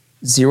hit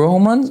 0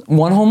 home runs,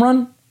 1 home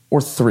run,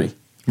 or 3?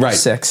 Right.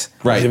 6.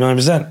 Right.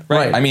 100%.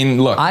 Right. I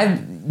mean, look.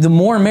 The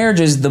more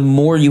marriages, the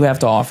more you have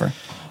to offer.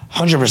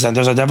 100%.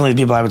 Those are definitely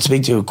the people I would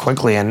speak to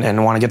quickly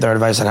and want to get their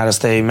advice on how to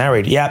stay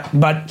married. Yeah,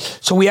 but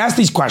so we asked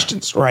these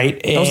questions, right?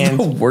 That was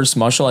the worst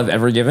mushal I've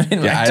ever given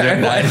in my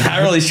entire life. I'm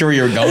not really sure where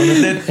you were going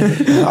with it.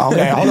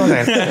 Okay, hold on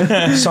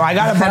then. So I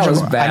got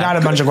a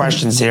bunch of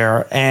questions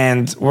here,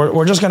 and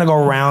we're just gonna go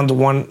around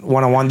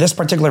one-on-one. This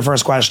particular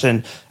first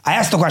question, I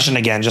asked the question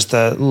again just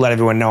to let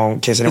everyone know in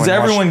case anyone. Is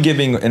everyone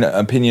giving an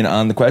opinion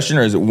on the question,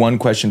 or is it one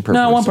question per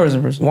person? No, one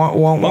person.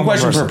 One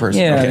question per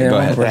person. Yeah, okay, go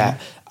ahead. Yeah.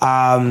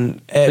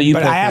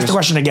 But I asked the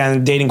question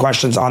again, dating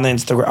questions on our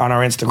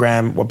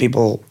Instagram. What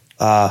people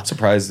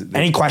surprised?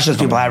 Any questions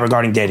people have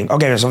regarding dating?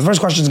 Okay, so the first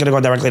question is going to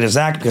go directly to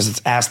Zach because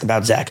it's asked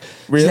about Zach.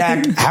 Really?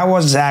 Zach, how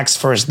was Zach's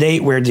first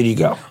date? Where did he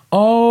go?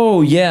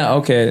 Oh yeah,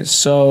 okay.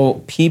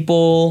 So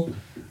people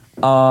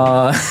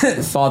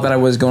thought that I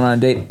was going on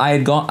a date.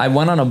 I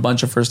went on a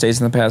bunch of first dates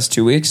in the past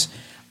 2 weeks.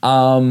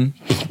 Wow.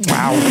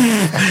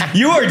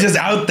 You are just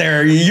out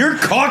there. You're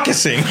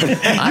caucusing.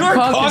 You're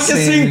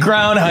caucusing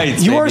Crown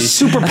Heights. You baby. are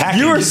super packing.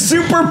 You are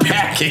super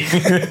packing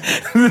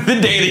the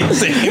dating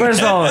scene.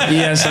 First of all,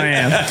 yes, I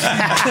am.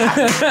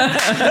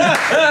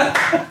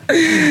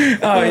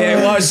 Oh yeah,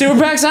 well, super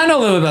PACs. I know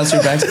a little bit about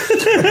super PACs.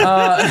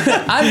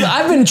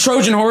 I've been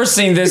Trojan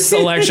horsing this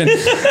election.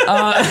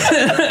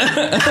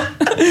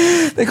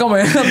 They call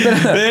me.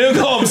 They don't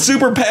call him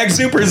Super PAC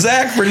Super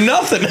Zach for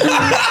nothing.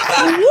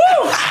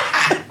 Woo!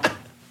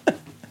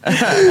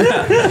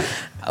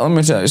 Let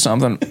me tell you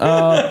something.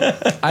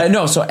 I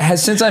know. So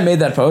since I made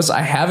that post,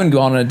 I haven't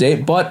gone on a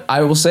date, but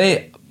I will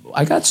say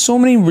I got so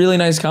many really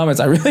nice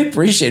comments. I really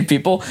appreciate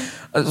people.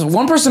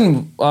 One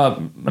person,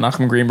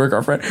 Menachem Greenberg,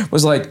 our friend,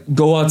 was like,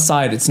 "Go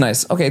outside. It's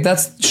nice." Okay,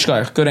 that's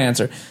good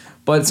answer.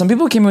 But some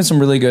people came with some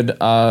really good,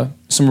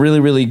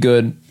 really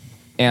good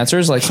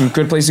answers, like some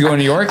good place to go in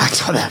New York. I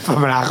saw that from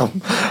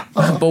Menachem.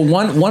 But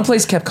one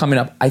place kept coming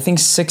up. I think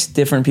 6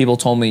 different people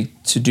told me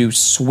to do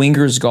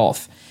swingers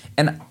golf.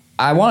 And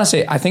I want to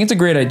say, I think it's a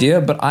great idea,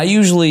 but I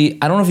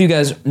don't know if you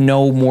guys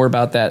know more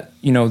about that,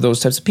 those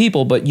types of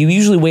people, but you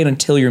usually wait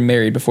until you're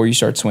married before you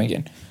start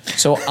swinging.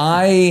 So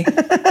I'm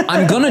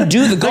going to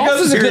do the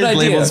golf is a good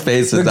idea.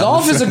 The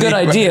golf is a good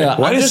idea.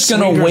 I'm just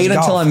going to wait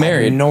until I'm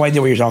married. I have no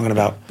idea what you're talking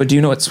about. But do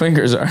you know what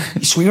swingers are?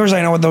 Swingers,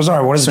 I know what those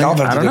are. What does golf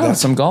have to do with that? I don't know.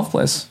 Some golf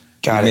place.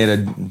 I made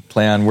a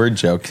play on word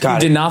joke. You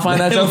did not find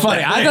that so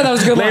funny. I thought that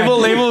was a good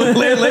label. By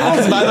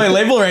the way,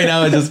 label right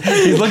now is just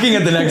he's looking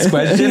at the next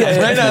question.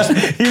 Right now,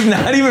 he's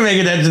not even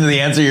paying attention to the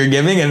answer you're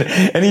giving,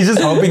 and he's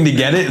just hoping to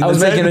get it. I was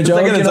making a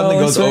joke. Something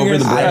goes over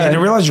the break. I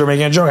didn't realize you were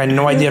making a joke. I had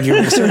no idea if you were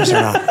being serious or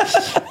not.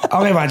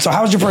 Okay, fine. So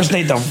how was your first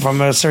date though?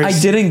 From a serious?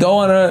 I didn't go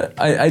on a.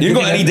 You didn't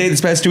go on any date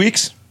this past 2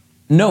 weeks?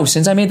 No,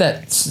 since I made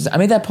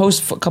that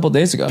post a couple of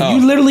days ago.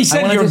 You literally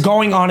said you're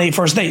going on a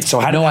first date. So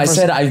how? No, I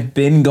said I've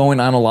been going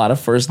on a lot of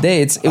first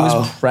dates. It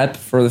was prep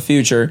for the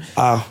future.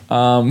 So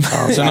none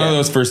of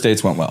those first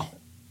dates went well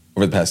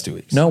over the past 2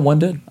 weeks. No, one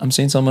did. I'm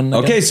seeing someone.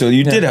 Okay, so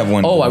you did have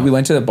one. Oh, we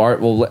went to the bar.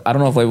 Well, I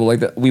don't know if label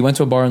like that. We went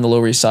to a bar on the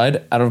Lower East Side.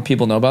 I don't know if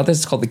people know about this.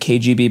 It's called the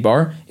KGB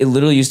bar. It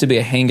literally used to be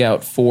a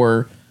hangout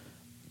for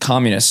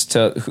communists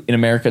in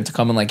America to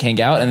come and like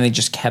hang out, and they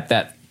just kept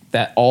that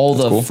all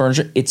the cool.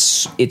 furniture.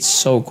 It's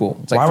so cool.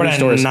 It's like why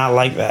would I not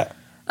like that?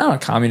 I don't know,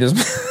 communism.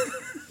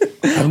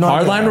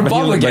 Hardline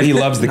Republican. But he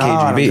loves the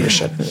KGB.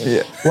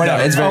 Yeah.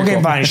 Whatever. It's okay,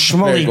 cool. Fine.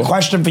 Shmueli, cool.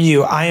 Question for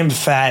you. I am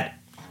fat.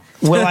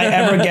 Will I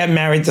ever get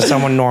married to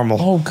someone normal?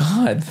 Oh,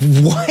 God.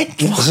 What?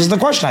 This is the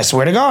question. I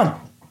swear to God.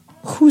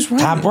 Who's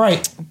right? Top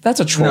right. That's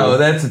a troll. No,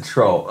 that's a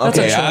troll.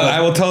 Okay, I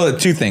will tell you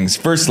 2 things.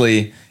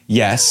 Firstly,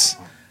 yes.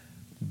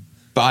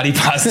 Body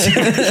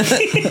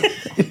positivity.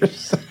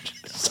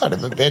 Son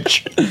of a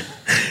bitch.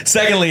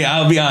 Secondly,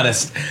 I'll be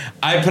honest.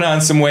 I put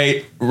on some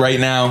weight right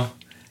now,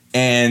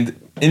 and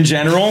in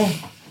general,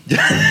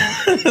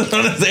 just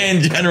want to say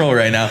in general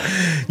right now,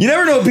 you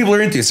never know what people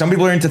are into. Some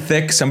people are into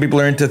thick. Some people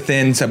are into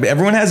thin.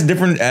 Everyone has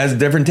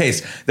different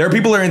tastes. There are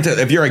people who are into,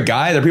 if you're a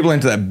guy, there are people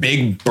into that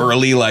big,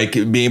 burly, like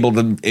be able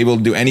to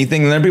do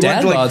anything. And there are people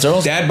Dad into bods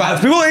like dad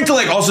bods. People are into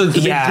like also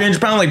the big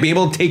 300-pound, like be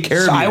able to take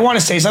care of you. I want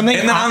to say something.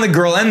 And then on the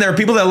girl end, there are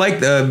people that like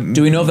the.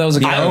 Do we know if that was a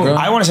guy or a girl?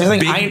 I want to say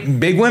something.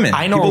 Big women.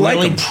 I know people a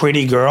really like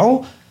pretty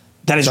girl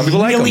that is people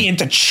like really them.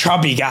 into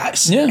chubby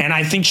guys. Yeah. And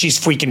I think she's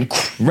freaking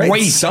crazy.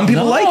 Right. Some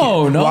people like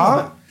it. No.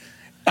 What?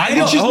 I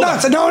think she's hold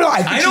nuts. on. No.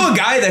 I know a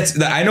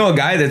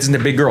guy that's into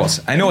big girls.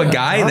 I know a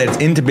guy that's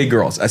into big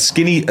girls. A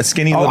skinny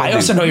little I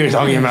also know what you're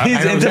talking about.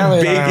 He's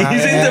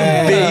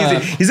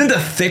into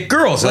thick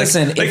girls.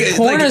 Listen, if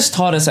porn has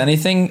taught us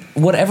anything,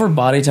 whatever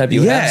body type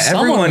you have,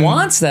 someone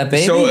wants that,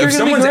 baby. So You're if gonna be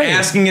someone's great.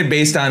 asking it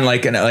based on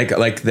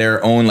like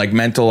their own like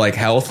mental like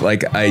health,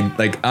 like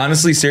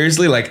honestly,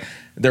 seriously, like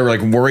they're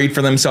like worried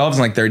for themselves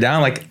and like they're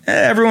down, like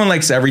everyone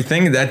likes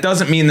everything. That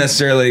doesn't mean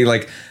necessarily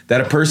like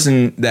that a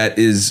person that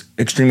is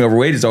extremely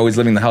overweight is always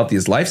living the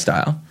healthiest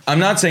lifestyle. I'm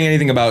not saying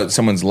anything about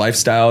someone's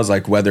lifestyles,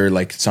 like whether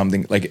like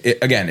something like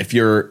again, if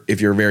you're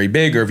very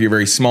big or if you're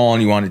very small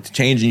and you want it to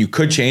change and you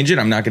could change it.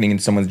 I'm not getting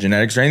into someone's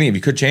genetics or anything. If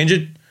you could change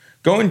it,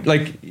 go and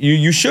like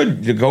you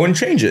should go and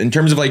change it in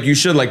terms of like you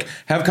should like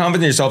have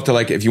confidence in yourself to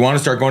like if you want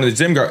to start going to the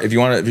gym, if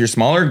you're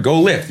smaller, go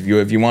lift.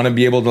 If you want to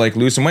be able to like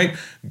lose some weight,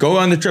 go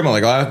on the treadmill.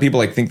 Like a lot of people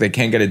like think they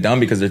can't get it done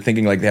because they're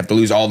thinking like they have to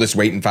lose all this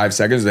weight in 5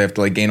 seconds. They have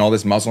to like gain all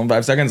this muscle in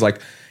 5 seconds.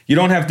 Like you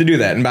don't have to do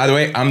that. And by the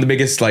way, I'm the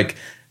biggest like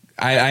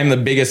I'm the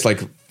biggest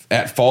like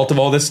at fault of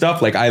all this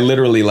stuff. Like I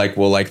literally like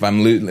will like if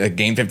I'm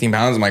gain 15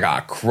 pounds, I'm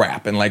like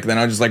crap, and like then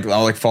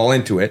I'll like fall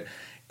into it.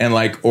 And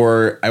like,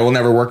 or I will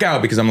never work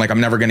out because I'm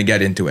never going to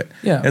get into it.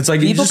 Yeah. It's like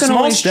People just can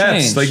small always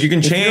steps. change. Like you can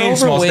If you're change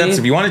small overweight- steps.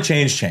 If you want to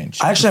change.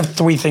 I actually have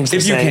 3 things to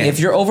If you say. can.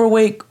 If you're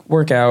overweight,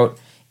 work out.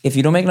 If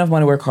you don't make enough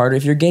money, work harder.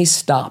 If you're gay,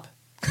 stop.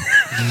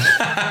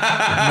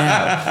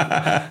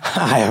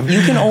 Now,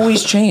 you can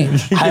always change.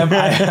 Zach,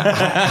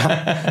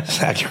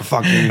 you're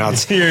fucking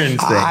nuts. You're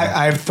insane.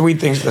 I have 3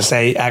 things to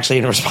say, actually,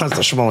 in response to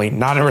Shmueli,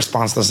 not in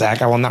response to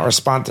Zach. I will not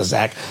respond to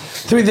Zach.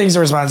 3 things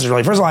in response to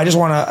Shmueli. First of all, I just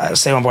want to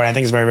say one point I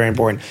think is very, very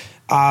important.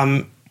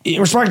 In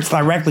response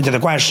directly to the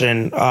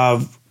question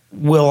of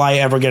will I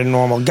ever get a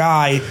normal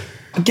guy,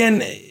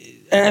 again,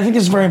 and I think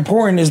it's very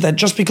important, is that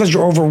just because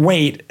you're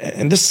overweight,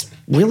 and this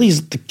really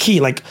is the key,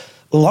 like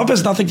love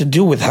has nothing to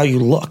do with how you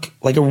look.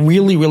 Like it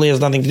really, really has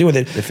nothing to do with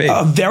it.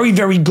 A very,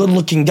 very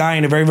good-looking guy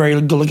and a very, very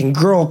good-looking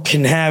girl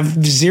can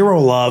have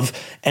 0 love,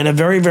 and a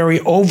very,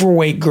 very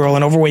overweight girl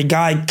and overweight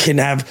guy can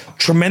have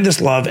tremendous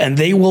love, and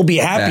they will be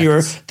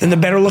happier than the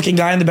better-looking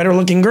guy and the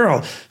better-looking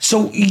girl.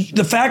 So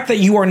the fact that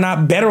you are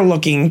not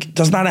better-looking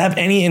does not have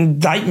any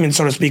indictment,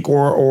 so to speak,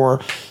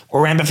 or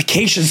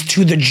ramifications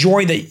to the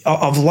joy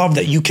of love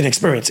that you can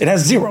experience. It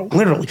has 0,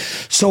 literally.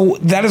 So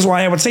that is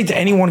why I would say to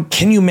anyone,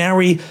 can you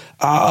marry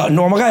a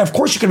normal guy? Of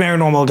course you can marry a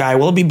normal guy.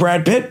 Will it be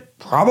Brad Pitt?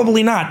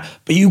 Probably not.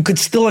 But you could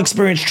still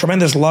experience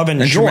tremendous love and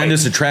joy.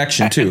 Tremendous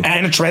attraction, too.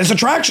 And a tremendous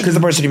attraction to the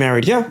person you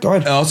married. Yeah, go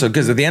ahead. Also,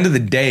 because at the end of the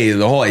day,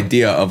 the whole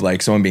idea of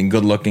like someone being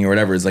good looking or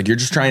whatever is like you're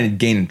just trying to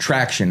gain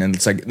attraction. And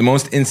it's like the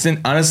most instant,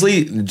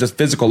 honestly, just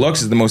physical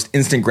looks is the most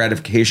instant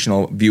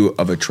gratificational view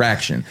of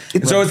attraction.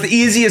 And so it's the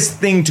easiest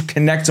thing to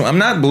connect to. I'm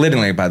not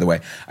belittling it, by the way.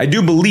 I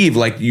do believe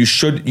like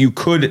you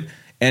could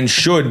and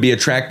should be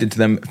attracted to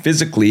them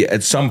physically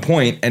at some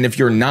point. And if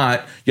you're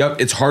not,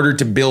 it's harder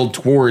to build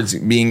towards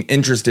being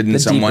interested in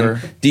someone.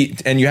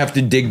 And you have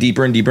to dig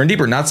deeper and deeper and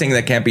deeper. Not saying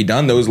that can't be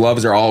done. Those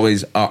loves are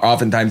always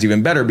oftentimes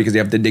even better because you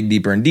have to dig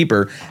deeper and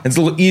deeper. And it's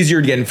a little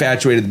easier to get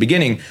infatuated at the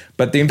beginning,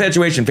 but the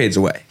infatuation fades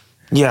away.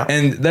 Yeah.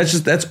 And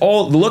that's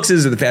all the looks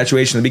is the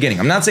infatuation at the beginning.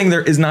 I'm not saying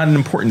there is not an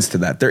importance to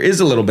that. There is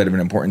a little bit of an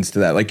importance to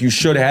that. Like you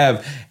should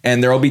have,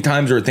 and there will be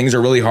times where things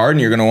are really hard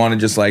and you're going to want to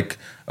just like,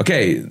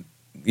 okay,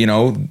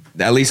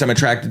 at least I'm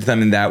attracted to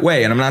them in that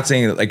way. And I'm not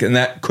saying that like, and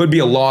that could be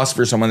a loss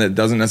for someone that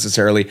doesn't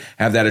necessarily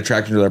have that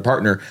attraction to their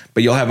partner,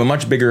 but you'll have a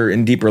much bigger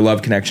and deeper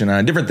love connection on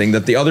a different thing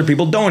that the other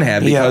people don't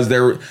have because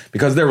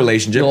their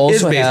relationship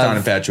is based on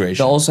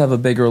infatuation. They'll also have a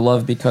bigger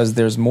love because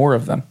there's more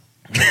of them.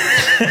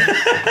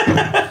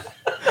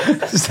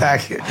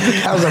 Zach,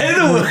 that was By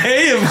the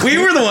way, if we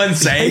were the ones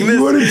saying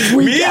this,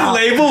 me and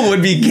Label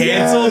would be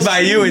canceled by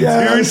you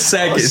in 2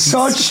 seconds.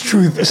 Such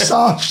truth.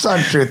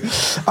 Such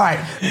truth. All right,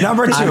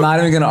 number 2. I'm not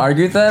even going to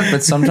argue with that,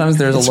 but sometimes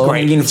there's a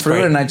low-hanging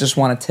fruit, and I just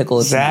want to tickle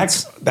its Zach,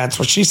 nuts. that's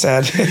what she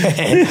said.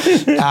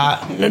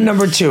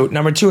 Number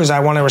two is I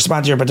want to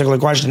respond to your particular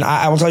question.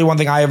 I will tell you one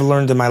thing I have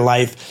learned in my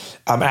life.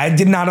 I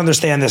did not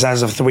understand this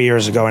as of 3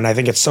 years ago, and I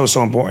think it's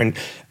so important.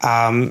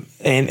 And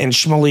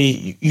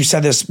Shmueli, you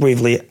said this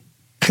briefly.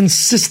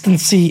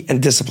 Consistency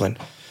and discipline.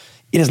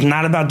 It is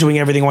not about doing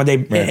everything one day.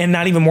 Right. And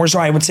not even more so,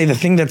 I would say the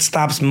thing that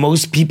stops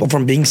most people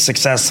from being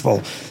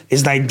successful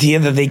is the idea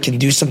that they can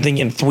do something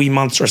in 3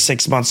 months or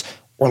 6 months,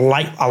 or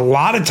like a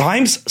lot of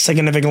times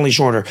significantly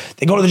shorter.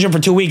 They go to the gym for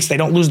 2 weeks, they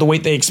don't lose the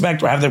weight they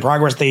expect or have the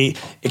progress they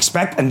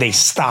expect, and they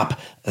stop.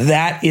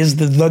 That is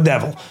the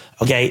devil,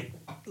 okay?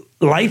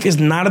 Life is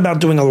not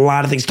about doing a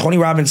lot of things. Tony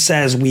Robbins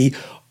says we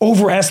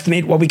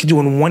overestimate what we can do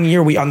in 1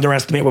 year. We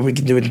underestimate what we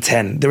can do in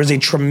 10. There is a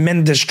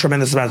tremendous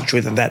amount of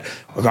truth in that,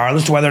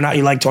 regardless of whether or not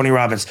you like Tony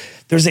Robbins.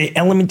 There's an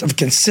element of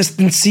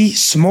consistency,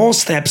 small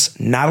steps,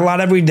 not a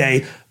lot every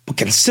day, but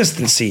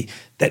consistency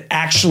that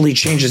actually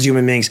changes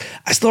human beings.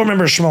 I still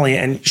remember Shmueli,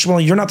 and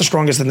Shmueli, you're not the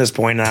strongest in this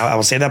point, and I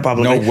will say that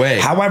publicly. No way.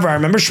 However, I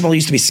remember Shmueli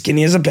used to be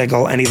skinny as a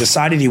pickle, and he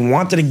decided he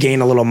wanted to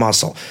gain a little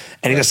muscle.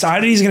 And he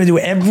decided he's going to do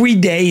every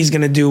day, he's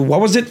going to do,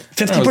 what was it,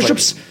 50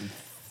 push-ups?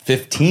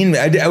 15.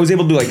 I was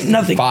able to do like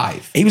nothing.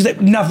 5. He was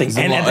nothing.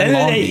 And at the end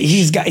of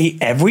the day,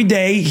 every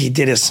day he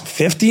did his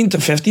 15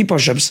 to 50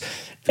 push-ups.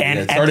 And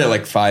it started at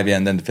like 5,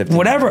 and then to 15.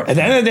 Whatever. At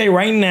the end of the day,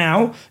 right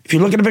now, if you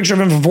look at a picture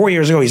of him from 4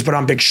 years ago, he's put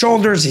on big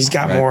shoulders. He's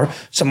got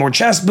some more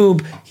chest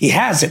boob. He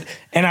has it.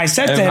 And I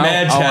said to him,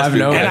 I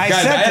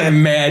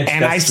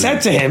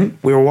said to him,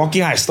 we were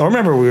walking. I still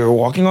remember we were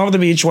walking over the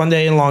beach one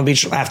day in Long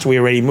Beach after we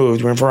already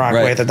moved. We were in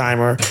Rockaway at the time,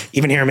 or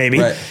even here maybe.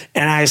 Right.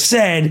 And I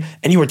said,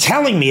 and you were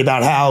telling me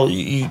about how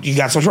you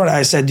got so short.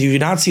 I said, do you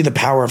not see the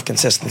power of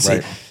consistency?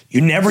 Right. You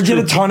never did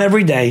a ton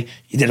every day.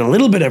 You did a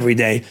little bit every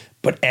day,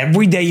 but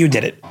every day you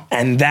did it.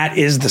 And that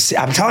is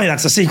I'm telling you,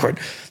 that's the secret.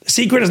 The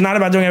secret is not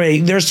about doing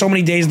everything. There's so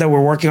many days that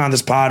we're working on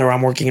this pod, or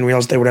I'm working in real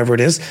estate, whatever it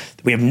is,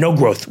 that we have no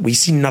growth. We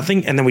see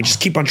nothing, and then we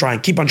just keep on trying.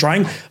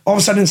 All of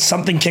a sudden,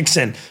 something kicks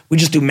in. We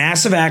just do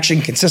massive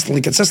action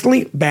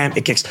consistently, bam,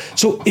 it kicks.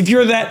 So if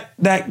you're that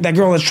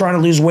girl that's trying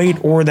to lose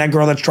weight, or that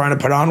girl that's trying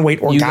to put on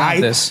weight, or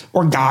guy,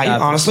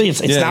 honestly,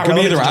 it's not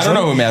really. I don't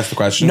know who asked the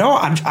question. No,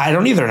 I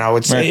don't either know.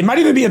 It might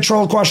even be a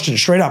troll question,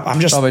 straight up.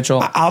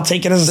 I'll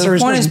take it as a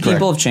serious question. The point is,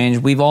 people have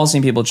changed. We've all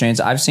seen people change.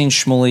 I've seen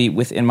Shmueli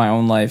within my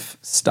own life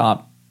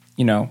stop.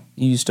 You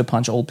used to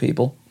punch old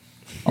people.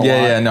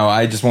 No,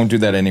 I just won't do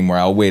that anymore.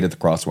 I'll wait at the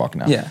crosswalk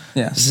now.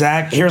 Yeah.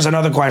 Zach, here's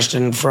another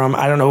question from,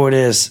 I don't know who it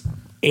is.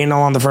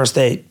 Anal on the first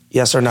date,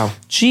 yes or no?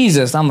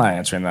 Jesus, I'm not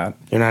answering that.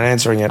 You're not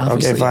answering it.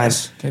 Obviously, okay, fine.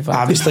 yes. Okay, fine.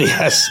 Obviously,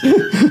 yes.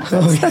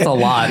 That's a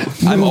lot.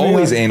 I'm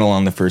always anal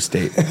on the first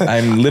date.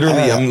 I'm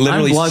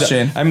literally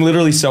blushing. I'm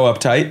literally so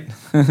uptight.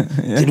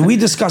 Did we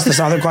discuss this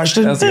other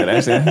question? That's good,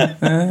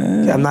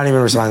 actually. I'm not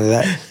even responding to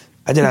that.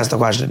 I did ask the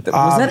question.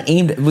 Was that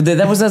aimed? Was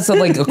that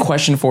like a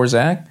question for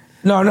Zach?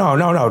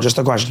 No, just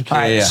a question. All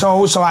right,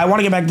 so I want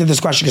to get back to this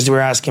question because we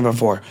were asking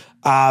before.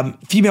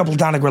 Female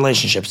platonic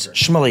relationships.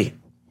 Shmueli,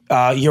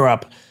 you're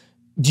up.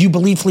 Do you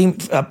believe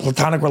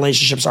platonic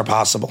relationships are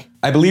possible?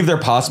 I believe they're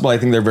possible. I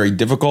think they're very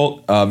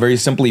difficult. Very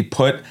simply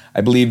put,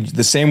 I believe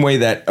the same way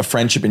that a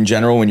friendship in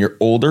general, when you're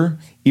older,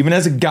 even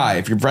as a guy,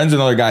 if you're friends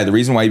with another guy, the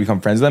reason why you become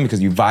friends with them is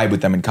because you vibe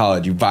with them in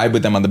college. You vibe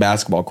with them on the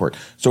basketball court.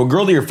 So a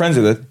girl that you're friends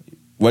with,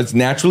 what's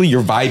naturally,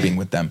 you're vibing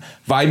with them.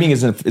 Vibing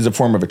is a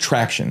form of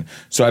attraction.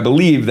 So I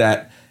believe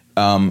that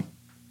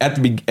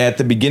at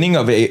the beginning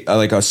of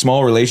a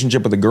small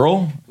relationship with a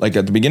girl, like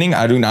at the beginning,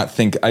 I do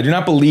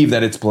not believe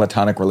that it's a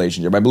platonic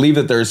relationship. I believe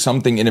that there is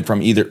something in it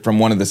from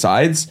one of the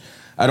sides.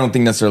 I don't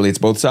think necessarily it's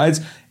both sides.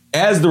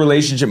 As the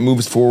relationship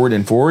moves forward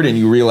and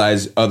you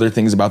realize other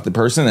things about the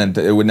person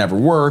that it would never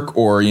work,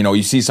 or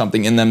you see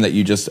something in them that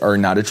you just are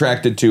not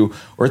attracted to,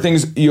 or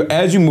things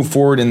as you move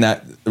forward in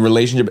that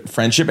relationship,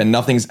 friendship, and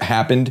nothing's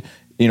happened,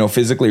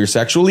 physically or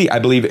sexually, I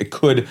believe it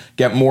could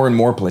get more and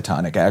more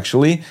platonic,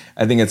 actually.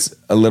 I think it's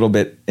a little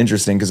bit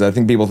interesting because I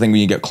think people think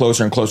when you get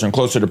closer and closer and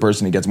closer to a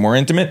person, it gets more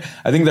intimate.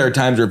 I think there are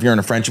times where if you're in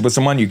a friendship with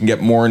someone, you can get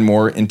more and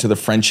more into the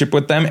friendship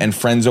with them and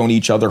friend zone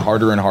each other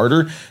harder and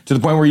harder to the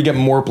point where you get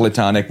more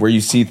platonic, where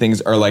you see things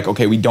are like,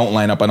 okay, we don't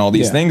line up on all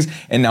these things,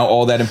 and now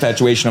all that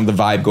infatuation of the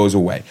vibe goes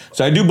away.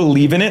 So I do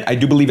believe in it. I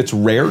do believe it's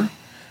rare.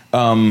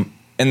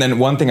 And then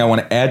one thing I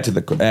want to add to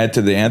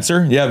the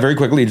answer. Yeah, very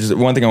quickly. Just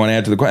one thing I want to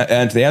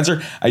add to the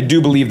answer. I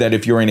do believe that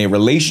if you're in a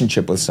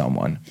relationship with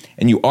someone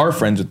and you are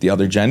friends with the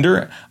other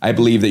gender, I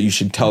believe that you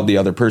should tell the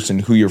other person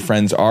who your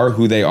friends are,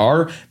 who they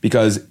are,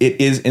 because it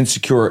is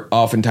insecure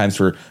oftentimes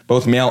for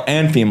both male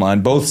and female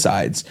on both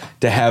sides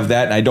to have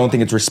that. And I don't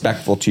think it's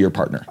respectful to your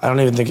partner. I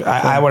don't even think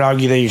I would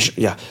argue that you should.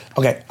 Yeah.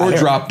 Okay. Or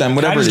drop them.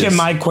 Whatever. Can I just it is. give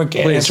my quick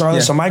answer on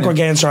this? So my quick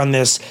answer on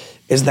this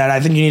is that I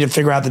think you need to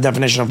figure out the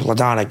definition of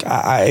platonic.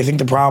 I think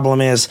the problem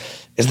is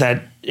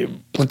that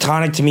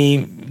platonic to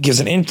me gives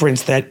an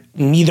inference that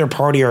neither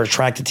party are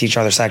attracted to each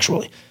other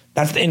sexually.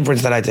 That's the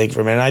inference that I take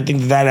from it. And I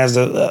think that has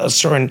a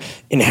certain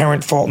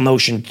inherent false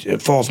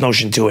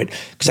notion to it.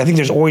 Because I think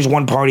there's always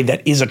one party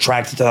that is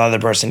attracted to the other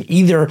person.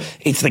 Either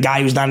it's the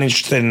guy who's not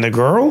interested in the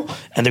girl,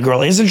 and the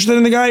girl is interested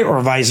in the guy, or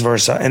vice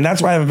versa. And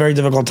that's why I have a very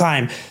difficult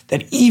time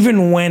that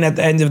even when at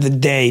the end of the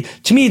day,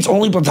 to me, it's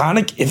only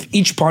platonic if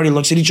each party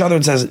looks at each other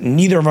and says,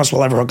 neither of us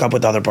will ever hook up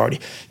with the other party.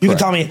 You can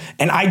tell me,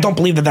 and I don't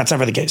believe that that's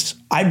ever the case.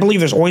 I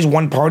believe there's always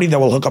one party that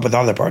will hook up with the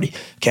other party.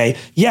 Okay?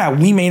 Yeah,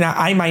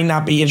 I might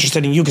not be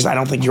interested in you because I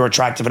don't think you're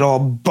attractive at all.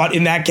 But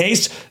in that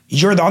case,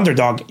 you're the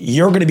underdog.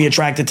 You're going to be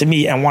attracted to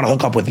me and want to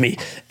hook up with me,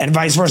 and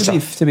vice versa.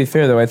 To be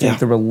fair, though, I think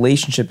the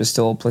relationship is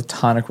still a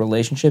platonic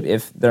relationship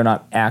if they're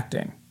not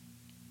acting.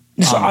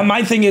 So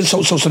my thing is,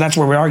 so that's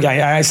where we are.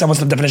 I said, what's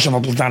the definition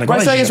of a platonic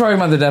Right, so I relationship? guess we're talking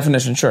about the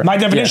definition, sure. My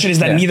definition is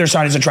that neither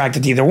side is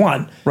attracted to either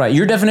one. Right,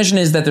 your definition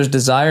is that there's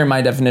desire.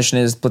 My definition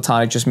is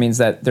platonic just means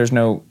that there's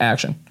no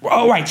action.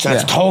 Oh, right, so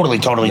that's totally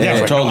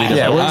different. Totally different.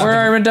 Yeah,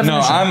 we're in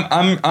definition.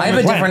 No, I have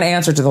a different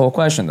answer to the whole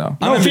question, though.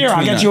 No fear,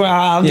 I'll get you.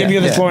 I'll give you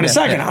the floor in a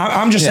second.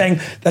 I'm just saying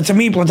that to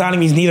me, platonic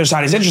means neither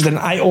side is interested. And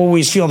I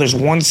always feel there's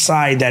one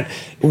side that,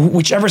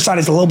 whichever side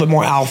is a little bit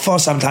more alpha.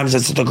 Sometimes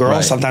it's the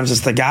girl, sometimes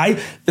it's the guy.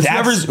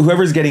 It's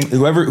whoever's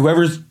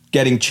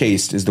getting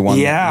chased is the one.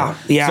 Yeah.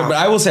 So, but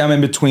I will say I'm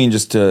in between,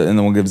 and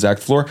then we'll give Zach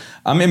the floor.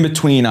 I'm in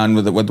between on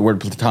what the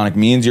word platonic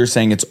means. You're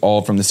saying it's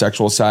all from the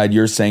sexual side.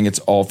 You're saying it's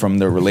all from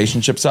the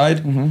relationship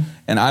side,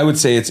 and I would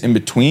say it's in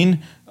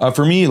between.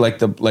 For me, like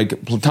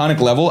platonic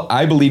level,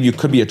 I believe you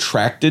could be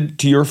attracted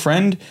to your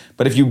friend,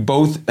 but if you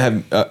both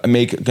have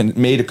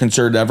made a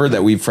concerted effort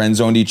that we've friend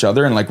zoned each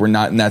other and like we're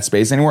not in that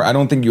space anymore, I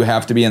don't think you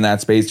have to be in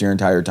that space your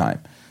entire time,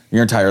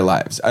 your entire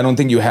lives. I don't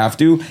think you have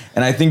to,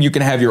 and I think you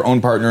can have your own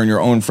partner and your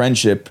own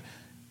friendship.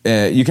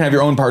 You can have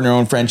your own partner,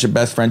 own friendship,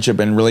 best friendship,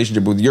 and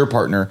relationship with your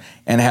partner,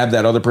 and have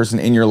that other person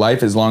in your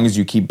life as long as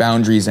you keep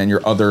boundaries and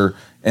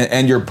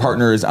your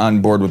partner is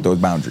on board with those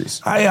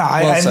boundaries.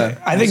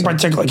 I think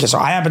particularly. So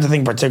I happen to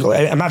think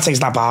particularly. I'm not saying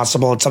it's not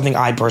possible. It's something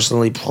I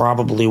personally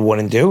probably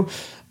wouldn't do.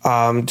 To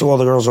all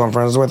the girls who I'm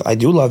friends with, I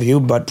do love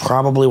you, but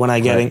probably when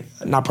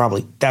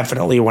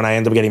definitely when I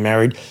end up getting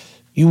married,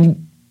 you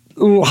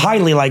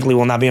highly likely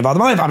will not be involved in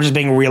my life. I'm just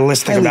being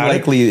realistic about it.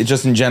 Likely,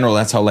 just in general,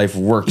 that's how life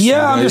works.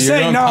 Yeah, I'm just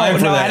saying,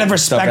 out of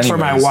respect for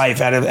my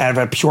wife, out of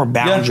a pure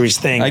boundaries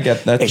thing. I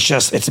get that.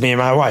 It's me and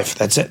my wife.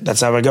 That's it.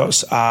 That's how it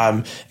goes.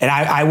 And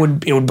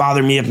it would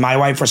bother me if my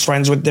wife was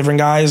friends with different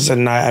guys,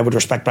 and I would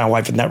respect my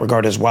wife in that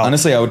regard as well.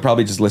 Honestly, I would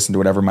probably just listen to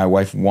whatever my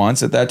wife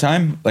wants at that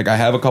time. Like, I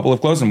have a couple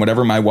of close, and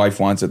whatever my wife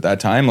wants at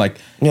that time,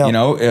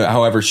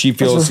 however she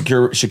feels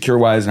secure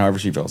wise, and however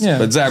she feels. Yeah.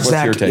 But Zach,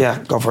 what's your take?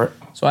 Yeah, go for it.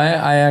 So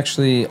I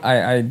actually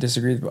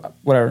disagree with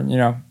whatever,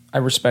 I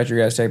respect your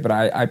guys' take, but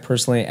I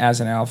personally, as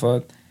an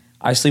alpha,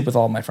 I sleep with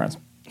all of my friends.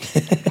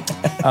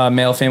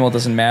 Male, female,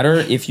 doesn't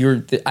matter.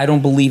 I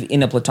don't believe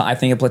in I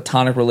think a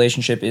platonic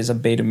relationship is a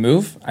beta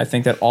move. I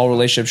think that all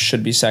relationships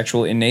should be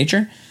sexual in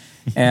nature.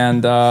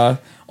 And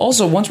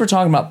also, once we're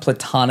talking about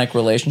platonic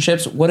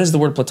relationships, what does the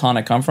word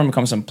platonic come from? It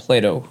comes from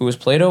Plato. Who was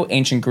Plato?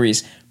 Ancient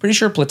Greece. Pretty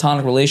sure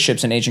platonic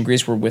relationships in ancient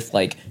Greece were with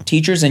like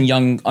teachers and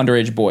young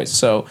underage boys.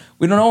 So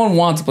no one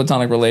wants a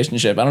platonic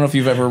relationship. I don't know if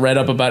you've ever read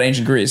up about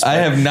ancient Greece. I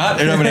have not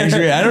read up about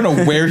ancient Greece. I don't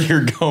know where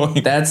you're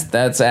going. That's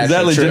actually Is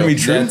that legitimately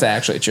true? That's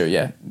actually true.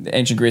 Yeah,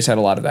 ancient Greece had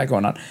a lot of that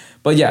going on.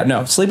 But yeah,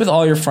 no, sleep with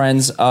all your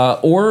friends,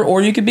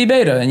 or you could be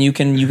beta and you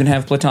can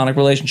have platonic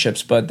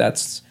relationships, but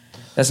that's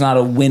not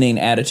a winning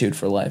attitude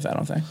for life, I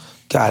don't think.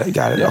 Got it.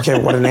 Yeah.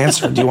 Okay, what an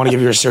answer. Do you want to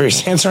give your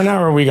serious answer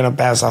now, or are we going to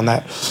pass on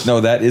that?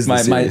 No, that is my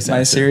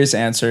serious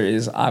answer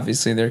is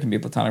obviously there can be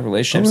platonic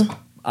relationships. Okay.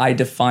 I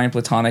define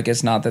platonic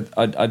as not that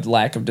a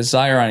lack of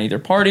desire on either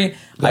party.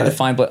 I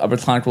define a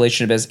platonic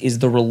relationship as is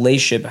the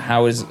relationship,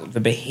 how is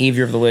the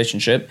behavior of the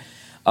relationship.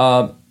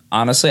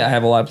 Honestly, I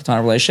have a lot of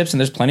platonic relationships,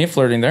 and there's plenty of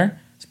flirting there.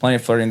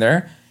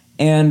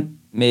 And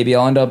maybe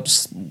I'll end up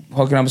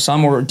hooking up with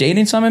some or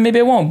dating some, and maybe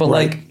I won't. But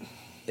like,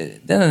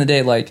 at the end of the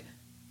day, like,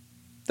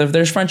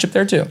 there's friendship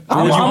there too.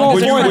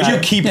 Would you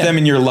keep them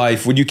in your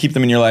life? Would you keep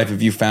them in your life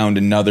if you found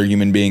another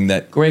human being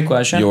that? Great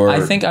question.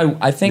 I think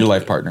your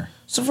life partner.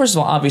 So first of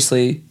all,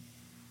 obviously,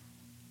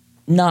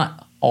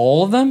 not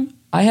all of them.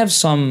 I have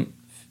some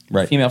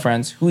female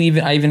friends who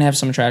I even have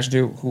some attraction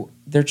to. Who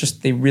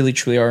they really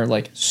truly are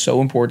like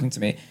so important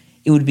to me.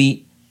 It would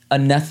be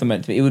anathema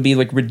to me. It would be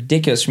like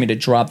ridiculous for me to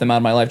drop them out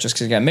of my life just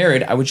because I got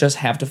married. I would just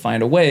have to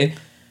find a way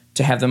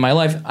to have them in my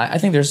life. I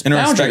think there's in a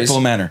boundaries. respectful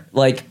manner.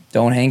 Like,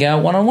 don't hang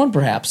out one-on-one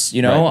perhaps,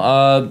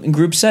 in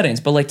group settings.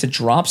 But like to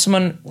drop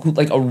someone who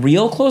like a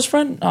real close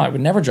friend, no, I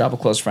would never drop a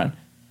close friend.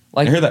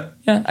 Like, I hear that.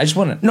 Yeah, I just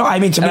wouldn't. No, I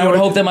mean, to me, I would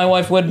hope that my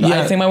wife would.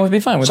 Yeah. I think my wife would be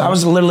fine with it. So I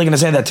was literally going to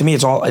say that to me,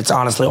 it's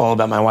honestly all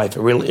about my wife.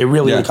 It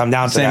really would come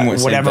down to that.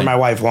 Whatever my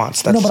wife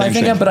wants. That's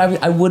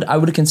I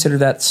would consider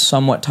that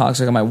somewhat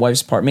toxic on my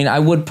wife's part. I mean, I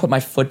would put my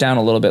foot down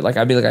a little bit. Like,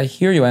 I'd be like, I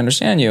hear you, I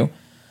understand you.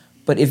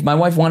 But if my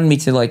wife wanted me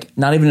to, like,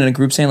 not even in a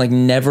group saying, like,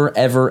 never,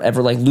 ever,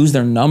 ever, like, lose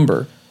their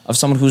number of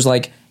someone who's,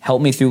 like,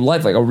 helped me through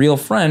life, like a real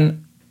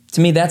friend,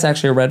 to me, that's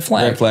actually a red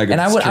flag.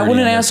 And I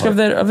wouldn't ask of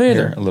either.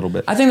 Here, a little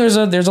bit. I think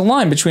there's a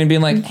line between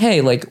being like,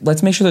 hey, like,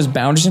 let's make sure there's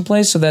boundaries in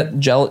place so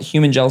that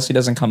human jealousy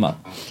doesn't come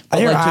up.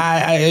 I'm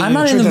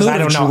not in the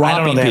mood of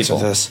dropping people.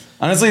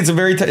 Honestly, it's a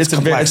very touchy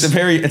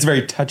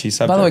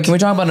subject. By the way, can we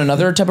talk about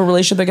another type of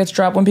relationship that gets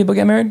dropped when people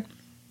get married?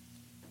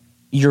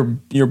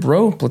 Your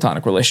bro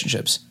platonic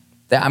relationships.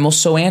 I'm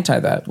so anti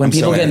that. When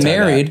people get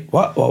married,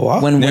 what?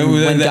 When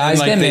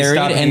guys get married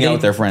and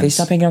they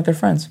stop hanging out with their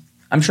friends.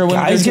 I'm sure when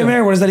guys get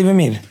married, what does that even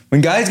mean?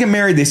 When guys get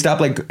married, they stop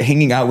like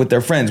hanging out with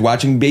their friends,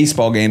 watching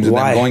baseball games with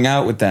them, going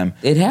out with them.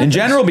 It happens. In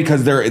general,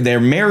 because they're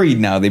married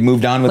now. They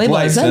moved on with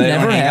life, so they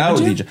don't hang out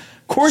with each other.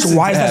 Of course. So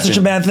why is that such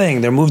a bad thing?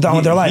 They're moved on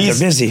with their life.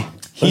 They're busy.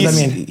 What does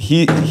that mean?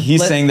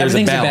 He's saying there's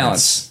a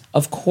balance.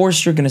 Of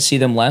course, you're going to see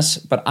them less,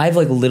 but I've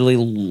like literally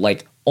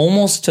like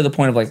almost to the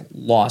point of like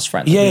lost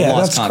friends. Yeah, We yeah,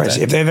 lost that's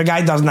crazy. If the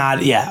guy does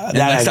not, And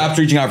like stopped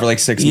reaching out for like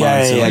 6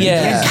 months. So, like, You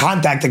can't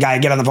contact the guy,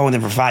 get on the phone with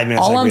him for 5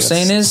 minutes. All like, I'm that's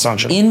saying is,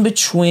 dysfunctional. in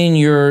between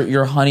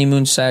your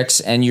honeymoon sex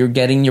and you're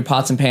getting your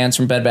pots and pans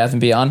from Bed Bath &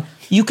 Beyond,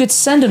 you could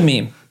send a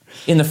meme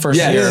in the first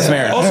year of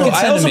marriage. Also, You could I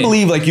send a also meme.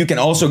 believe like you can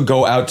also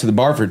go out to the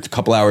bar for a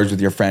couple hours with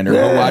your friend, or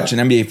go watch an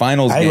NBA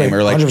Finals I game, agree,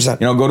 or like 100%.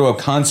 go to a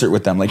concert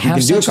with them. Like you Have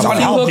can do sex with something. a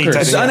few unhealthy hookers.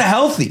 type It's of-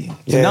 unhealthy.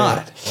 It's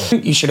not.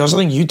 You should know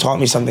something. You taught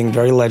me something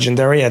very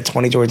legendary at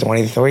 22 or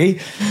 23.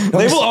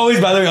 Label always,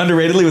 by the way,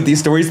 underratedly with these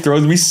stories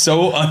throws me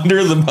so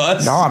under the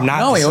bus. No, I'm not.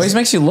 No, he This always is-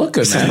 makes you look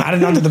good, This is man. not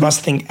an under the bus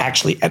thing,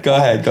 actually. At Go all.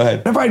 ahead, go ahead.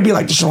 Whenever I'd be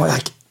like,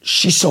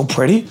 she's so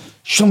pretty.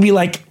 She'll be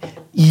like,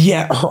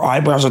 yeah, her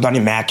eyebrows are done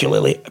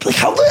immaculately. I'd be like,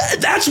 how?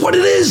 That's what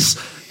it is.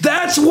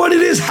 That's what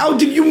it is. How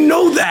did you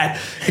know that?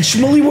 And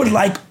Shmueli would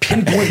like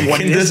pinpoint what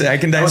it is. I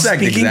can that was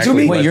dissect speaking exactly to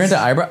me. what- Wait, you're into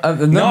eyebrow?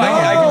 No,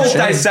 I can just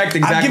No. dissect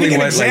I'm exactly giving an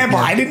what. example.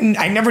 Like,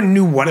 I never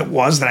knew what it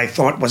was that I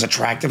thought was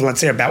attractive. Let's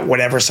say about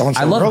whatever someone.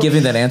 I love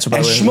giving that answer, by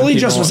And the way, Shmueli when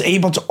just people- was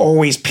able to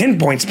always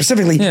pinpoint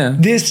specifically. Yeah.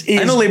 This is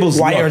I know labels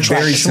why look you're very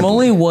attracted. simple.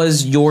 Shmueli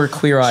was your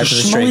queer eye for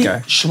the straight guy.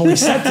 Shmueli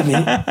said to me,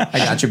 I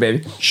got you, baby.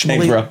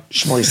 Thanks, bro.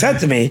 Shmueli said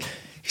to me,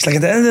 he's like,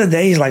 at the end of the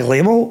day, he's like,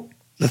 Label,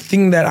 the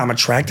thing that I'm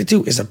attracted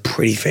to is a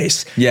pretty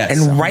face. Yes,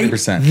 and right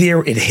 100%.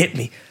 there, it hit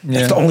me. Yeah.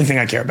 That's the only thing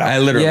I care about. I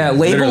literally. Yeah, Label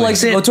literally.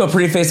 likes to go to a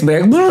pretty face and be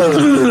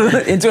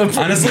like, into a pretty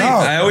Honestly, No.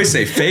 I always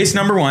say face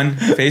number one,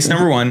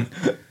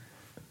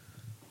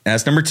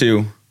 ass number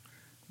 2,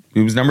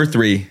 boobs number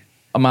 3,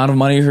 amount of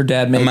money her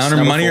dad makes. amount of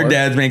number money 4. her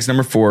dad makes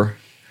number 4,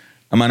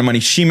 amount of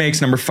money she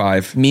makes number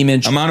 5,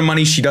 Memeage. amount of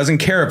money she doesn't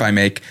care if I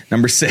make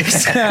number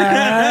 6,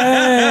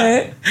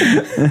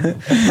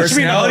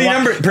 personality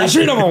number That should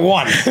be number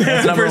one.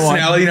 number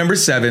personality number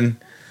 7,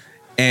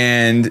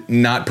 and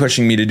not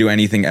pushing me to do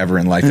anything ever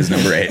in life is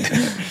number 8.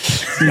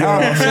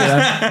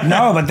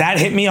 No, but that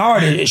hit me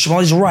hard.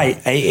 Shmueli's right.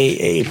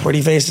 A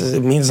pretty face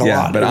it means a Yeah,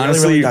 lot. but It really,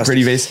 honestly, really does.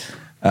 pretty face.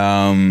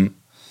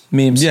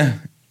 Memes. Yeah,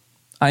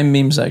 I'm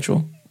meme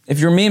sexual. If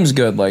your meme's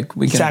good, like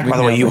we can. Zach, we by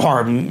the can way,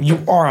 have you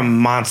are a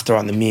monster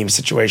on the meme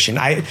situation.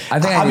 I'll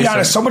be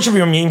honest. So much of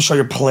your memes show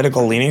your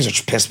political leanings,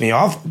 which piss me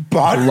off.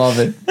 But Love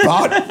it.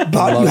 But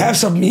you have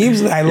some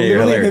memes that I you're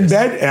literally am in hilarious.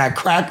 bed and I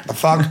crack the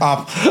fuck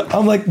up.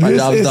 I'm like, My this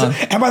job's is. done.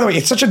 And by the way,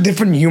 it's such a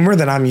different humor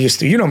than I'm used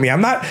to. You know me.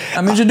 I'm not.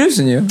 I'm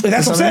introducing you. That's what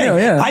I'm Something saying.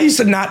 new, yeah. I used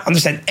to not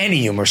understand any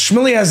humor.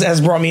 Shmueli has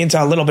brought me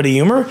into a little bit of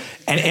humor,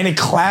 and it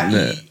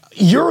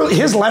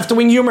his left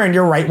wing humor and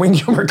your right wing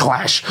humor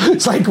clash.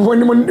 It's like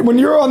when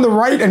you're on the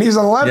right and he's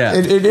on the left,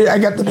 Yeah. I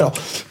get the bill.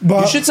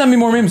 But You should send me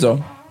more memes though.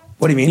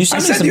 what do you mean? You send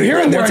I me send some- you here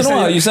and there. once in a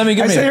while, you send me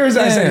good I say memes. here and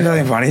there. I say Yeah.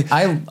 nothing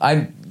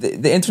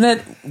funny. The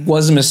internet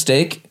was a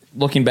mistake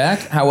looking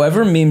back.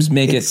 However, memes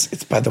make It's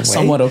by the way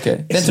somewhat okay.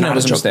 The it's internet not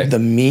was a joke. mistake. The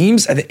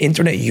memes and the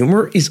internet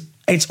humor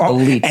it's all,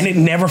 Elite. and it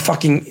never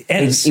fucking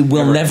ends. It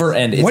will never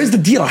end. What is the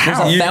deal?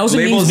 How? There's 1,000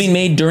 memes Labels- being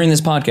made during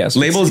this podcast.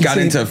 Labels got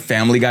insane. into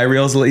Family Guy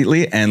reels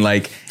lately, and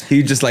like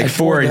he just like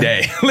 4 a them.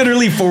 day,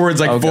 literally forwards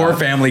like Oh, 4 God.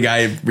 Family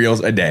Guy reels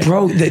a day.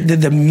 Bro,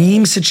 the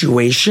meme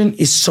situation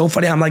is so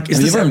funny. I'm like, is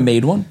Have you this ever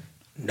made one?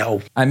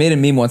 No. I made a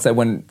meme once that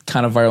went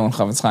kind of viral in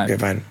Chavetz Chaim. Okay,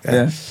 fine.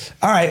 Yeah.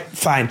 All right,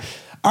 fine.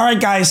 All right,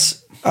 guys.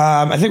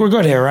 I think we're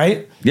good here,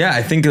 right? Yeah,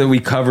 I think that we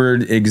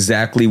covered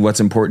exactly what's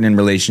important in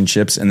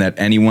relationships, and that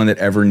anyone that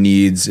ever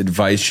needs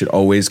advice should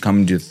always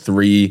come to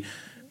 3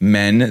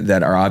 men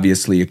that are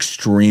obviously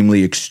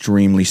extremely,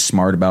 extremely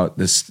smart about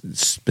this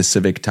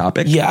specific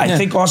topic. Yeah, I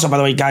think also, by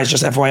the way, guys,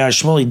 just FYI,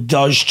 Shmueli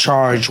does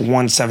charge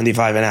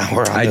 $175 an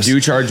hour. I do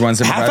charge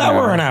 $175 half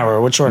hour or an hour.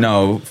 Which one?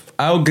 No,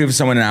 I'll give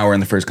someone an hour in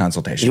the first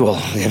consultation. You will.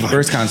 Yeah, fine.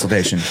 First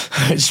consultation.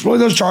 Shmueli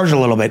does charge a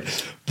little bit,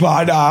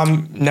 but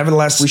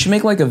nevertheless, We should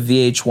make like a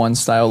VH1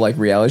 style like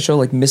reality show,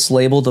 like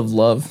Mislabeled of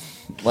Love.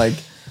 Like,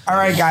 All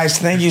right, guys,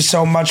 thank you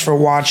so much for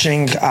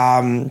watching.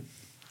 I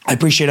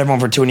appreciate everyone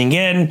for tuning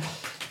in.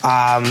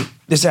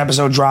 This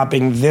episode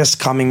dropping this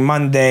coming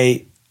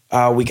Monday,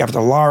 week after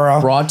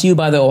Laura. brought to you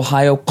by the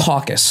Ohio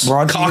Caucus.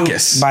 Brought to you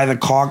Caucus. by the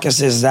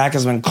caucuses. Zach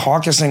has been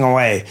caucusing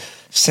away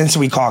since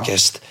we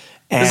caucused.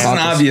 And This is an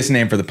obvious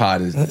name for the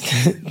pod.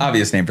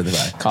 Obvious name for the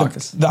pod.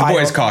 Caucus. The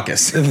boys'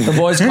 caucus. The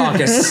boys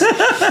caucus.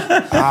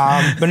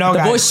 but no, The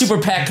guys. boys super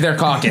PAC their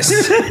caucus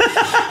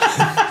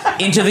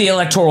into the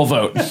electoral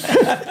vote.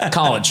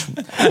 College.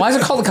 Why is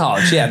it called a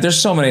college? Yeah, there's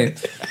so many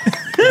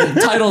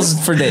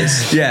titles for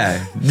days.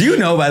 Yeah. Do you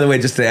know, by the way,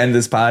 just to end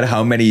this pod,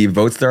 how many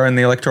votes there are in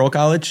the Electoral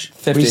College?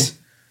 50.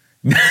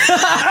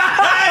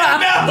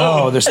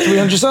 Oh, there's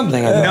 300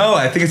 something. I think. No,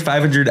 I think it's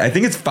 500. I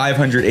think it's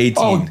 518.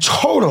 Oh,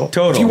 total.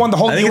 Total. If you won the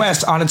whole I think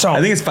U.S. on its own.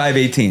 I think it's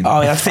 518. Oh,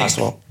 that's I think.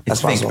 possible. I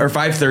That's think. possible. Or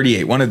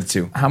 538. One of the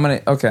two. How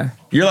many? Okay.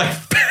 You're like,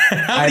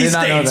 how many did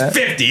not know states? that.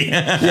 50.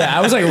 Yeah,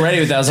 I was like ready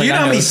with that. I was Do like, you know I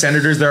how know many this.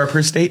 senators there are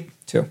per state?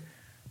 2.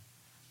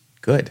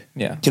 Good.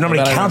 Yeah. Do you know how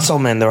many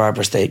councilmen there are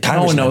per state?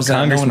 No one knows that. No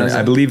one Congressman, knows I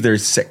that. believe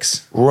there's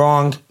 6.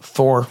 Wrong.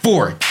 4.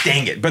 4.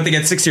 Dang it. But they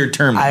get 6-year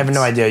terms. I have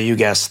no idea. You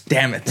guessed.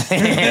 Damn it.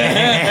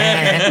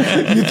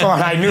 You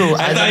thought I knew.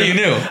 I thought you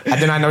knew. I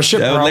did not know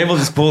shit, That bro. label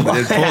just pulled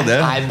it.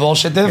 I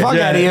bullshit the fuck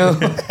out of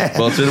you.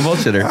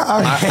 Bullshitter.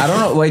 I don't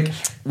know. Like,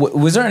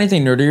 was there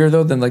anything nerdier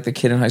though than like the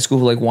kid in high school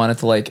who like wanted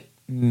to like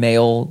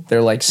mail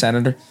their like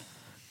senator?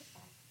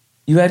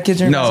 You had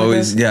kids in your No, like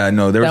this? there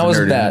was That a was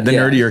nerd. bad, The yeah.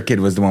 nerdier kid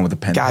was the one with the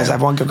pen. Guys, I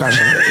have one good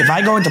question. If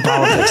I go into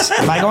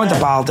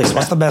politics,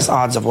 what's the best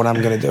odds of what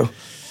I'm going to do?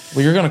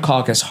 Well, you're gonna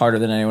caucus harder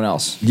than anyone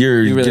else.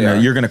 You're You really are.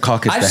 you're gonna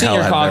caucus. I've the seen hell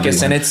your out of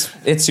caucus, and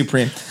everyone. it's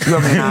supreme. You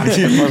have not.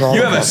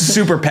 You have a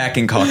super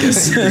packing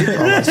caucus. You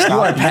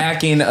are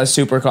packing a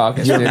super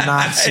caucus, You dude. have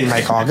not seen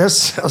my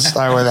caucus. I'll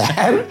start with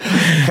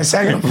that.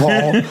 Second of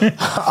all,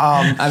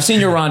 I've seen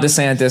your Ron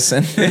DeSantis,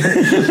 and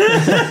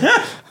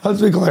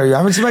let's be clear. You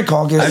haven't seen my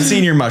caucus. I've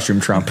seen your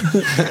mushroom Trump.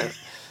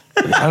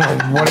 I don't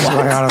know what is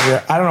going on over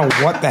here. I don't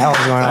know what the hell is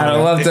going on. I'd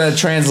love to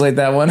translate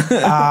that one.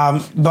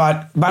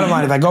 But bottom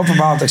line, if I go for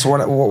politics,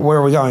 where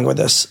are we going with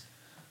this?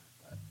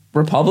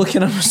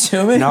 Republican, I'm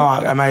assuming. No,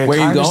 am I a Where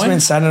are you congressman, going?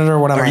 senator?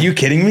 What am I? Are you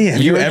kidding me?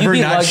 Have you You'd ever be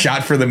not like-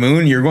 shot for the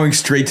moon? You're going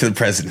straight to the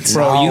presidency.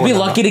 Bro, No, you'd be no,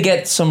 lucky to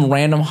get some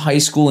random high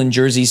school in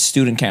Jersey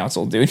student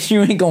council, dude.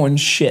 You ain't going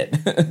shit.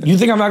 You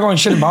think I'm not going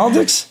shit in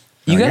politics?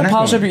 You you're gotta not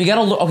polish going. up. You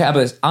gotta look. Okay, how about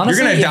this? You're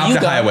Honestly, gonna if adopt you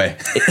the highway.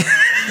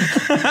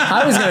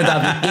 I was gonna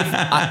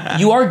adopt.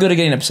 You are good at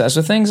getting obsessed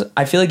with things.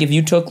 I feel like if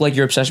you took like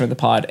your obsession with the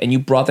pod and you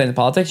brought that into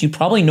politics, you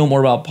probably know more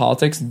about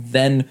politics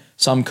than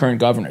some current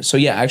governors. So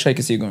yeah, actually, I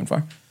can see you going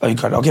far. Oh, you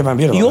could. Okay, but I'm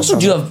beautiful. You also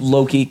That do sounds- have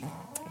low key,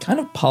 kind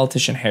of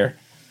politician hair.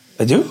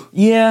 I do?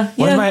 Yeah,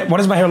 What yeah.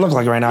 does my hair look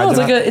like right now?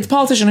 No, it's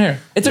politician hair.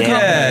 It's a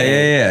compliment.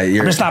 Yeah.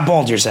 You're I'm just not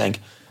bald, you're saying.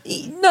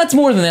 No, it's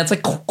more than that. It's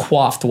like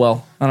coiffed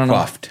well. I don't know.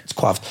 coiffed. It's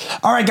coiffed.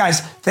 All right, guys.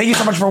 Thank you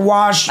so much for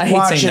I hate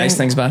watching. saying nice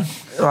things about it.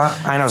 Well,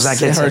 I know,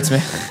 Zach. It hurts me.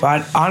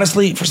 But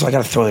honestly, first of all, I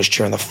got to throw this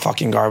chair in the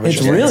fucking garbage.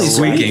 It's really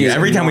Squeaking. squeaky.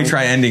 Every time we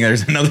try ending,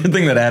 there's another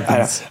thing that I know.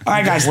 happens. All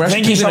right, guys. We're Thank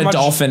actually you keeping so a much.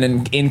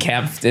 dolphin in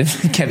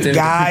captivity.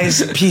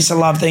 Guys, peace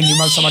and love. Thank you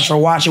so much for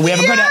watching. We have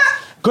a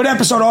good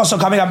episode also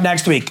coming up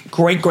next week.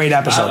 Great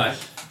episode. Bye-bye.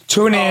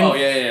 Tune in. Oh,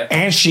 yeah.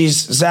 And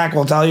Zach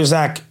will tell you,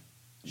 Zach,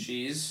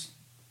 She's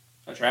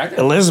attractive.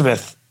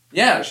 Elizabeth.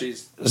 Yeah,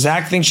 she's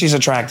Zach thinks she's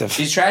attractive.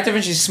 attractive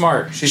and she's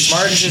smart. She's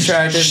smart and she's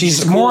attractive.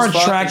 She's cool more as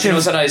fuck, and attractive. She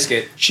knows how to ice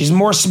skate. She's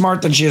more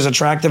smart than she is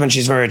attractive, and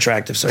she's very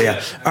attractive. So,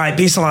 yeah. All right,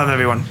 peace and love,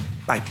 everyone.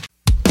 Bye.